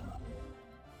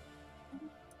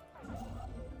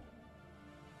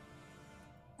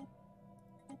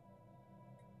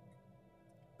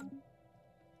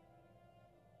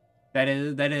 That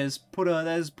is put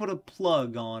a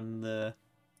plug on the.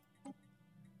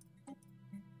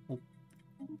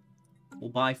 We'll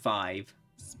buy 5.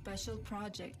 Special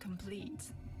project complete.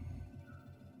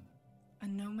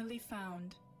 Anomaly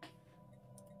found.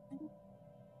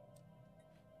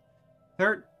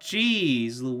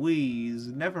 Jeez, Louise.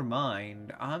 Never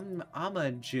mind. I'ma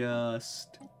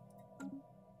just.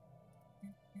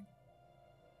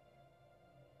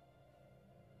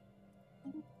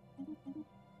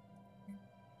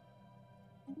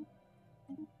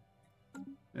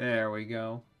 There we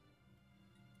go.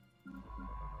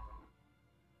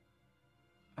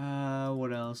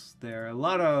 What else there? A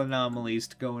lot of anomalies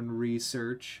to go and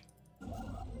research.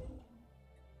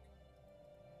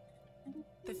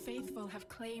 The faithful have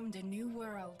claimed a new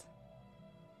world.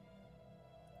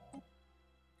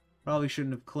 Probably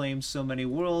shouldn't have claimed so many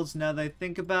worlds now that I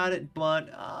think about it, but,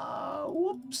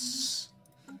 whoops.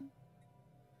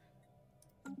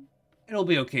 It'll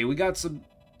be okay. We got some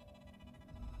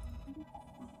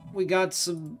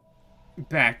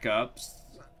backups.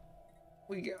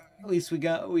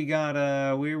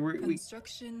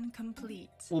 Construction complete.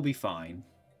 We'll be fine.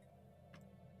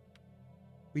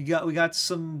 We got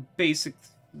some basic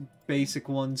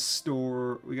ones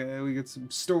we got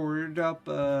some stored up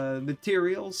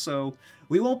materials, so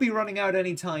we won't be running out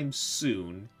anytime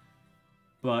soon.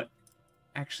 But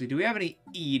actually, do we have any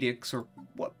edicts or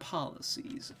what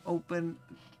policies? Open.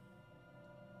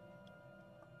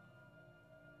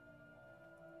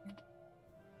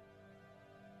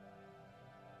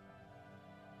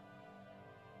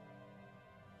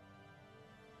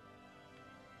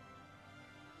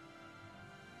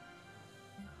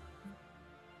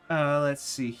 Let's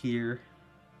see here.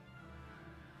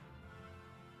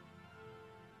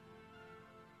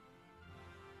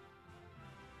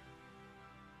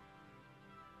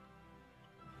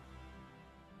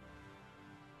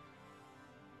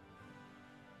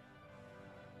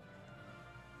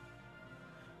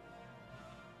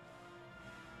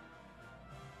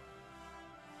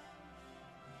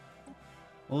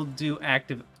 We'll do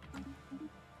active.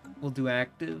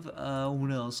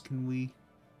 What else can we?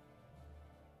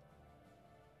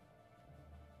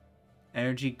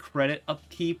 Energy credit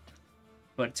upkeep,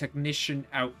 but technician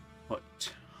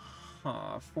output.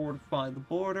 Fortify the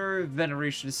border,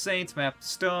 veneration of saints, map the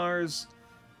stars.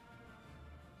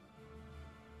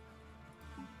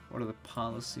 What are the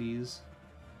policies?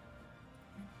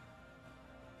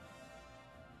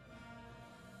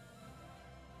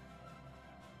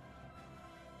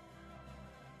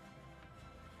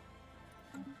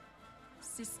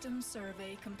 System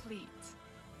survey complete.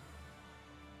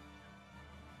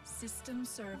 System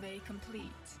survey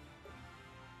complete.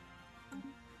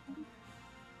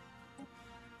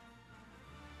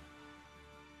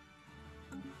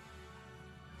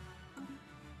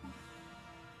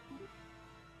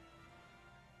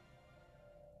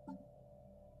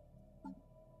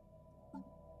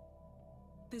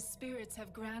 The spirits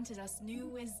have granted us new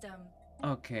wisdom.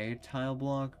 Okay, tile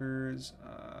blockers.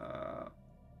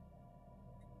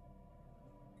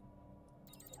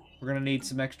 We're gonna need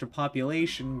some extra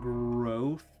population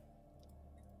growth.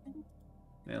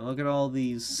 Man, look at all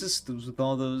these systems with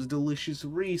all those delicious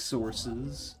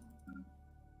resources.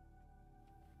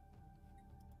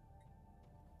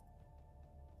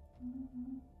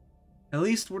 At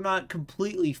least we're not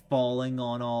completely falling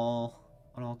on all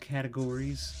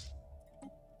categories.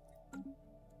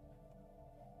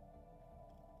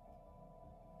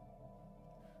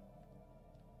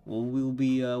 Well,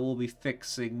 we'll be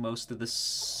fixing most of this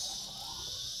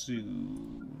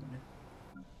soon.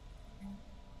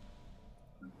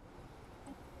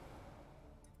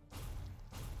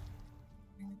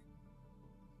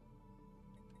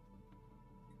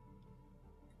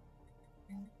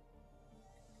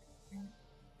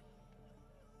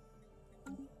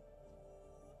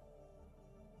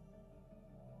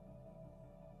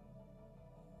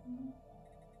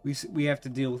 We have to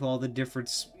deal with all the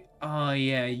different. Oh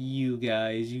yeah, you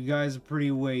guys are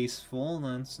pretty wasteful.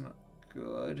 That's not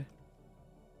good.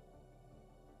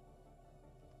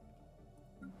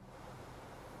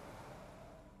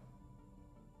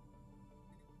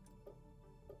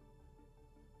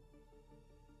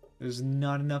 There's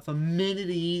not enough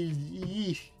amenities.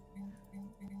 Eesh.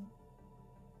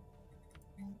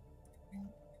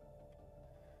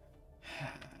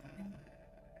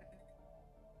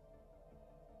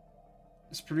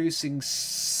 It's producing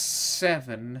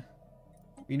 7.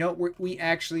 You know, we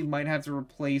actually might have to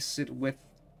replace it with...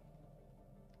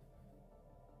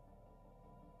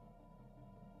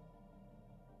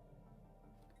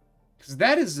 Because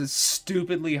that is a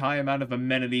stupidly high amount of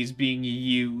amenities being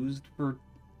used for...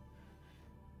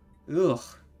 Ugh.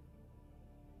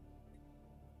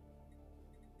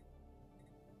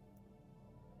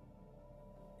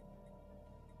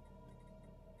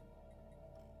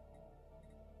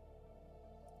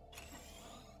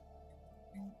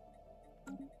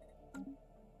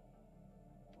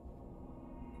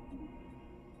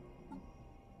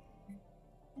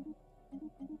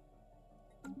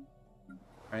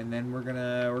 And then we're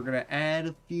gonna add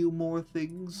a few more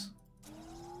things.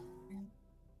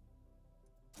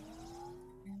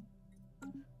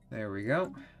 There we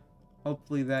go.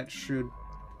 Hopefully that should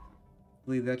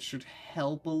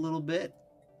help a little bit.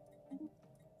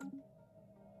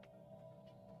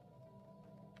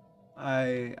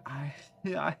 I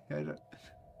don't...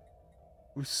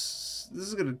 This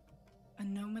is gonna...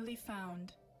 Anomaly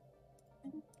found.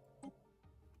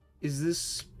 Is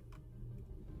this...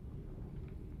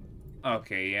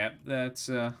 Okay, yeah, that's,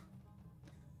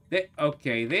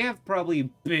 they have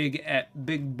probably big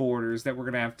borders that we're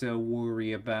gonna have to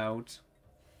worry about.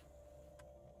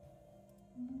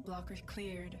 Blockers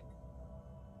cleared.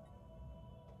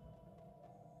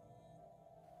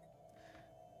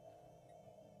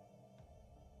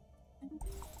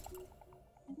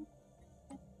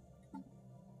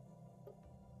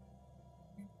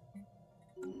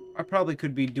 I probably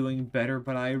could be doing better,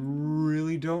 but I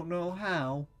really don't know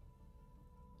how.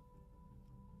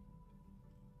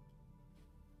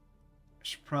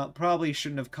 Probably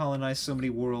shouldn't have colonized so many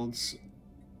worlds.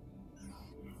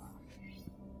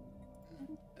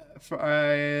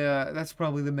 That's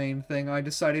probably the main thing. I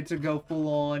decided to go full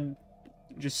on,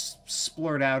 just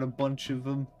splurt out a bunch of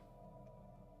them.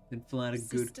 And flat a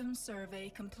good. System survey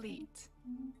complete.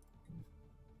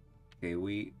 Okay,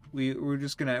 we're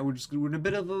in a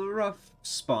bit of a rough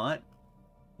spot,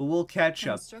 but we'll catch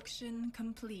up. Construction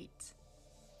complete.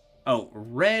 Oh,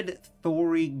 Red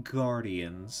Thori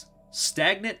Guardians.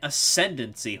 Stagnant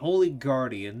Ascendancy, Holy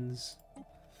Guardians.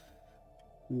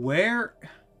 Where?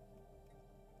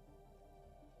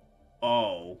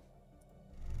 Oh.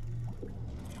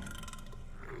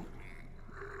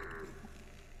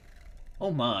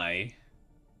 Oh my.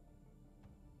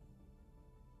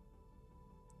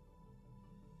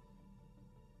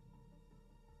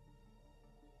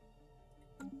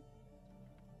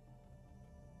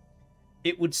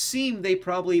 It would seem they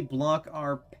probably block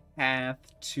our path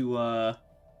to,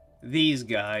 these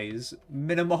guys.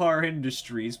 Minamar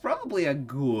Industries. Probably a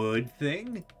good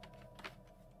thing.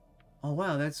 Oh,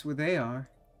 wow, that's where they are.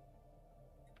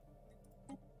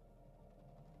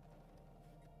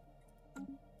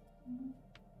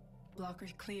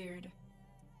 Blockers cleared.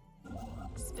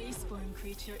 Spaceborne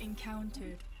creature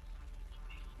encountered.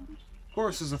 Of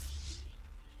course, there's a...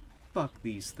 Fuck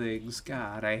these things.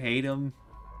 God, I hate them.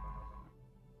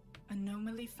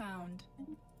 Anomaly found.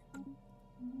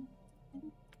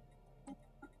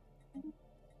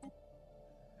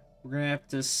 We're gonna have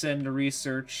to send a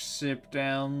research ship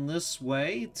down this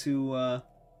way to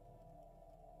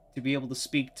be able to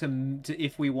speak to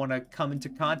if we want to come into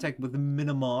contact with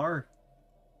Minamar.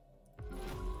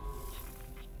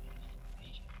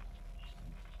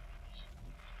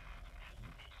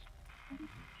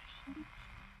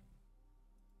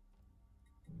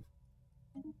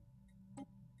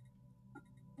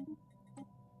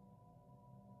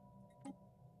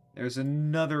 There's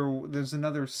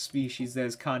another species that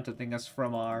is contacting us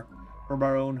from our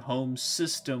own home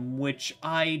system, which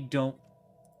I don't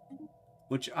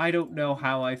know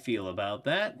how I feel about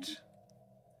that.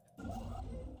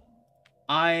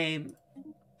 I'm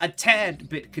a tad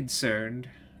bit concerned.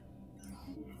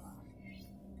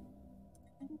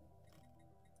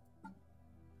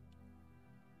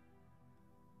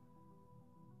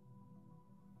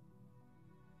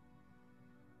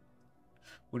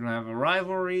 We don't have a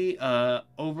rivalry.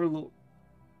 Overlord.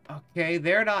 Okay,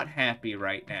 they're not happy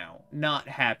right now. Not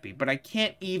happy, but I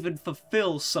can't even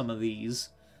fulfill some of these.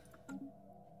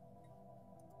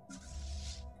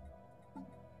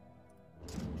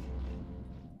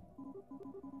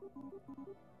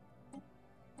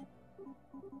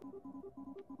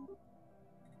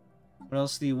 What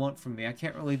else do you want from me? I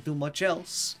can't really do much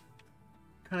else.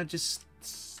 Kind of just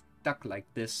stuck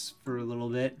like this for a little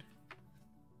bit.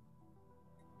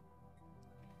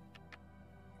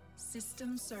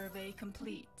 System survey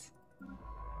complete.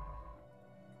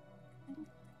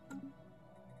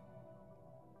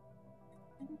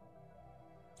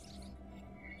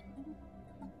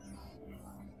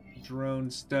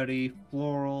 Drone study,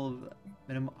 floral,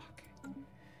 minimum. Okay.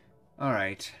 All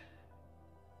right.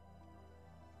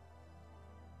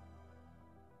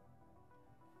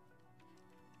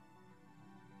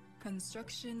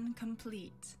 Construction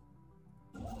complete.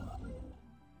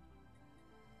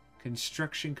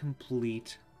 Construction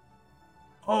complete.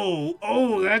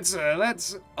 Oh, that's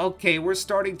okay. We're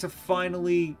starting to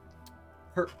finally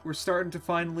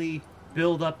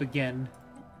build up again.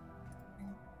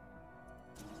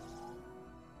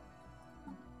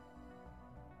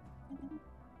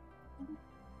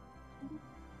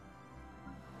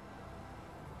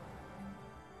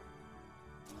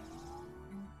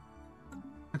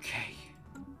 Okay.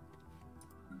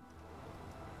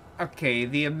 Okay,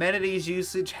 the amenities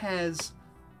usage has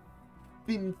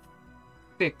been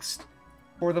fixed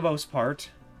for the most part.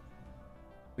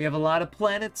 We have a lot of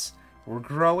planets. We're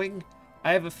growing.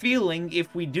 I have a feeling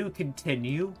if we do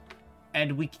continue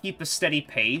and we keep a steady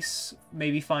pace,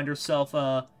 maybe find ourselves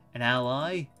an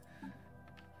ally,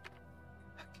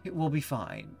 it will be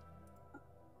fine.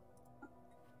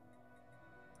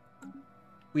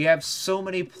 We have so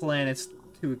many planets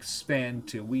to expand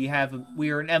to. We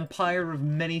are an empire of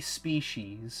many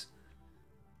species.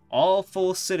 All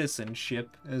full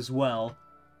citizenship as well.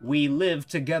 We live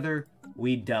together,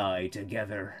 we die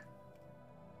together.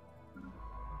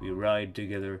 We ride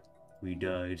together, we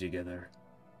die together.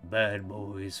 Bad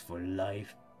boys for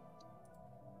life.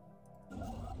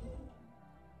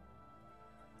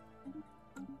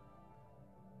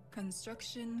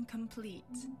 Construction complete.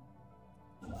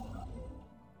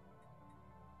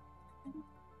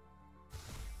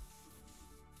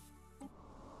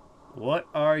 What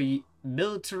are you?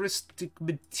 Militaristic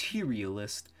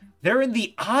materialist. They're in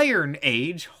the Iron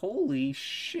Age? Holy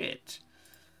shit.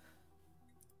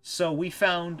 So we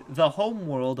found the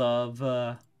homeworld of,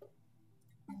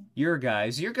 your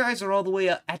guys. Your guys are all the way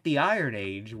at the Iron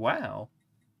Age. Wow.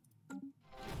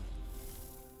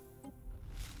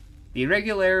 The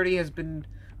irregularity has been...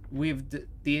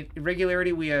 The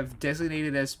irregularity we have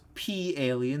designated as P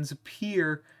aliens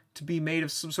appear to be made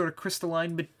of some sort of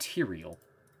crystalline material.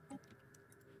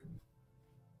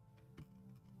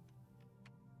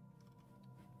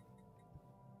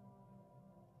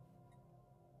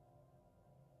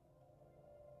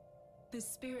 The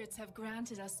spirits have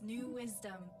granted us new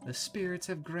wisdom. The spirits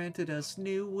have granted us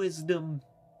new wisdom.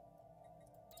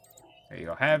 There you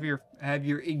go. Have your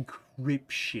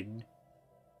encryption.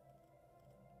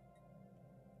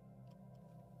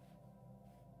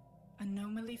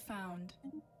 Anomaly found.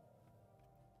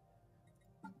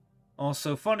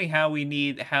 Also, funny how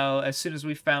as soon as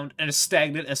we found a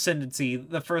stagnant ascendancy,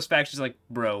 the first faction's like,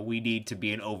 bro, we need to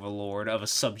be an overlord of a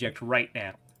subject right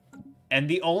now. And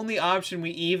the only option we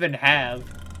even have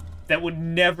that would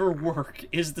never work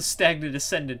is the stagnant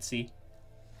ascendancy.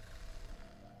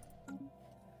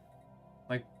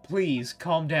 Like, please,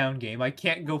 calm down, game. I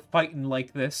can't go fighting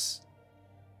like this.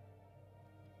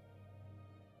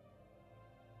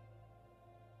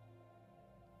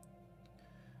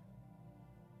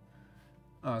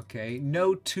 Okay,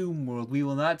 no Tomb World. We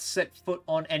will not set foot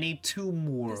on any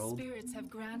Tomb World. The spirits have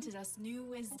granted us new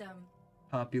wisdom.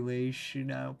 Population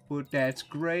output, that's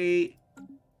great.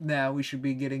 Now we should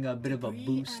be getting a bit of a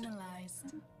boost.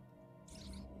 Analyzed.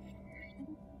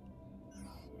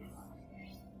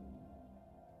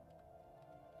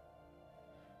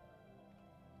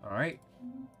 Alright.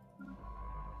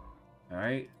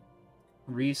 Alright.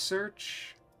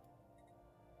 Research.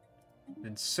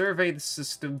 Then survey the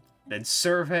system. Then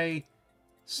survey.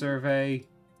 Survey.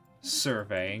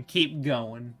 surveying. Keep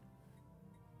going.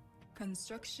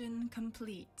 Construction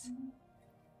complete.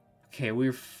 Okay,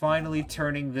 we're finally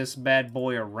turning this bad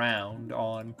boy around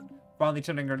on... Finally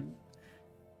turning her...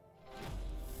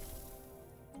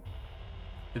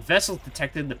 The vessel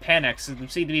detected in the Panax system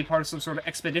seemed to be part of some sort of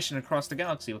expedition across the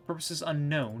galaxy with purposes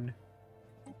unknown.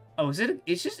 Oh, is it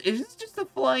just a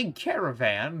flying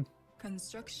caravan?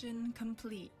 Construction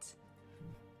complete.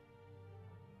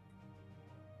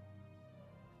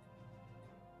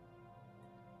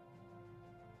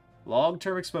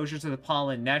 Long-term exposure to the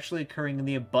pollen naturally occurring in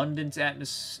the abundance's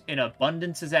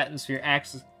atmosphere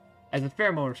acts as a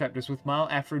pheromone receptors with mild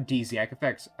aphrodisiac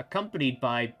effects, accompanied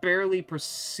by barely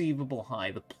perceivable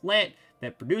high. The plant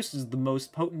that produces the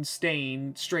most potent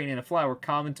strain in a flower,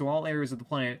 common to all areas of the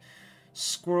planet,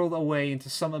 squirreled away into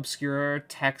some obscure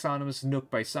taxonomous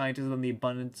nook by scientists on the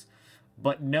abundance,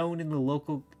 but known in the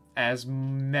local as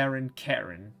Marin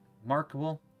Karen.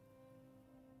 Remarkable.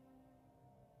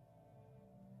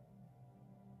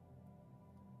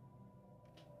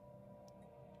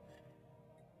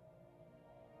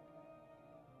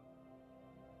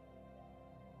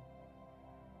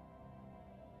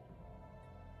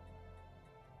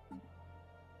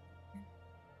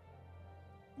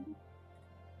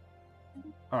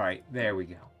 Alright, there we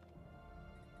go.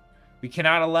 We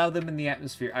cannot allow them in the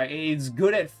atmosphere. It's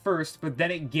good at first, but then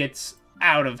it gets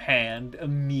out of hand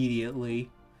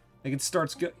immediately. Like, it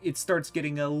starts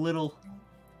getting a little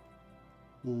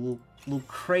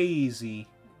crazy,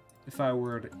 if I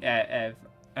were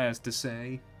as to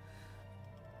say.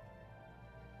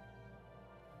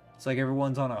 It's like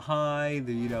everyone's on a high,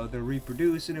 they're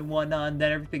reproducing and whatnot, and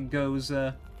then everything goes,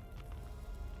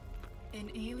 An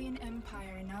alien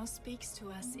empire now speaks to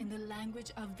us in the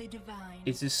language of the divine.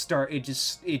 it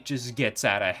just gets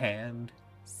out of hand.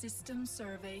 System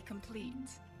survey complete.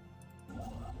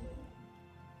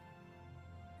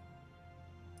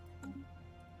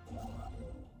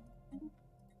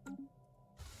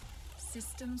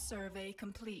 System survey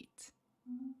complete.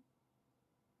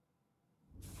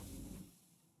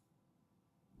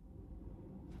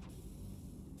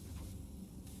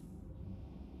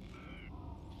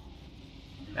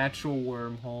 Natural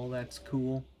wormhole, that's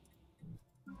cool.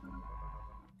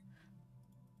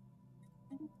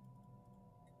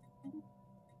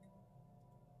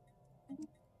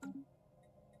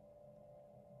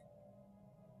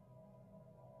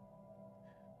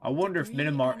 I wonder if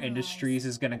Minimar Industries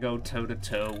is going to go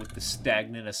toe-to-toe with the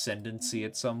stagnant ascendancy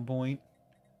at some point.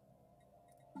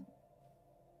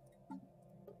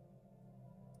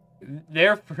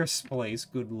 Their first place,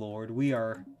 good lord, we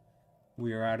are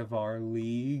out of our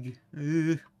league.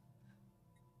 Ugh.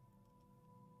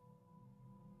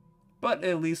 But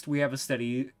at least we have a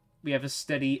steady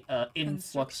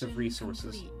influx of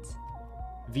resources. Complete.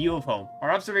 View of home. Our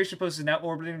observation post is now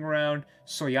orbiting around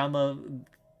Soyama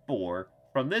 4.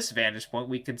 From this vantage point,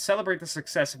 we can celebrate the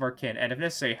success of our kin, and if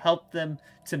necessary, help them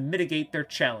to mitigate their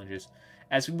challenges.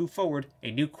 As we move forward, a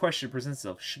new question presents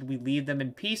itself. Should we leave them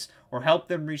in peace, or help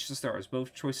them reach the stars?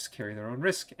 Both choices carry their own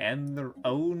risk and their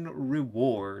own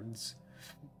rewards.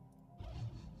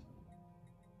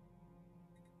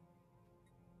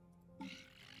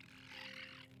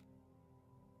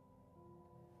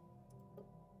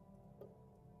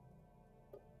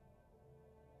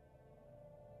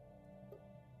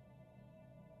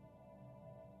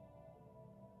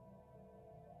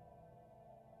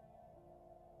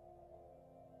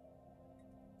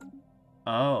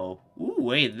 Oh. Ooh,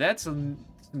 wait, that's some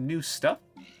new stuff.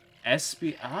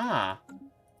 Ah.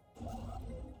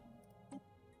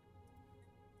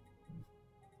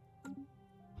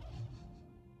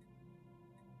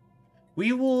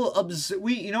 We will observe.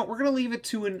 We're gonna leave it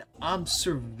to an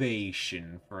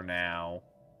observation for now.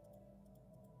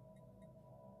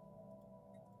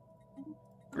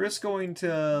 We're just going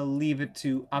to leave it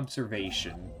to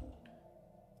observation.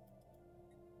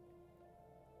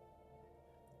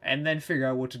 And then figure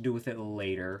out what to do with it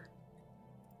later.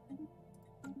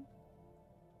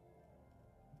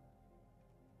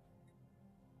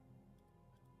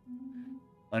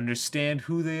 Understand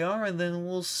who they are, and then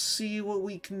we'll see what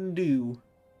we can do.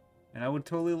 And I would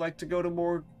totally like to go to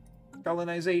more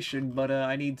colonization, but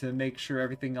I need to make sure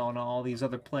everything on all these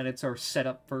other planets are set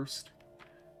up first.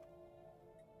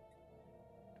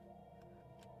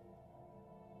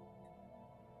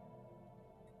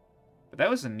 But that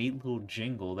was a neat little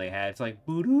jingle they had. It's like,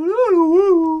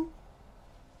 boo-doo-doo-doo-woo.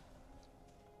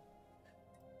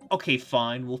 Okay,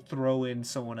 fine. We'll throw in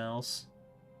someone else.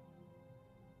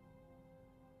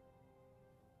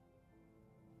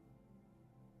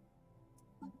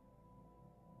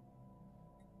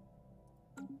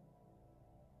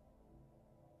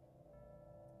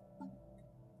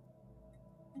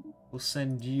 We'll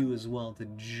send you as well to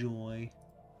Joy.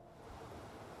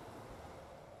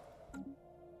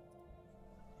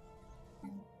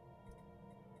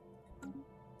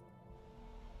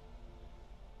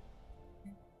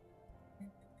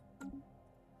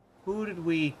 Who did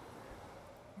we...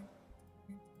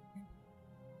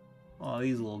 Oh,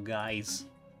 these little guys.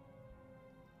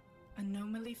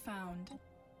 Anomaly found.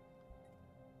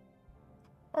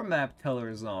 Our map color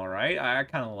is alright. I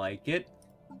kind of like it.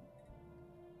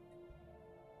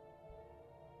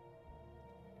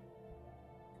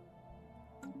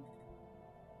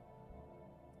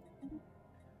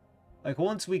 Like,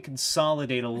 once we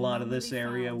consolidate a lot of this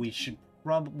area, we should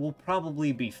we'll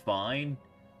probably be fine.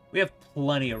 We have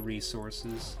plenty of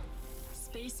resources.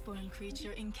 Spaceborne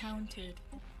creature encountered.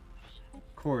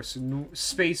 Of course,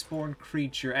 spaceborne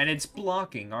creature, and it's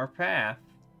blocking our path.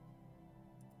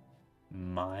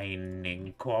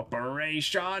 Mining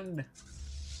Corporation!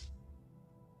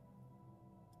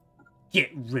 Get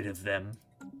rid of them.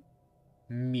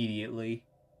 Immediately.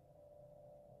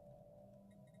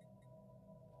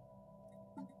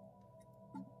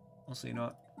 Also, you know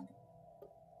what?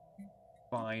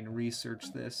 Fine,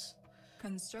 research this.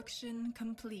 Construction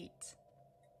complete.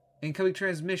 Incoming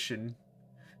transmission.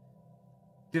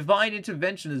 Divine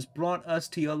intervention has brought us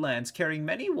to your lands, carrying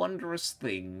many wondrous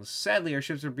things. Sadly, our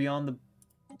ships are beyond the...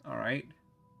 Alright.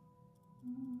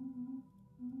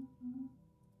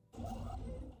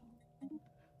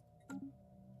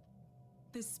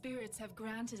 The spirits have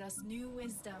granted us new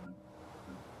wisdom.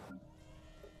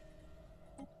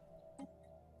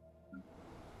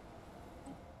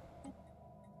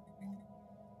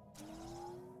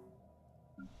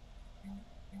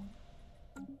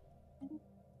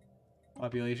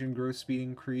 Population growth speed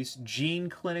increase. Gene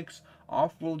clinics.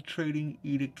 Off-world trading.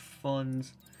 Edict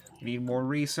funds. We need more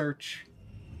research.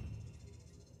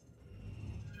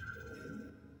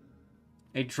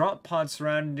 A drop pod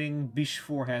surrounding Bish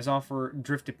 4 has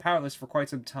drifted powerless for quite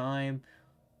some time.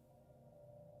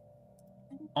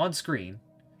 On screen.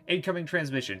 Incoming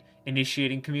transmission.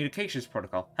 Initiating communications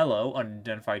protocol. Hello,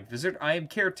 unidentified visitor. I am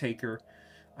caretaker.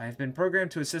 I have been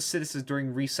programmed to assist citizens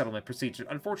during resettlement procedures.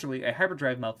 Unfortunately, a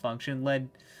hyperdrive malfunction led...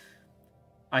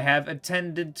 I have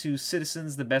attended to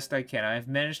citizens the best I can. I have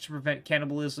managed to prevent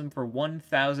cannibalism for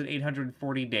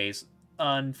 1,840 days.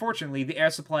 Unfortunately, the air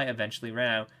supply eventually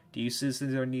ran out. Do you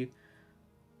citizens are new...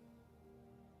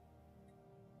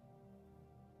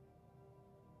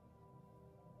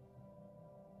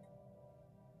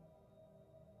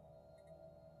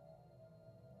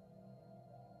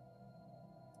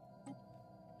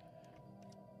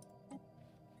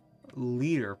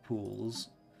 Leader pools.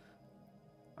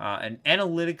 And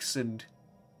analytics and...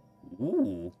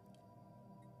 Ooh.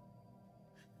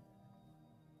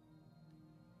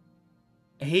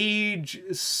 Age...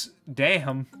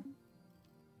 Damn.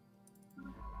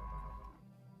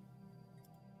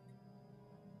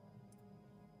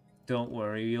 Don't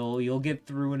worry, you'll get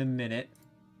through in a minute.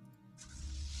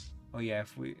 Oh yeah,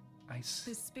 if we...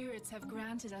 The spirits have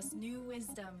granted us new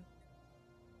wisdom.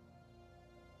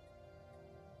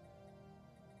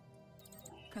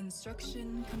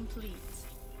 Construction complete.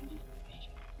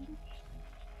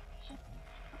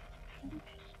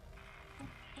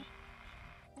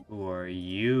 Who are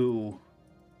you?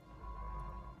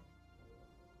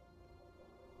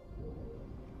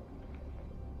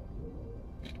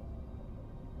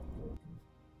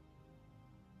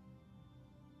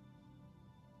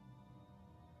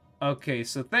 Okay,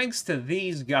 so thanks to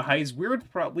these guys, we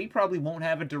probably won't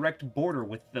have a direct border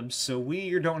with them, so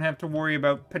we don't have to worry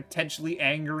about potentially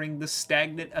angering the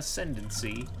stagnant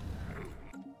ascendancy.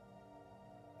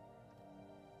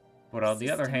 But on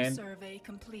the other hand,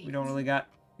 we don't really got...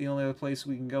 The only other place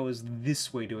we can go is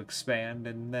this way to expand,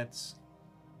 and that's...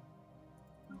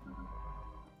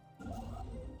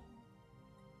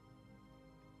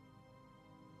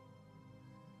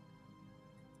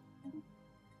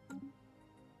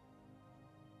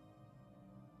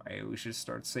 Alright, we should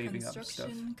start saving up stuff.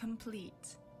 Construction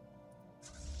complete.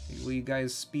 Will you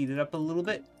guys speed it up a little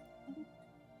bit?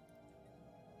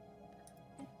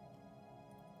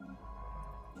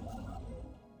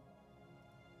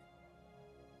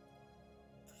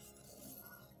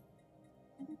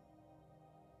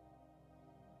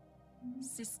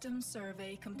 System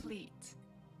survey complete.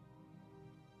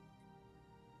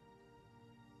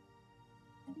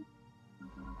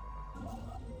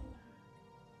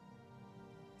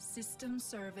 System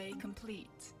survey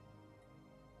complete.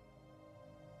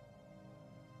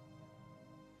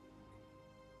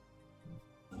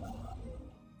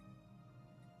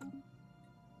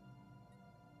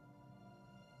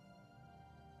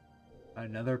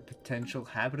 Another potential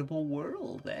habitable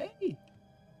world, eh?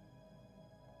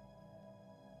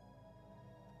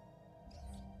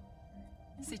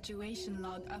 Situation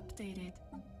log updated.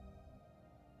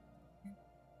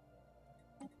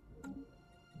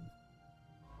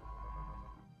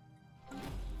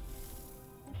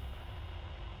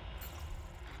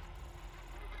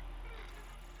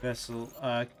 Vessel,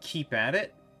 keep at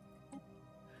it.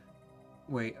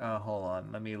 Wait, hold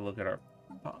on. Let me look at our...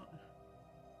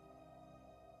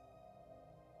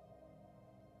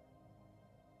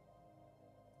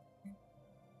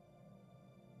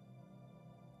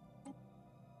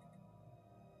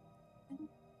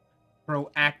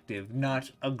 Proactive,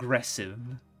 not aggressive.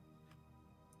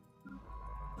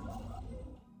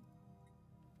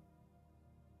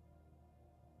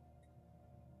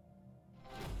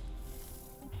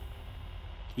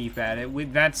 Keep at it. We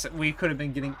could have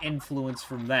been getting influence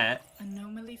from that.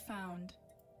 Anomaly found.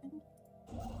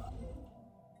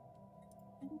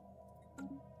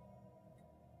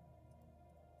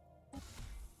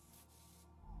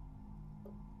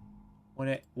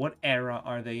 What era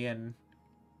are they in?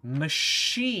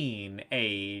 Machine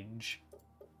age.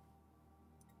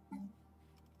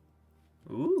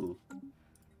 Ooh.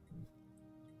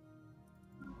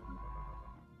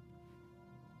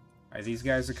 Alright, these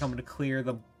guys are coming to clear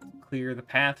the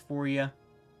path for you.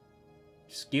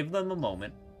 Just give them a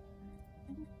moment.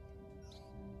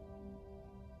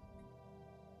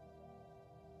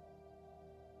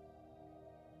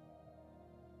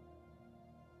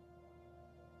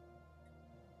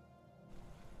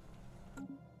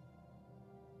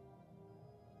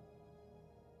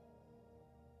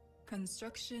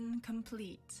 Construction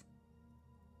complete.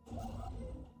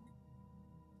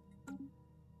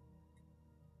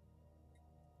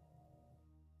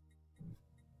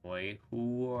 Wait,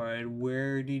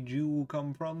 where did you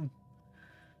come from?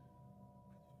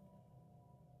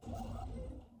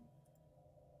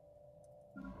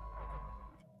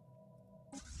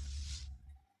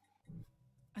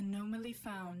 Anomaly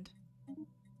found.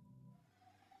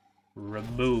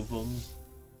 Remove them.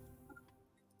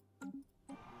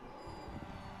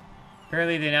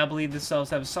 Apparently they now believe themselves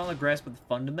to have a solid grasp of the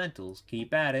fundamentals.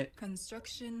 Keep at it.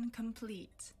 Construction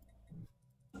complete.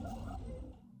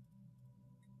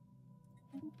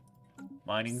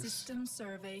 Mining. System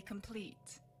survey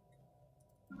complete.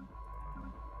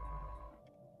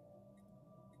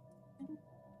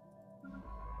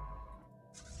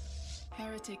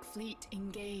 Heretic fleet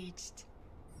engaged.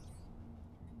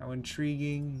 How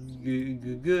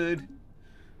intriguing. Good.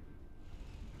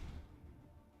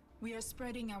 We are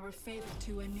spreading our faith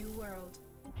to a new world.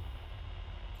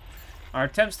 Our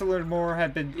attempts to learn more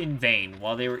have been in vain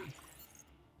while they were...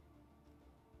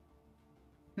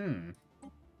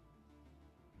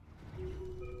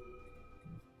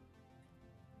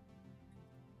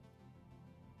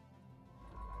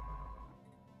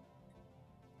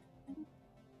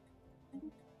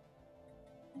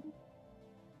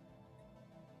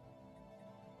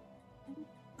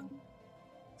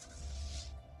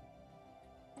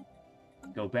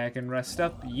 Go back and rest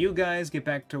up. You guys get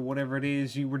back to whatever it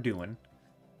is you were doing.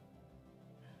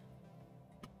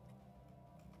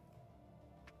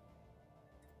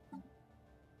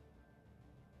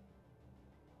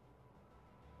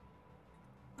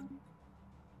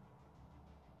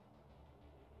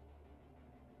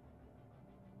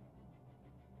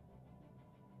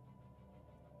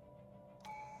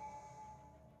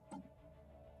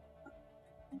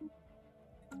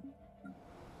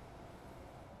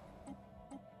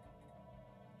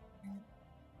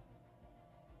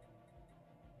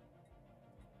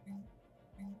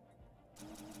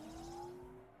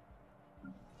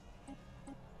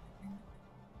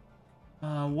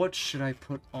 What should I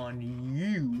put on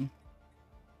you?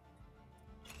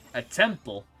 A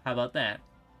temple. How about that?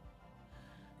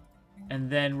 And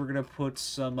then we're gonna put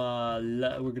some.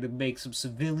 We're gonna make some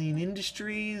civilian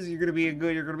industries. You're gonna be a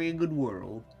good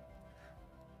world.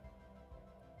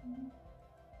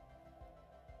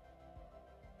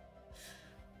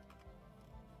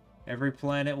 Every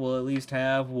planet will at least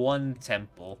have one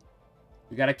temple.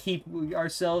 We gotta keep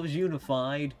ourselves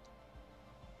unified.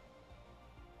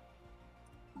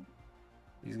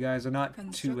 These guys are not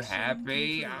too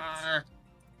happy.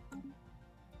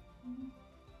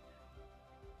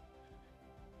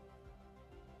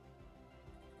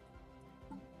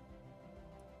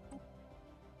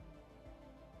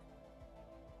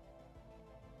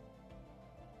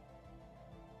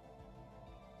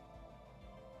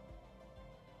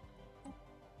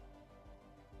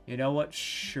 You know what?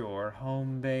 Sure.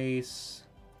 Home base.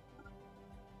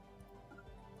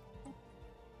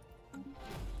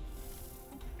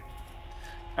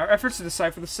 Our efforts to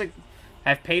decipher the signal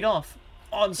have paid off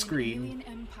on An screen. alien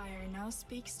empire now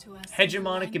speaks to us in the Hegemonic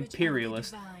language of the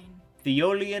imperialist. divine. The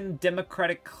Aeolian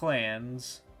democratic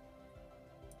clans.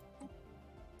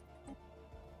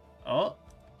 Oh.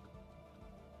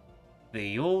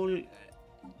 The Aeol...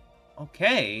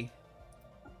 Okay.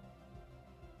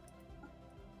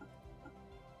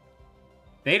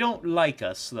 They don't like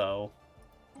us, though.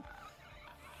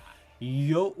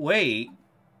 Yo, wait.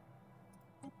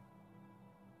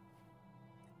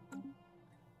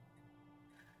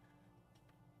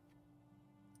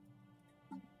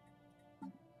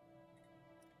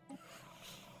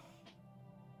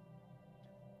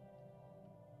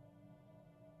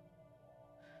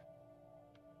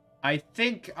 I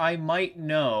think I might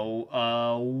know,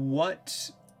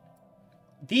 what...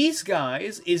 These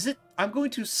guys, is it... I'm going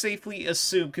to safely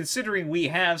assume, considering we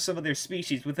have some of their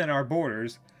species within our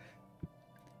borders,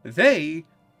 they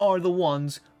are the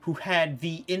ones who had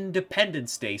the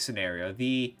Independence Day scenario,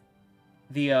 the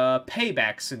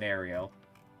payback scenario.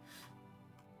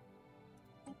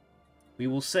 We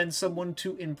will send someone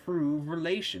to improve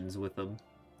relations with them.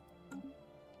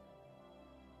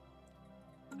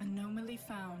 Anomaly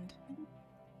found.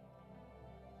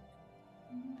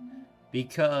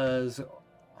 Because...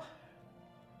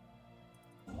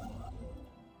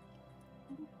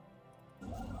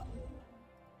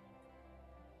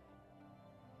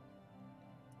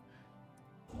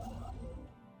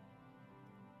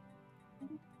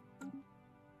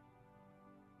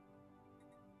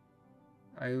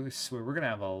 I swear we're gonna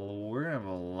have a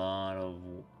lot of...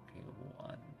 Okay,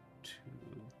 1,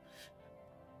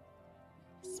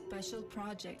 2... Special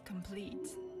project complete.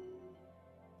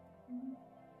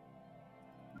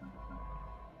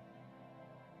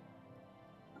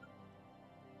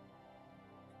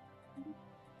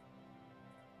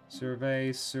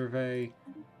 Survey, survey,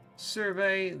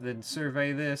 survey, then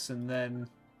survey this, and then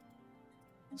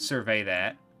survey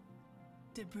that.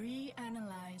 Debris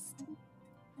analyzed.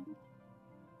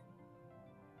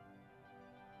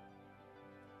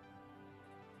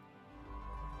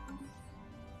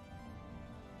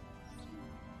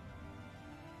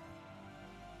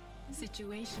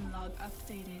 Situation log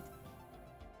updated.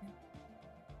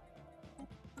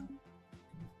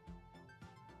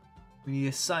 We need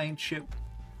a science chip.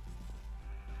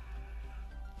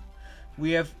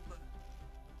 We have...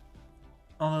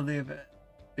 Although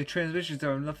the transmissions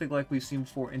are nothing like we've seen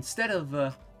before. Instead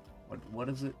of, what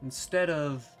is it? Instead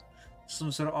of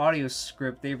some sort of audio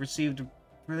script, they've received a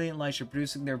brilliant light show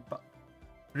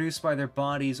produced by their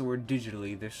bodies or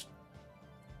digitally. There's...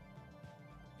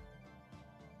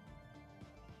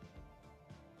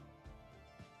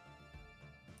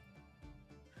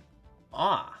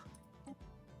 Ah.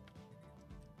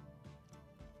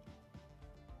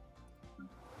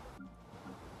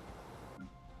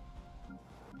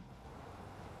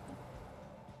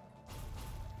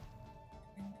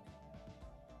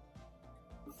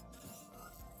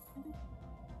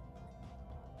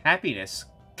 Happiness.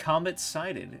 Comet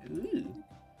sighted. Ooh.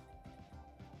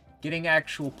 Getting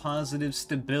actual positive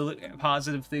stability,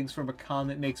 positive things from a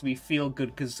comet makes me feel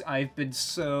good because I've been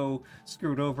so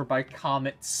screwed over by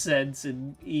comet sense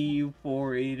in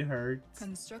EU4. It hurts.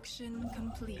 Construction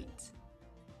complete.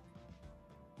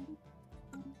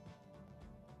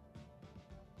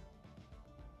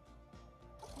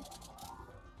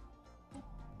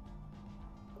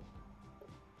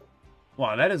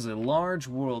 Wow, that is a large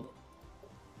world.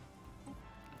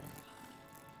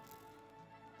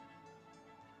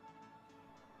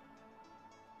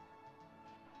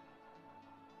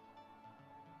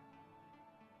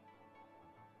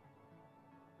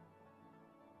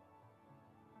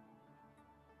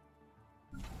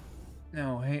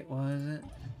 No, wait, was it?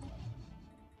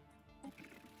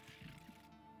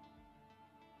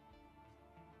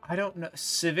 I don't know.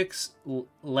 Civics,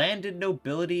 landed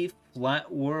nobility, flat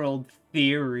world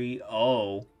theory.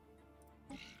 Oh.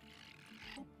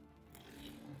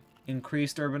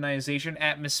 Increased urbanization,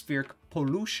 atmospheric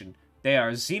pollution. They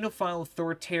are xenophile,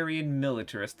 authoritarian,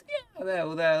 militarist. Yeah,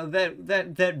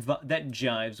 that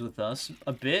jives with us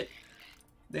a bit.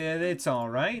 It's all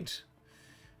right.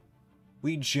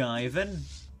 We jiving.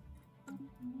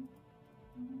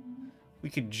 We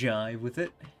could jive with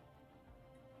it.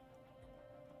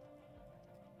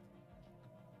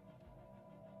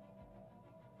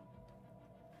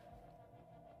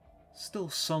 Still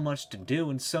so much to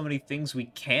do and so many things we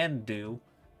can do.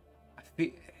 I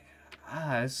feel...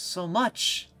 there's so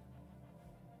much.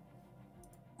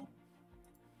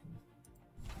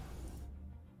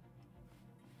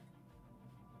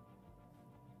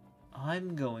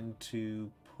 I'm going to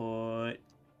put...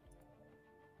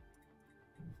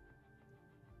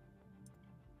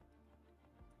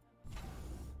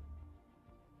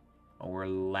 we're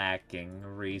lacking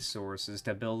resources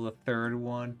to build a third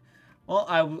one. Well,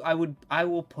 I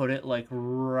will put it like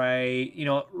right, you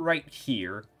know, right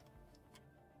here.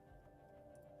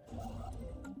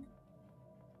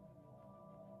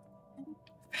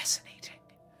 Fascinating.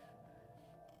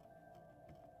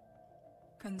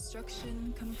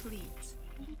 Construction complete.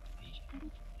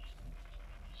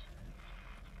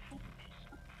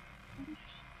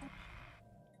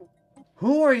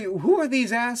 Who are you? Who are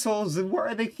these assholes? And where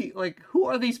are they keep, like, who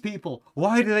are these people?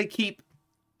 Why do they keep...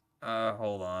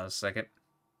 hold on a second.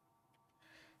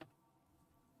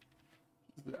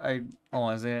 Hold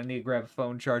on a second, I need to grab a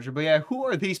phone charger. But yeah, who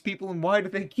are these people and why do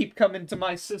they keep coming to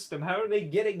my system? How are they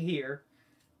getting here?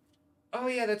 Oh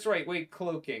yeah, that's right. Wait,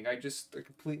 cloaking. I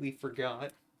completely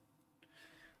forgot.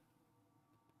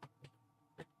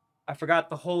 I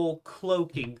forgot the whole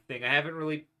cloaking thing. I haven't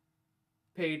really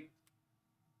paid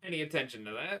any attention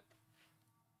to that.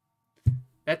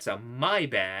 That's a my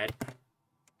bad.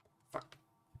 Fuck.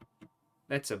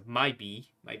 That's a my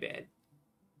bad.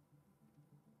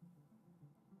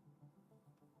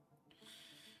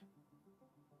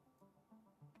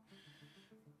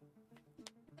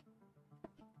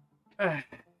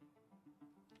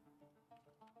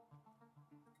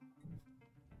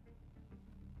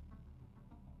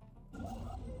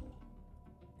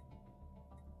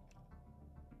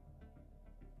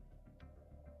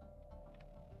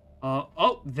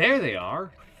 Oh, there they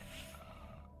are.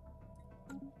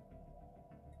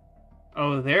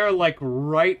 Oh, they're like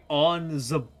right on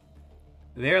the...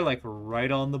 They're like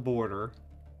right on the border.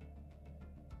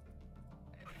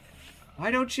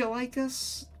 Why don't you like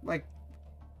us? Like...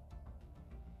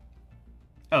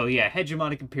 Oh yeah,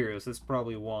 hegemonic imperials, that's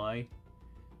probably why.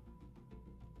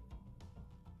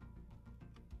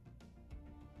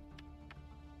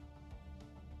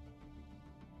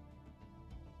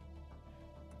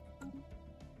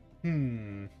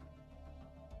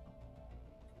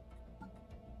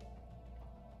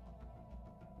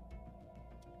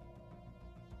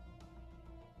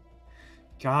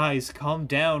 Guys, calm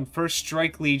down. First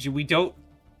Strike Legion, we don't...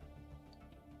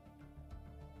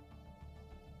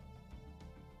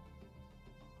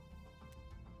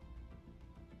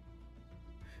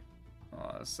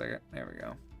 Hold on a second. There we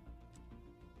go.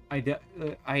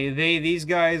 These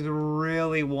guys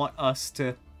really want us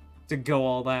to go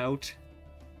all out.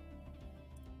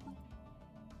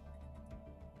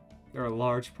 They're a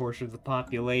large portion of the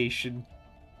population.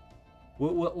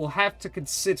 We'll have to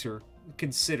consider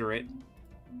it.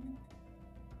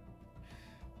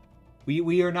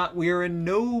 We are in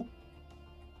no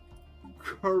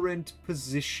current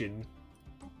position.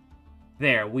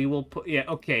 There, we will put... Yeah,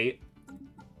 okay.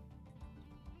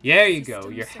 There you go.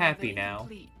 You're happy now.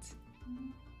 Complete.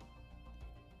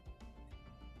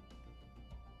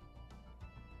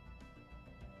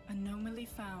 Anomaly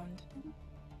found.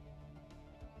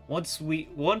 I'm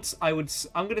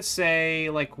gonna say,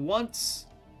 like, once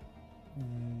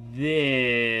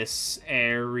this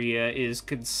area is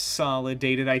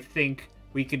consolidated, I think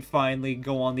we can finally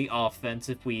go on the offense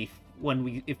if we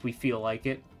feel like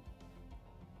it.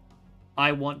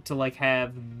 I want to, like,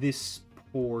 have this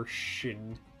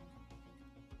portion.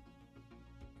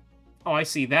 Oh, I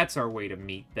see. That's our way to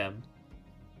meet them.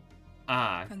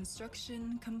 Ah.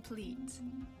 Construction complete.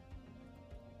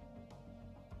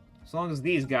 As long as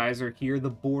these guys are here, the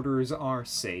borders are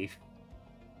safe.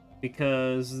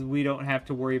 Because we don't have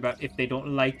to worry about if they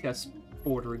don't like us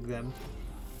bordering them.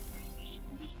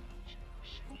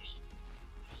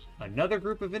 Another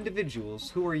group of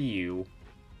individuals. Who are you?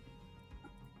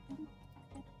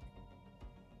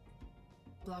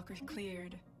 Blocker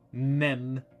cleared.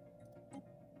 Mem.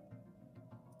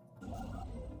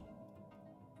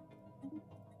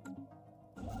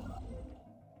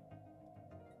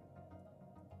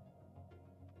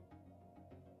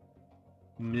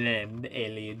 Mem,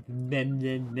 alien. Mem,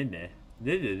 mem, mem,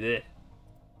 mem.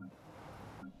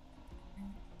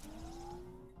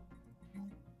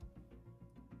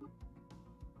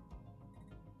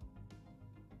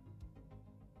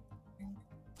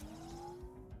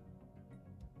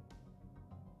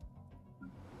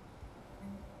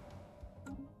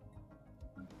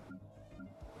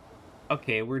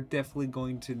 Okay, we're definitely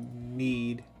going to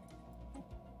need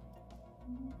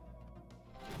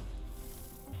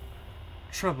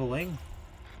troubling.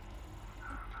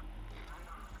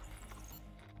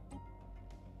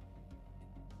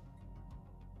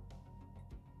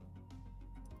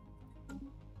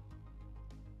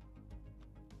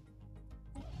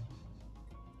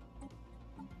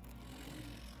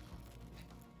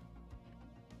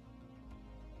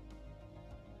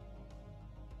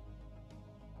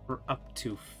 For up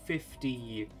to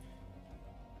 50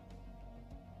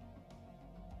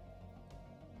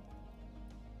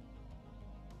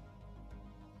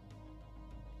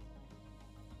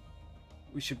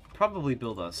 we should probably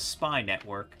build a spy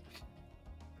network.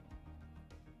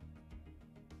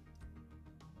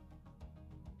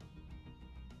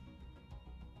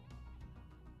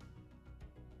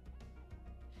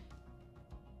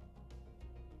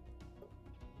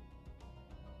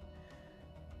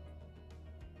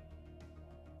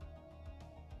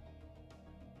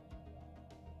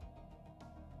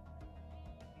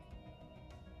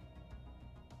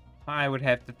 I would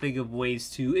have to think of ways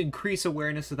to increase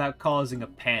awareness without causing a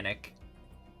panic.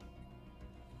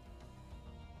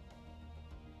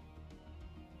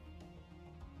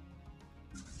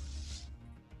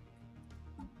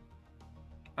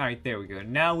 Alright, there we go.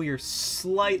 Now we are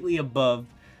slightly above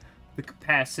the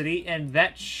capacity, and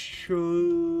that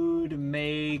should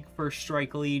make First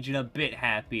Strike Legion a bit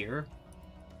happier.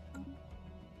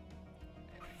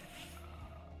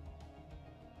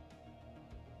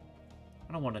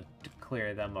 I don't want to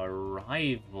declare them a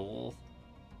rival.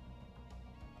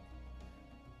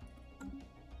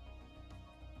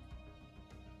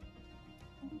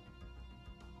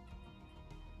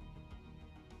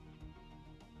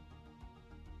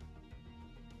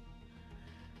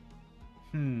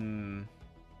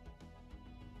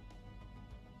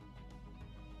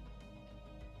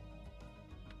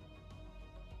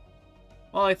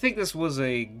 Well, I think this was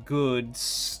a good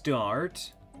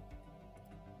start.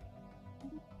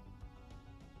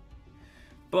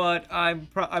 But I'm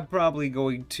probably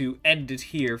going to end it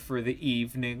here for the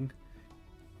evening.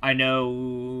 I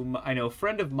know a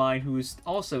friend of mine who's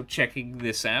also checking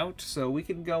this out, so we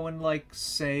can go and, like,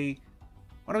 say...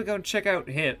 Why don't we go and check out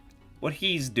what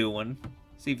he's doing?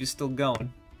 See if he's still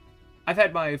going. I've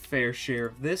had my fair share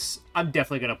of this. I'm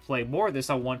definitely going to play more of this.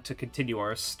 I want to continue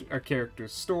our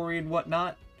character's story and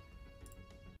whatnot.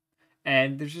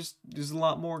 And there's a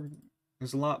lot more...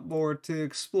 There's a lot more to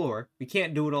explore. We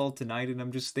can't do it all tonight, and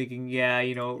I'm just thinking, yeah,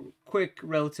 you know, quick,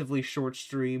 relatively short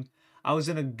stream. I was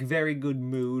in a very good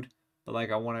mood, but,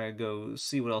 like, I want to go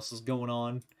see what else is going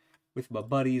on with my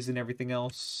buddies and everything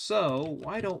else. So,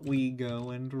 why don't we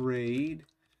go and raid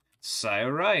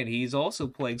Cyrite? He's also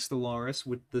playing Stellaris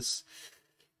with this,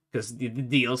 because the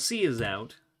DLC is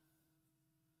out.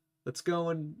 Let's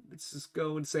just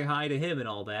go and say hi to him and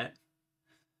all that.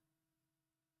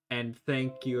 And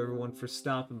thank you, everyone, for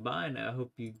stopping by, and I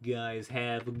hope you guys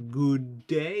have a good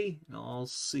day, and I'll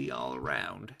see y'all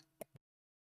around.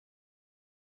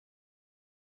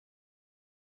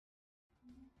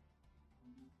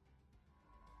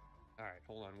 Alright,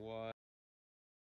 hold on one